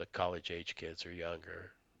like the college age kids or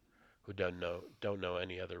younger who don't know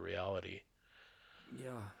any other reality.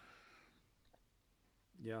 Yeah.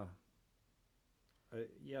 Yeah.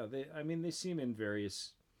 Yeah. They. I mean, they seem in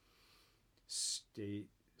various state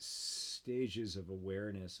stages of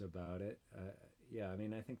awareness about it. Yeah. I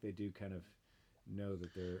mean, I think they do kind of know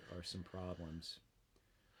that there are some problems.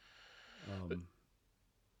 Um,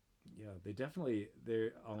 yeah, they definitely.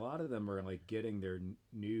 They're a lot of them are like getting their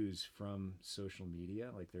news from social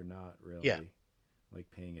media. Like they're not Yeah, really like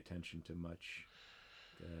paying attention to much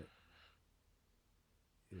that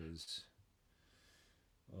is.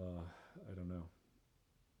 I don't know,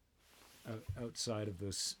 outside of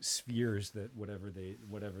those spheres that whatever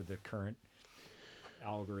the current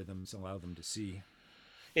algorithms allow them to see.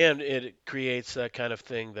 and it creates that kind of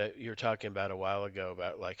thing that you were talking about a while ago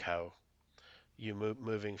about like how you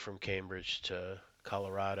moving from Cambridge to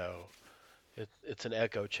Colorado. It's an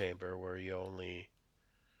echo chamber where you only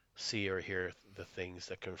see or hear the things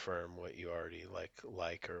that confirm what you already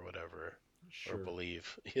like or whatever or Sure.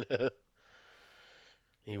 believe.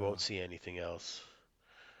 You Yeah. won't see anything else.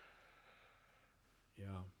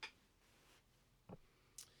 Yeah.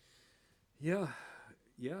 Yeah.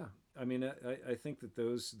 Yeah. I mean, I think that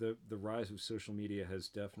the rise of social media has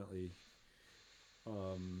definitely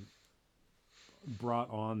um, brought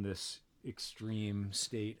on this extreme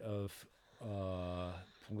state of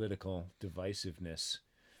political divisiveness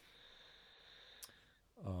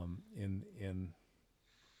in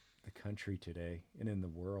the country today and in the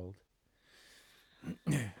world.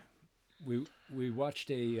 We watched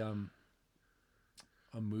a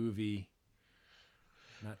movie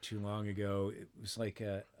not too long ago. It was like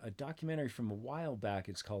a documentary from a while back.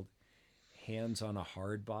 It's called Hands on a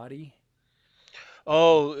Hard Body.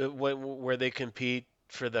 Oh, where they compete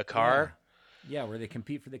for the Yeah, car? yeah, where they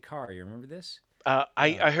compete for the car. You remember this? I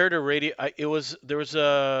Yeah, I heard a radio. It was there was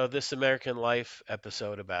a This American Life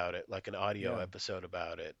episode about it, like an audio yeah, episode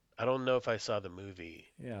about it. I don't know if I saw the movie.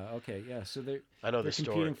 yeah. Okay, yeah. So I know the they're story.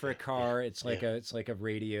 competing for a Yeah, car. It's yeah. like a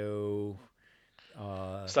radio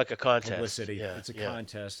uh, It's like a contest. publicity. Yeah, It's a yeah.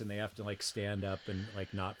 contest, and they have to like stand up and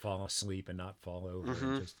like not fall asleep and not fall over, and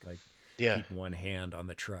Mhm. just like Yeah. keep one hand on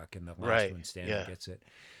the truck, and the last Right. one standing Yeah. gets it.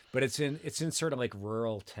 But it's in sort of like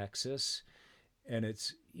rural Texas, and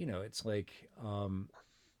it's it's like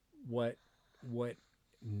what what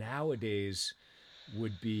nowadays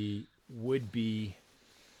would be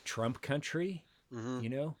Trump country,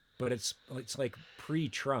 Mhm. but it's like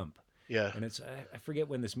pre-Trump, Yeah. and I forget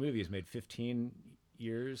when this movie is made, 15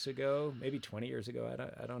 years ago, maybe 20 years ago.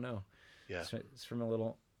 I don't know. Yeah. It's from a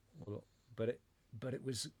little, but it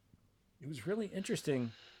was really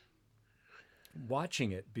interesting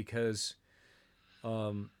watching it because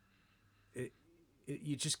um, it,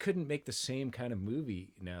 you just couldn't make the same kind of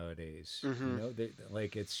movie nowadays. Mhm.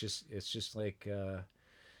 Like it's just like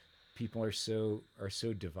people are so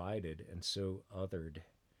divided and so othered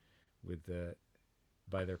with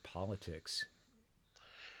by their politics.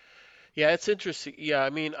 Yeah, it's interesting. Yeah, I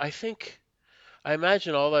mean, I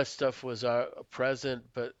imagine all that stuff was present,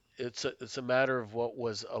 but it's a matter of what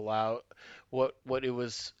was allowed, what it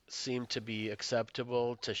was seemed to be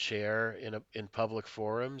acceptable to share in public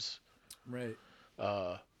forums. Right.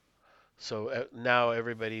 Uh, so now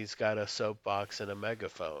everybody's got a soapbox and a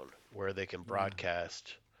megaphone where they can Yeah.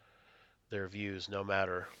 broadcast their views, no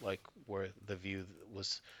matter like where the view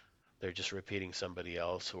was. They're just repeating somebody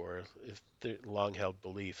else, or if they're long-held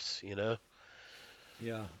beliefs.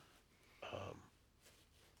 Yeah. Um,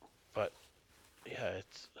 but yeah,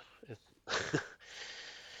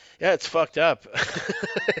 yeah, it's fucked up.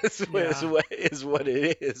 Yeah. Is what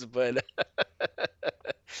it is. But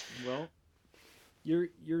Well, you're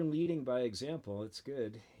leading by example. It's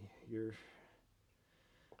good. You're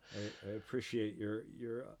I appreciate your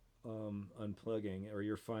unplugging, or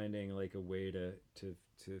you're finding like a way to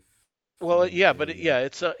well, find yeah, but a yeah,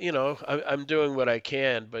 it's I'm doing what I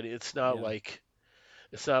can, but yeah,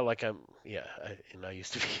 it's not like I'm yeah. I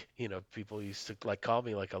used to be people used to like call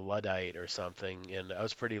me like a luddite or something, and I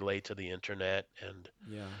was pretty late to the internet, and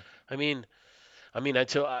yeah, I mean.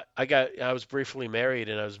 Until I was briefly married,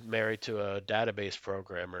 and I was married to a database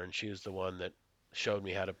programmer, and she was the one that showed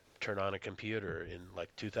me how to turn on a computer in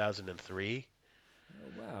like 2003.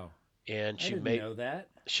 oh wow, And I didn't know that.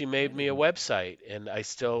 she I made me a didn't. website, and I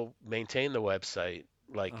still maintain the website.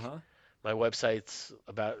 Like Uh-huh. my website's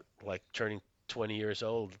about like turning 20 years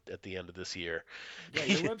old at the end of this year. Yeah,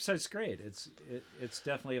 your website's great. It's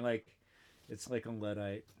definitely like it's like a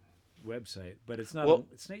Luddite website, but Well,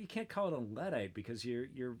 it's not, you can't call it a Luddite because you're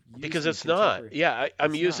because using it's not. contemporary. Yeah,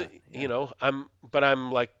 I'm It's using, not. Yeah. but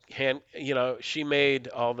I'm like she made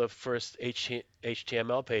all the first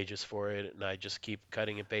HTML pages for it, and I just keep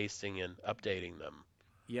cutting and pasting and updating them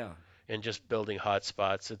Yeah. and just building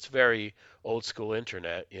hotspots. It's very old school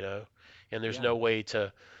internet, and there's Yeah. no way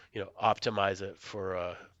to, optimize it for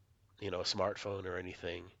a smartphone or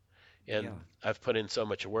anything. And Yeah. I've put in so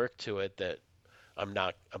much work to it that I'm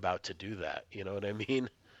not about to do that. You know what I mean?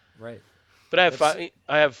 Right. But That's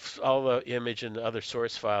I have all the image and other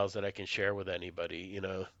source files that I can share with anybody,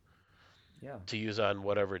 yeah. to use on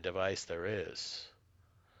whatever device there is.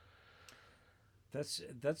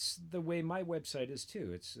 That's the way my website is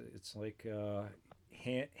too. It's like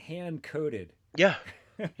hand coded, Yeah,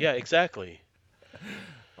 yeah, exactly.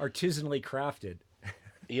 artisanally crafted.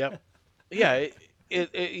 Yep. Yeah,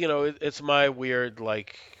 it's my weird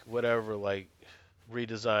like whatever like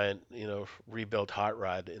redesign, rebuilt hot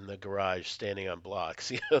rod in the garage standing on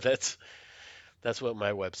blocks. That's what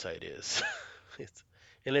my website is. It's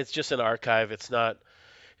and it's just an archive. It's not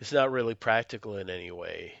really practical in any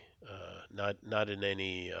way. Not in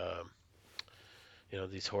any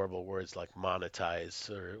these horrible words like monetize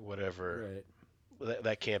or whatever. Right.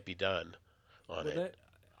 That can't be done on Well, it.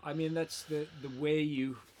 I mean, that's the way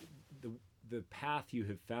the the path you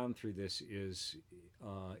have found through this is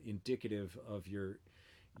indicative of your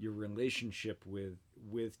relationship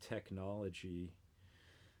with technology.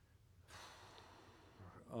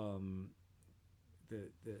 the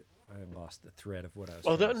I lost the thread of what I was Oh,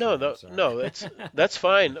 trying to no, say. I'm no, sorry. no. That's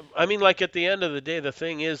fine. I mean, like at the end of the day, the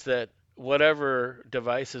thing is that whatever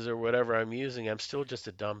devices or whatever I'm using, I'm still just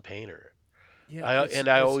a dumb painter. Yeah,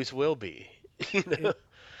 I always will be. You know?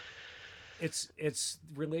 it it's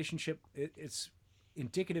relationship. It's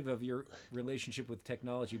indicative of your relationship with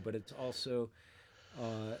technology, but it's also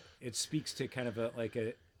it speaks to kind of a,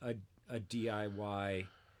 a DIY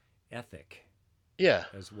ethic Yeah,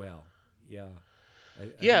 as well. Yeah, I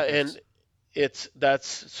yeah, think that's and that's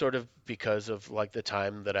sort of because of like the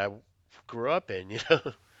time that I grew up in. You know,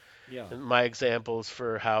 yeah, and my examples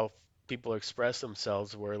for how people express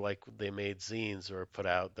themselves were like they made zines or put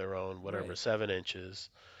out their own whatever right. 7 inches,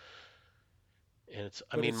 and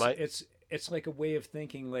I But mean, my it's like a way of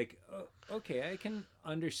thinking. Like, okay, I can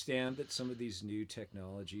understand that some of these new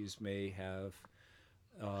technologies may have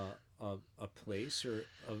a place or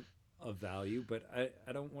a value, but I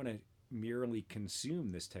don't want to merely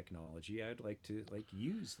consume this technology. I'd like to like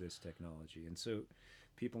use this technology, and so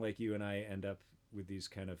people like you and I end up with these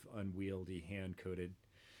kind of unwieldy hand coded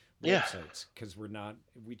yeah. websites because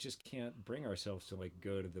we just can't bring ourselves to like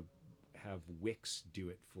go to the have Wix do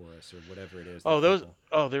it for us or whatever it is Oh, that those. people.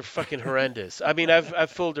 Oh, they're fucking horrendous. I mean,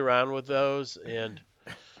 I've fooled around with those, and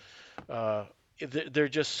uh, they're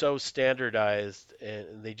just so standardized,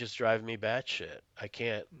 and they just drive me batshit.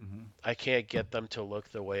 Mm-hmm. I can't get them to look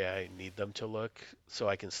the way I need them to look, so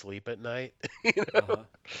I can sleep at night. You Uh know. huh.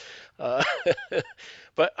 Uh,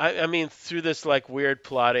 but I mean, through this like weird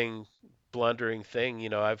plotting, blundering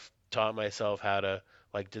thing, I've taught myself how to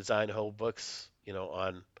like design whole books,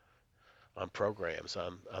 on programs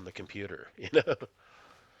on the computer.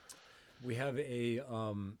 We have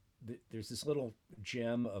there's this little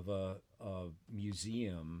gem of a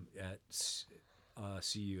museum at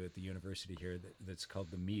CU at the university here that's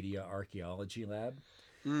called the Media Archaeology Lab,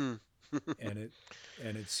 Mm. and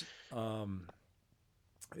um,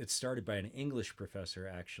 it's started by an English professor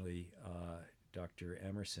actually, Dr.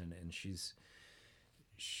 Emerson, and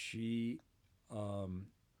she um,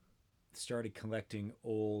 started collecting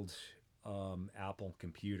old Apple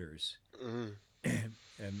computers, Mm.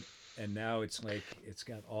 and now it's like it's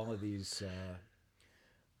got all of these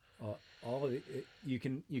all of it, you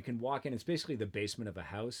can walk in. It's basically the basement of a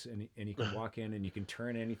house, and you can walk in and you can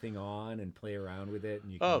turn anything on and play around with it,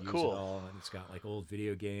 and you can Oh, use it cool. all. And it's got like old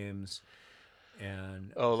video games,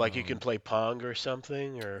 and Oh, like you can play Pong or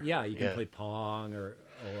something, or yeah, you can yeah. play Pong or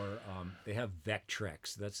they have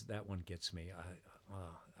Vectrex. That one gets me.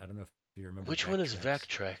 I don't know if you remember Which one is Vectrex.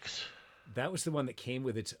 Vectrex? That was the one that came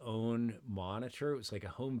with its own monitor. It was like a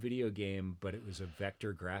home video game, but it was a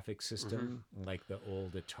vector graphic Hmm. system, like the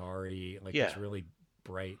old Atari, like Yeah, this really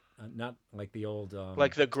bright, not like the old.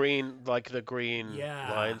 like the green Yeah,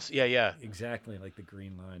 lines. Yeah, yeah. exactly, like the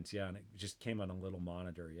green lines. Yeah, and it just came on a little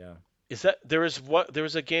monitor. Yeah. Is that there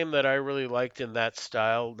was a game that I really liked in that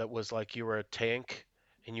style that was like you were a tank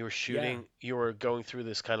and Yeah. you were going through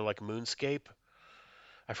this kind of like moonscape.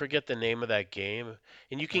 I forget the name of that game.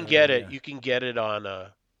 And Yeah. you can get it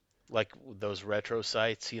on like those retro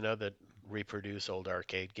sites, that reproduce old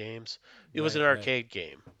arcade games. It was an Right. Right. arcade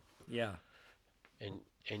game, Yeah.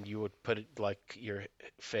 and you would put it like your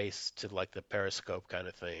face to like the periscope kind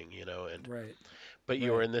of thing, and Right. but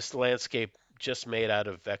you were Right. in this landscape just made out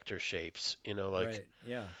of vector shapes, like Right.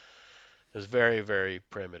 Yeah. it was very, very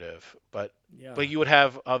primitive. But Yeah. you would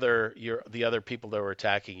have the other people that were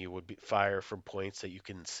attacking you would fire from points that you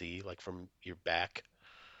couldn't see, like from your back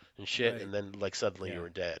and shit, Right. and then like suddenly you Yeah. were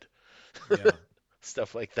dead. Yeah.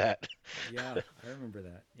 Stuff like that. Yeah. I remember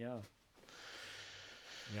that. Yeah.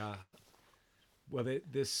 Yeah. Well,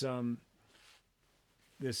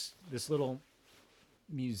 this little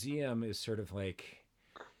museum is sort of like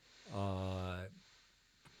uh,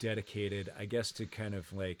 dedicated, I guess, to kind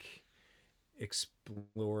of like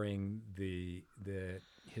exploring the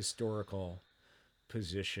historical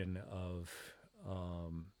position of.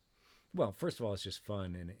 Well, first of all, it's just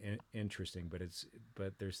fun and interesting,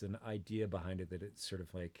 but there's an idea behind it that it's sort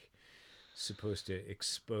of like supposed to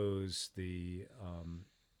expose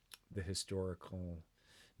the historical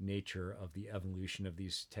nature of the evolution of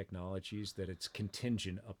these technologies, that it's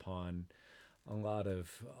contingent upon a lot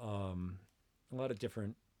of um, a lot of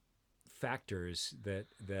different factors that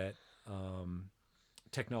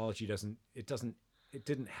technology doesn't it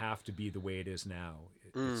didn't have to be the way it is now.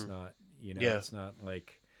 It's Mm, not, yeah. it's not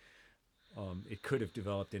like it could have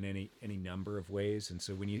developed in any number of ways. And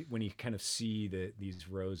so when you kind of see these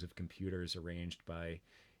rows of computers arranged by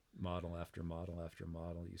model after model after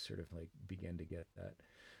model, you sort of like begin to get that.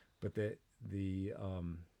 But the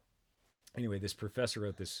anyway, this professor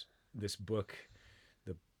wrote this book.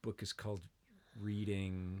 book is called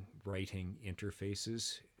Reading Writing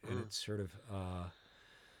Interfaces, and Mm. it's sort of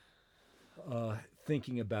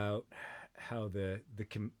thinking about how the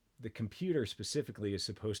computer specifically is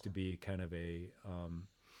supposed to be kind of a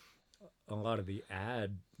lot of the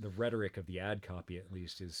rhetoric of the ad copy at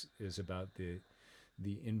least is about the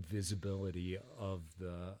invisibility of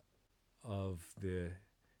the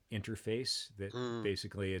interface, that Mm.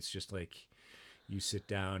 basically it's just like you sit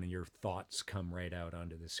down and your thoughts come right out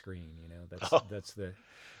onto the screen. You know, Oh. that's the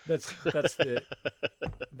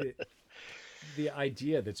the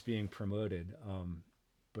idea that's being promoted.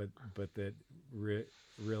 But that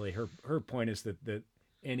really her point is that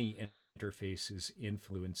any interface is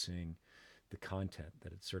influencing the content,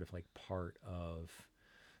 that it's sort of like part of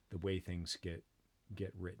the way things get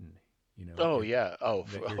written. You know, Oh yeah. Oh.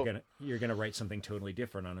 that Oh. you're gonna write something totally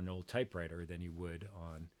different on an old typewriter than you would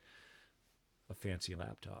on a fancy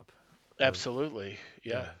laptop. Or Absolutely.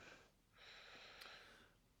 Yeah.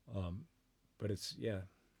 yeah, um, but it's yeah.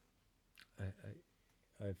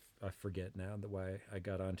 I forget now the why I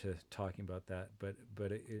got onto talking about that, but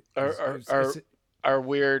it Are is are are it's are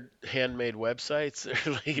weird handmade websites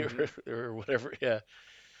or mhm. like or whatever. Yeah.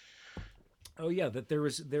 Oh yeah, that there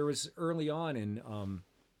was early on in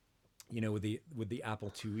with the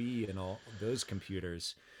Apple IIe and all those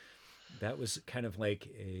computers, that was kind of like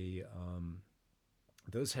a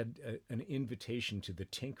those had an invitation to the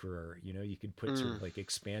tinkerer. You know, you could put sort Mm. of like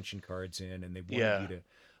expansion cards in, and they wanted Yeah. you to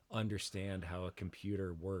understand how a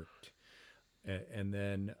computer worked. And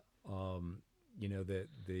then,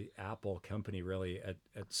 the Apple company really at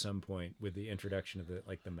some point with the introduction of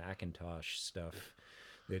the Macintosh stuff,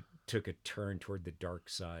 that took a turn toward the dark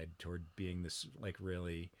side, toward being this like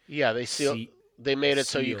really Yeah. se- They made it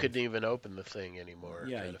so you sealed. couldn't even open the thing anymore,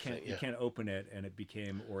 Yeah, kind of thing. you Yeah. can't open it, and it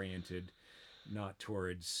became oriented not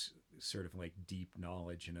towards sort of like deep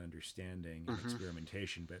knowledge and understanding and Hmm.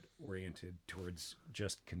 experimentation, but oriented towards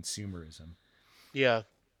just consumerism. Yeah.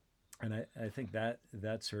 And I think that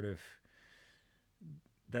sort of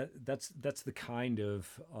that's the kind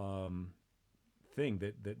of thing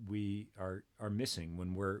that we are missing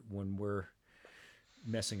when we're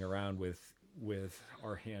messing around with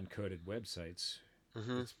our hand coded websites.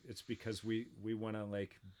 Hmm. It's because we want to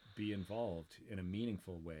like be involved in a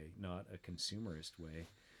meaningful way, not a consumerist way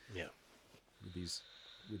Yeah. with these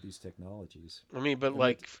with these technologies. I mean, but And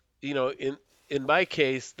that like, in my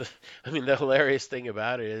case, I mean, the hilarious thing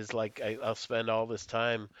about it is like I'll spend all this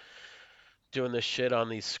time doing this shit on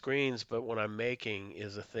these screens, but what I'm making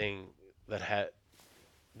is a thing that had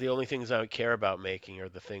the only things I would care about making are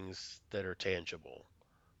the things that are tangible,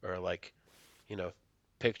 or like, you know,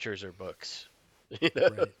 pictures or books. You know?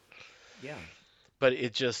 right, yeah, But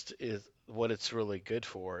it just is what it's really good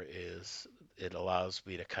for is it allows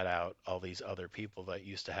me to cut out all these other people that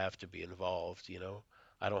used to have to be involved, you know.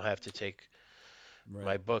 I don't have to take my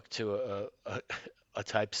right, book to a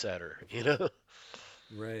typesetter, you know.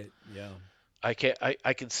 right, yeah, I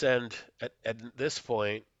can send at this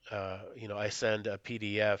point, I send a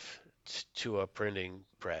PDF to a printing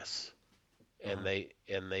press, uh and huh,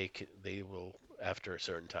 they will after a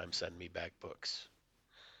certain time send me back books.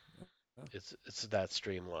 oh, It's that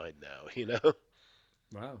streamlined now, you know. It's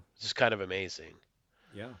wow, just kind of amazing.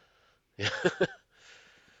 yeah. Yeah.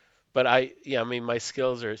 But I mean, my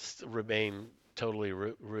skills remain totally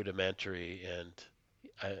rudimentary, and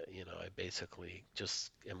I basically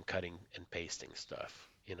just am cutting and pasting stuff.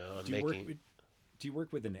 I'm Do you work making. with Do you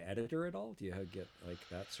work with an editor at all? Do you get like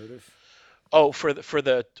that sort of? Oh, for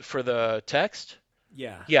the text.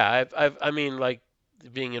 Yeah, Yeah, I mean, like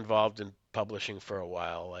being involved in publishing for a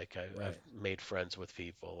while. Like I've right, made friends with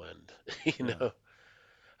people, and yeah,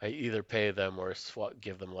 I either pay them or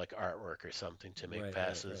give them like artwork or something to make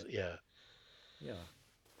passes. right, Yeah. yeah.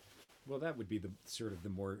 Well, that would be the sort of the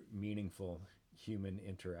more meaningful human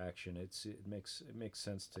interaction. It makes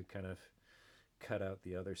sense to kind of cut out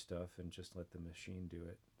the other stuff and just let the machine do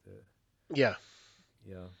it. Yeah.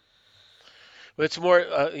 Yeah, But it's more,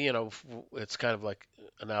 it's kind of like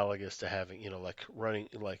analogous to having, like running,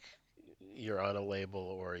 like you're on a label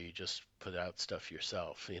or you just put out stuff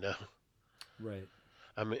yourself. right.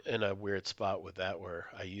 I'm in a weird spot with that where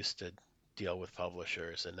I used to deal with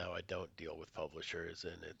publishers and now I don't deal with publishers,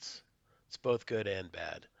 and it's both good and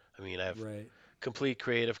bad. I mean, I have Right. complete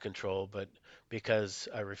creative control, but because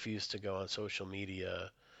I refuse to go on social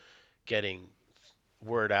media, getting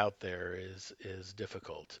word out there is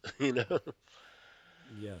difficult.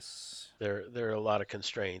 Yes. There are a lot of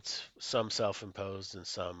constraints, some self-imposed and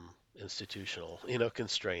some institutional,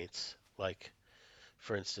 constraints. Like,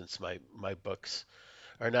 for instance, my books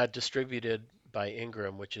are not distributed by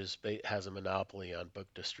Ingram, which has a monopoly on book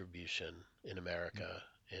distribution in America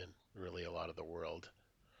and really a lot of the world.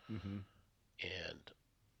 Mm-hmm. And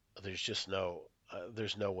there's just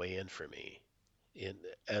there's no way in for me in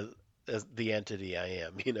as as the entity I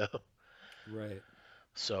am, you know. Right.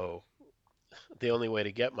 So the only way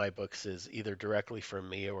to get my books is either directly from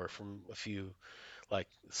me or from a few like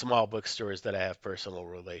small bookstores that I have personal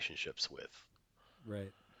relationships with.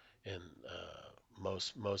 Right. And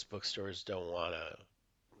most bookstores don't want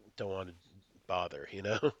to bother, you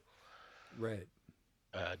know, Right.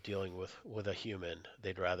 dealing with a human.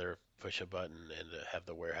 They'd rather push a button and have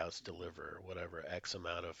the warehouse deliver whatever X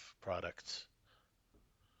amount of products.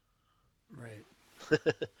 Right.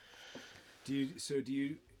 Do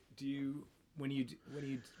you when you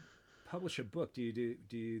publish a book, do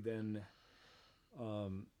you then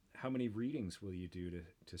how many readings will you do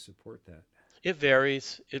to support that? It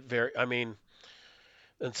varies. I mean,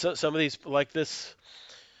 and so some of these like this,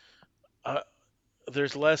 uh,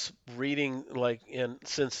 there's less reading like in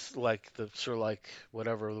since like the sort of like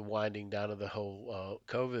whatever the winding down of the whole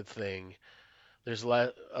COVID thing. There's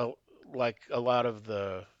like a lot of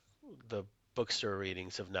the bookstore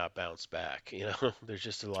readings have not bounced back. You know, there's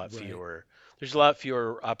just a lot Right. fewer. There's a lot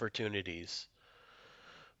fewer opportunities.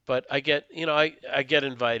 But I get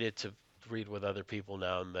invited to read with other people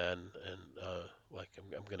now and then, and like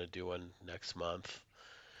I'm gonna do one next month,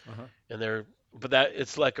 Uh huh. and but that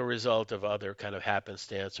it's like a result of other kind of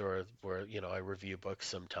happenstance or where I review books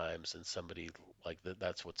sometimes, and somebody like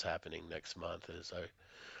that's what's happening next month is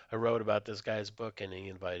I wrote about this guy's book and he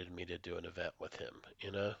invited me to do an event with him,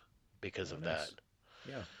 because Oh, of that. nice.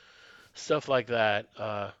 Yeah. Stuff like that.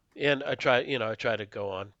 And I try to go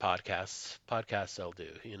on podcasts. Podcasts I'll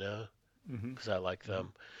do, Mm-hmm. because I like Mm-hmm.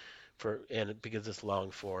 them because it's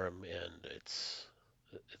long form and it's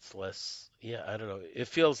less, yeah, I don't know. It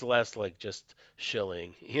feels less like just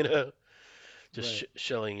shilling, just Right.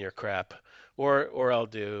 shilling your crap. Or I'll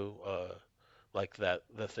do like the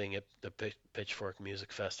thing at the Pitchfork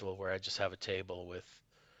Music Festival where I just have a table with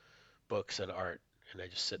books and art, and I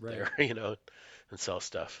just sit Right. there, and sell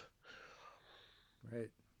stuff. Right.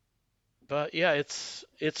 But yeah, it's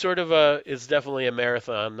sort of it's definitely a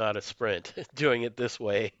marathon, not a sprint. Doing it this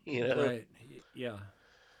way, Right. Yeah.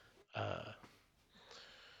 Uh,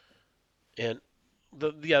 and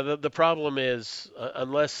the problem is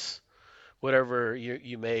unless whatever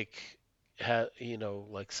you make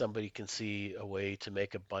like somebody can see a way to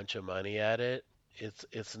make a bunch of money at it,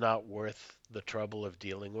 it's not worth the trouble of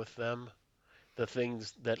dealing with them. The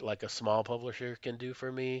things that like a small publisher can do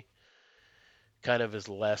for me kind of is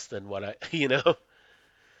less than what I the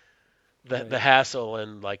Right. hassle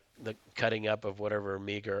and like the cutting up of whatever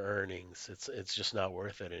meager earnings. It's just not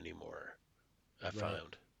worth it anymore, I Right.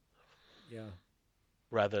 found, Yeah.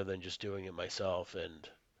 rather than just doing it myself and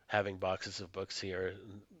having boxes of books here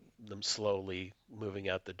and them slowly moving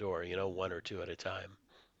out the door, one or two at a time.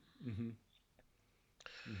 Mm-hmm.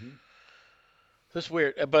 Mm-hmm. It's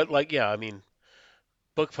weird, but like, yeah, I mean,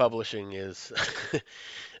 book publishing is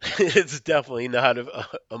it's definitely not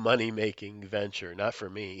a money-making venture, not for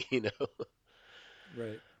me,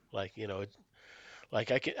 Right. like,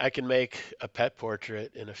 like I can make a pet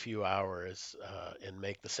portrait in a few hours and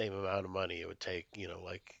make the same amount of money it would take,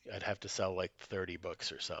 like I'd have to sell like 30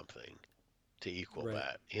 books or something to equal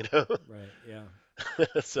Right. that. Right. Yeah.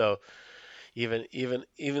 So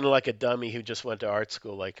even like a dummy who just went to art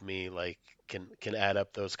school like me, like can add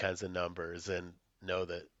up those kinds of numbers and know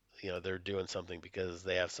that they're doing something because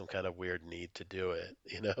they have some kind of weird need to do it,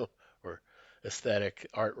 or aesthetic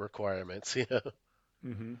art requirements.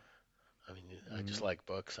 Mm-hmm. I mean, I just Mm-hmm. like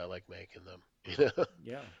books. I like making them. You know.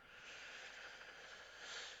 Yeah.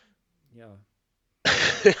 Yeah.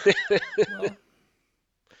 I Well,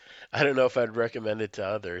 don't know if I'd recommend it to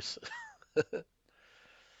others.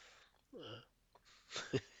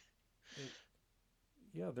 it,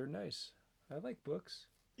 yeah, they're nice. I like books.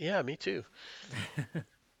 Yeah, me too.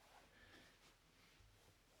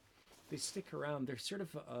 They stick around. They're sort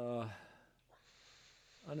of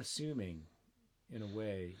unassuming in a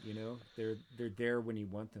way. They're there when you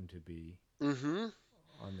want them to be Hmm.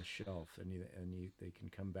 on the shelf, they can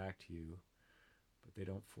come back to you, but they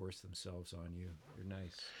don't force themselves on you. They're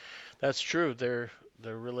nice. That's true. They're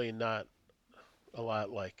really not a lot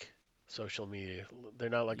like social media. They're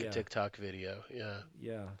not like a Yeah. TikTok video. Yeah.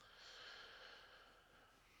 Yeah.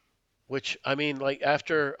 Which I mean, like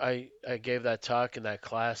after I gave that talk in that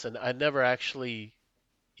class, and I'd never actually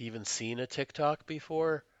even seen a TikTok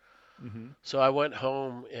before. Mm-hmm. So I went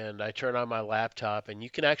home and I turned on my laptop, and you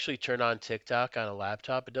can actually turn on TikTok on a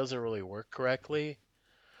laptop. It doesn't really work correctly,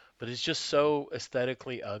 but it's just so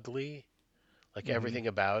aesthetically ugly. like Mm-hmm. everything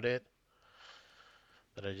about it,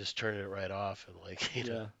 that I just turned it right off and like,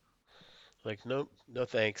 Yeah. like no, no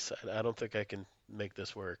thanks. I don't think I can make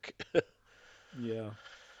this work. Yeah.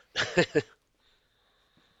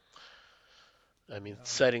 I mean, Yeah.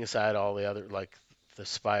 setting aside all the other like the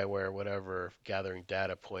spyware, whatever, gathering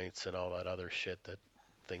data points and all that other shit that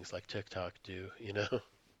things like TikTok do,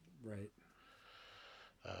 Right.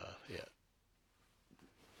 Yeah,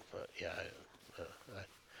 but yeah,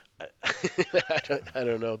 I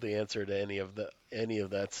don't know the answer to any of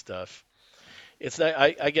that stuff. It's not.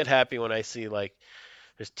 I get happy when I see like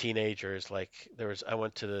there's teenagers like I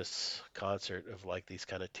went to this concert of like these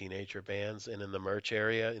kind of teenager bands, and in the merch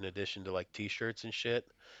area, in addition to like T-shirts and shit,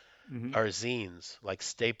 Mm-hmm. are zines, like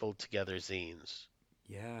stapled together zines.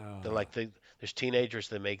 They're Yeah. like there's teenagers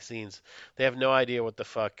that make zines. They have no idea what the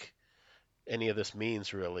fuck any of this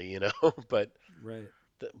means really, but Right.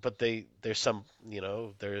 but there's some,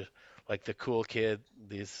 they're like the cool kid,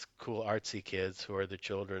 these cool artsy kids who are the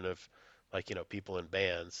children of like, people in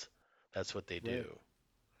bands. That's what they do. Right.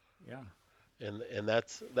 Yeah. And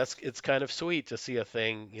that's it's kind of sweet to see a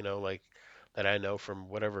thing, like that I know from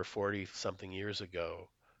whatever 40 something years ago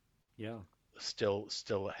Yeah. still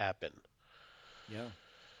happen. Yeah.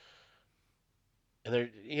 And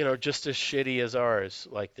they're, just as shitty as ours.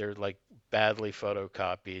 Like they're like badly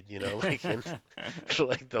photocopied, like and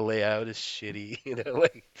like the layout is shitty,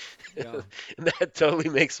 like Yeah. and that totally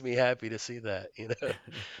makes me happy to see that.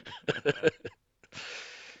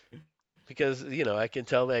 Because, I can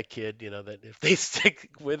tell that kid, that if they stick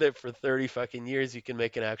with it for 30 fucking years, you can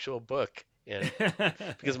make an actual book. And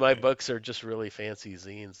because my books are just really fancy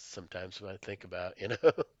zines sometimes when I think about.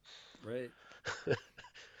 Right.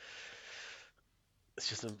 It's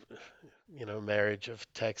just a, marriage of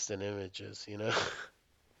text and images.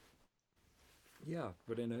 Yeah,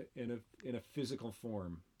 but in a physical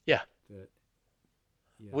form Yeah. that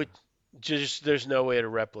Which yeah. just there's no way to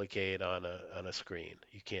replicate on a screen.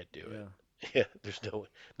 You can't do it. Yeah. Yeah, there's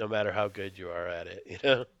no matter how good you are at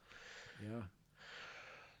it. Yeah.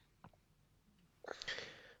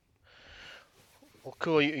 Well,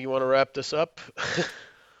 cool. You want to wrap this up?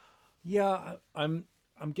 Yeah, I'm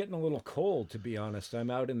getting a little cold to be honest. I'm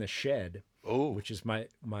out in the shed, Oh, which is my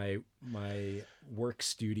work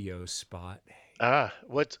studio spot.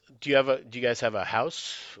 what do you guys have a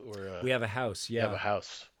house or We have a house, you have a yeah.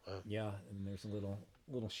 house? Yeah, and there's a little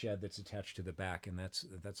shed that's attached to the back, and that's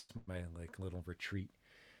my like little retreat,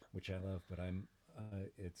 which I love. But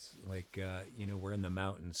it's like we're in the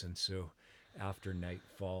mountains, and so after night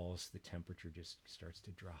falls, the temperature just starts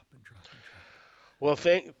to drop and drop and drop. Well,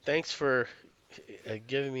 thanks for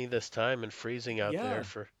giving me this time and freezing out there Yeah,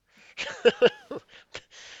 for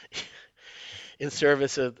in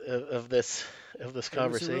service of this it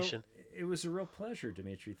was a real conversation. it was a real pleasure,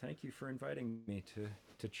 Dimitri. Thank you for inviting me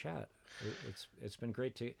to chat. It's been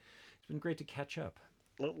great to catch up.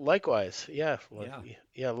 Well, likewise, yeah, Yeah,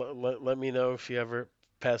 yeah. Let me know if you ever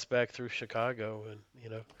pass back through Chicago, and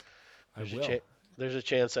I there's a will. chance. There's a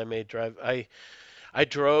chance I may drive. I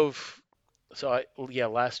drove. So yeah,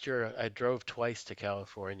 last year I drove twice to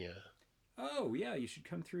California, Oh yeah, you should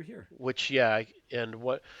come through here. which yeah, and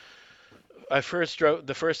what I first drove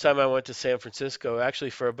the first time I went to San Francisco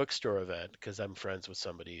actually for a bookstore event because I'm friends with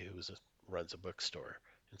somebody runs a bookstore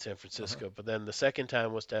in San Uh huh. Francisco. But then the second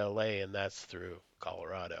time was to LA, and that's through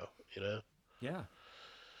Colorado. Yeah,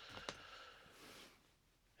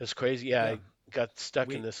 It's crazy. Yeah, yeah. I got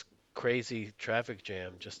stuck in We. this crazy traffic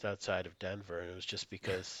jam just outside of Denver, and it was just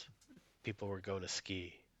because people were going to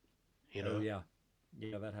ski, you Oh know? yeah,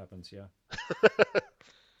 yeah. That happens. Yeah.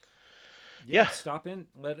 Yeah, Yeah. stop in.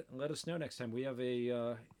 Let us know next time. We have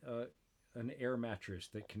an air mattress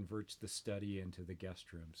that converts the study into the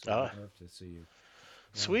guest room, so Ah, we'd love to see you.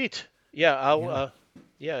 Yeah, sweet. Yeah, I'll yeah.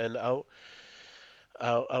 yeah, and I'll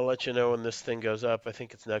let you know when this thing goes up. I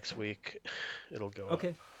think it's next week. It'll go up.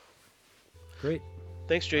 Okay, great.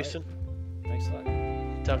 Thanks, All right. Jason. Thanks a lot.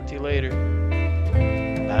 Talk Bye. to you later.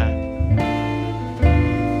 Bye.